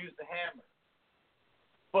down, you use the hammer.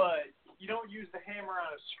 But you don't use the hammer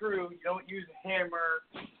on a screw. You don't use the hammer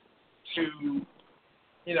to,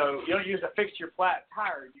 you don't use it to fix your flat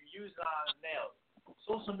tire. You use it on a nail.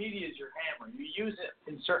 Social media is your hammer. You use it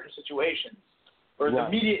in certain situations. Or the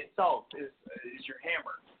media itself is your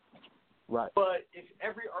hammer. Right. But if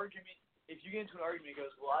you get into an argument, it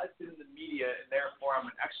goes, well, I've been in the media and therefore I'm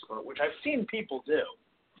an expert, which I've seen people do.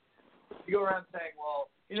 You go around saying,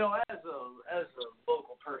 well, as a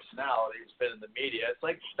local personality who's been in the media, it's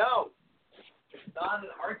like, no, it's not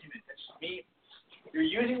an argument. It's just me. You're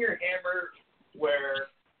using your hammer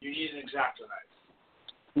where you need an X-Acto knife.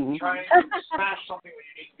 Mm-hmm. Trying to smash something when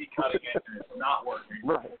you need to be cutting it and it's not working.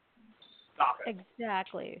 Right. Stop it.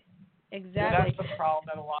 Exactly. And that's the problem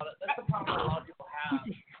that a lot of people have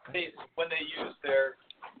when they use their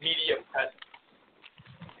media presence.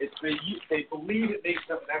 It's they believe it makes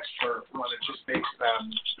them an expert when it just makes them,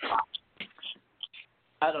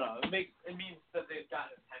 I don't know. It means that they've got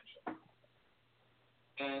attention.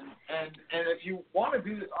 And if you want to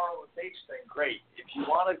do this RLSH thing, great. If you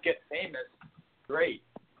want to get famous, great.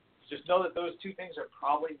 Just know that those two things are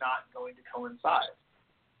probably not going to coincide.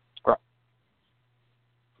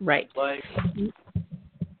 Right. Like, I mean,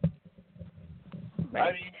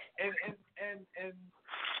 and there's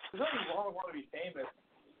nothing wrong with wanting to be famous,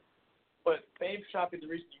 but fame shopping is the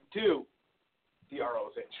reason you do the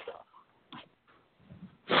RLSH stuff.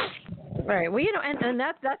 Right. Well, and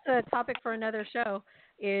that's a topic for another show.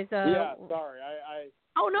 Sorry.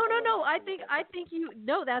 Oh no. I think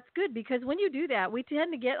that's good because when you do that, we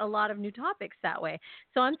tend to get a lot of new topics that way.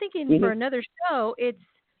 So I'm thinking for another show, it's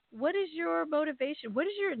what is your motivation? What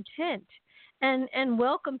is your intent? And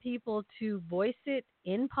welcome people to voice it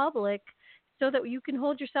in public so that you can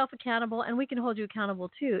hold yourself accountable and we can hold you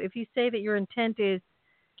accountable too. If you say that your intent is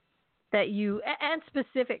that and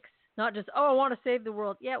specifics, not just, I want to save the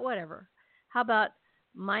world. Yeah, whatever. How about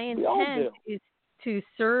my intent is to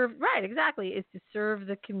serve, right, exactly, is to serve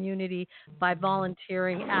the community by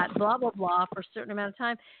volunteering at blah, blah, blah for a certain amount of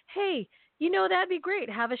time. Hey, that'd be great.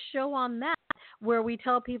 Have a show on that where we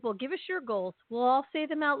tell people, give us your goals. We'll all say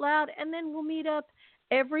them out loud, and then we'll meet up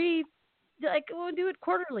we'll do it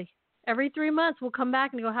quarterly. Every 3 months, we'll come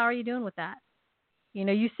back and go, how are you doing with that?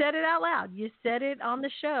 You said it out loud. You said it on the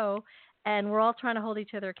show, and we're all trying to hold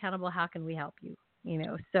each other accountable. How can we help you?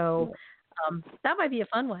 So that might be a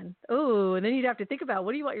fun one. Oh, and then you'd have to think about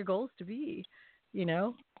what do you want your goals to be?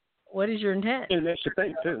 What is your intent? And that's the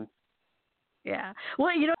thing, too. Yeah. Well,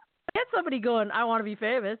 get somebody going, I want to be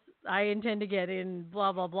famous. I intend to get in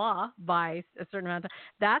blah, blah, blah by a certain amount of time.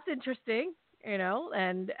 That's interesting, and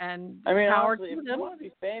I mean, power honestly, to if them. you want to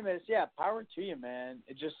be famous, yeah, power to you, man.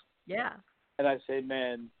 It just, yeah. And I say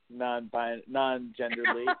man,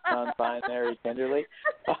 non-genderly, non-binary, genderly.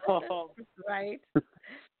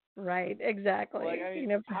 Right, exactly. Like, I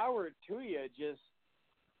mean, power to you, just,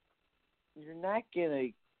 it's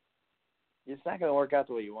not gonna work out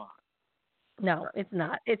the way you want. No, it's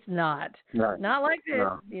not. It's not. No. Not like this,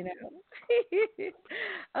 No.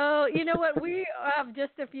 Oh, you know what? We have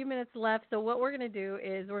just a few minutes left, so what we're going to do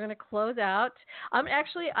is we're going to close out.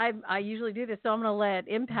 I usually do this, so I'm going to let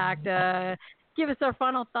Impact give us our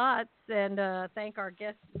final thoughts and thank our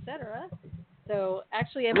guests, etc. So,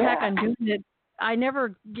 actually, Impact, I'm doing it. I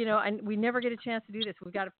never, we never get a chance to do this.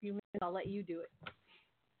 We've got a few minutes. I'll let you do it.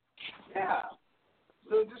 Yeah.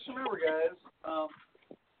 So just remember, guys,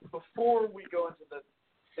 before we go into the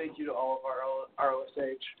thank you to all of our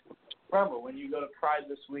RLSH, remember, when you go to Pride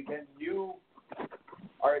this weekend, you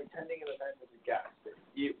are attending an event as a guest.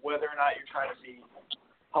 Whether or not you're trying to be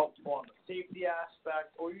helpful on the safety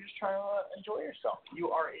aspect or you're just trying to enjoy yourself, you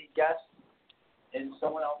are a guest in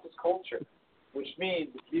someone else's culture. which means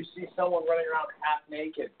if you see someone running around half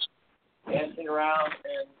naked, dancing around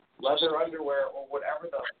in leather underwear or whatever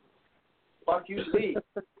the fuck you see,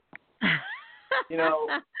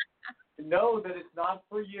 know that it's not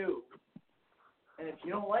for you. And if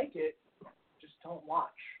you don't like it, just don't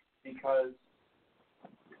watch, because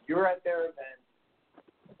you're at their event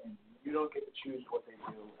and you don't get to choose what they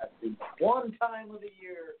do at the one time of the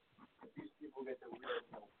year that these people get their real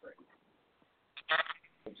feel free.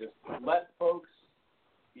 So just let folks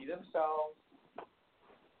be themselves,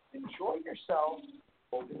 enjoy yourself,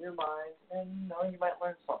 open your mind, and you might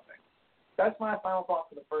learn something. That's my final thought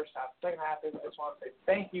for the first half. The second half is I just want to say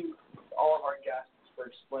thank you to all of our guests for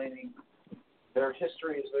explaining their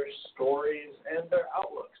histories, their stories, and their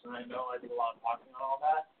outlooks. And I know I did a lot of talking on all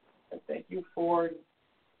that. And thank you for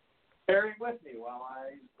bearing with me while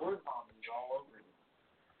I word vomited all over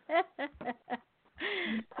you.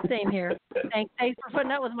 Same here. Thanks for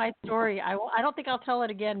putting up with my story. I don't think I'll tell it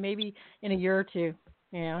again. Maybe in a year or two.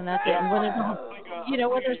 And that's it. And when there's a 1 year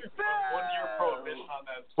prohibition on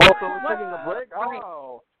that. Well, so we're taking a break?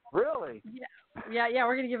 Oh, really? Yeah,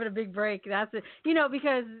 we're going to give it a big break. That's it.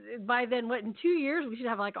 Because by then, in 2 years, we should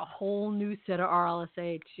have like a whole new set of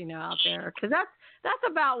RLSH, out there. Because that's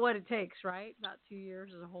about what it takes, right? About 2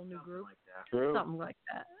 years is a whole new group. True. Something like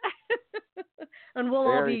that. And we'll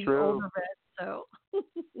all be older vets, so.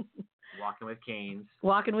 Walking with canes.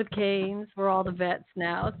 Walking with canes. We're all the vets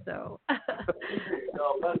now, so. Let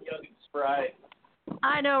young and spry.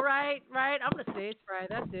 I know, right? I'm going to stay spry.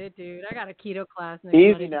 That's it, dude. I got a keto class next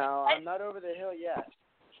Easy Monday. now. I'm not over the hill yet.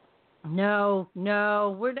 No.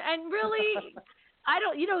 And really, I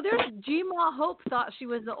don't, there's Gma Hope thought she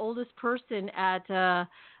was the oldest person at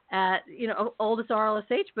oldest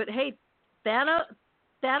RLSH, but hey, Thanatos?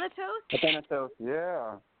 Thanatos,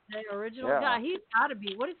 yeah. The original guy, he's got to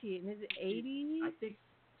be, what is he, in his 80s? I think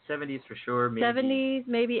 70s for sure. Maybe. 70s,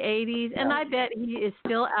 maybe 80s. Yeah. And I bet he is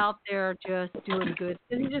still out there just doing good.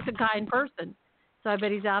 He's just a kind person. So I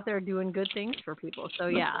bet he's out there doing good things for people. So,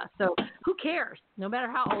 yeah. So who cares? No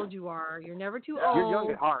matter how old you are, you're never too old. You're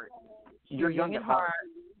young at heart. You're young at heart.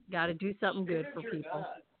 Got to do something good for people.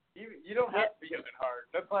 You don't have to be young at heart.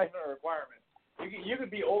 That's not even a requirement. You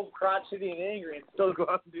could be old, crotchety, and angry and still go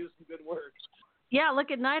out and do some good work. Yeah,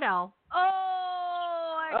 look at Night Owl.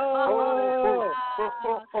 I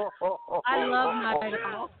love Night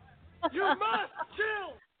Owl. You must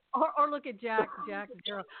chill. Or look at Jack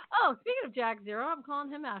Zero. Oh, speaking of Jack Zero, I'm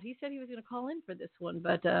calling him out. He said he was going to call in for this one,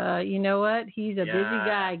 but you know what? He's a busy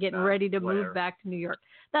guy getting ready to move back to New York.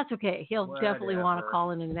 That's okay. He'll definitely want to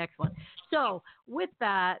call in the next one. So with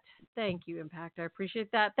that, thank you, Impact. I appreciate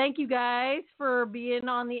that. Thank you guys for being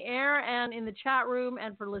on the air and in the chat room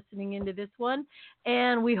and for listening into this one.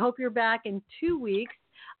 And we hope you're back in 2 weeks.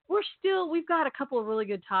 We've got a couple of really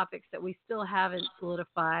good topics that we still haven't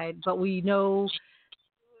solidified, but we know,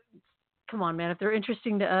 come on, man, if they're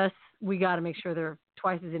interesting to us, we got to make sure they're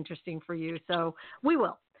twice as interesting for you. So we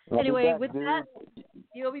will. Anyway, with that,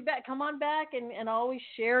 you'll be back. Come on back and always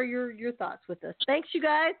share your thoughts with us. Thanks, you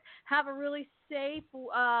guys. Have a really safe,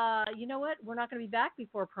 you know what? We're not going to be back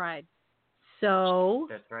before Pride. So.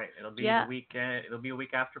 That's right. It'll be a week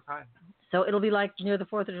after Pride. So it'll be like near the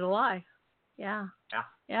 4th of July. Yeah.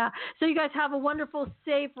 So you guys have a wonderful,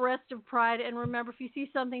 safe rest of Pride. And remember, if you see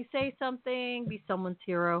something, say something, be someone's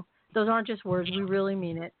hero. Those aren't just words. We really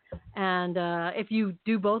mean it. And if you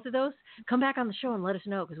do both of those, come back on the show and let us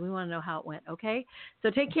know because we want to know how it went, okay? So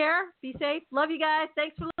take care. Be safe. Love you guys.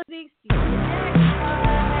 Thanks for listening. See you next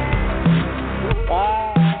time.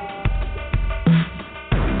 Bye.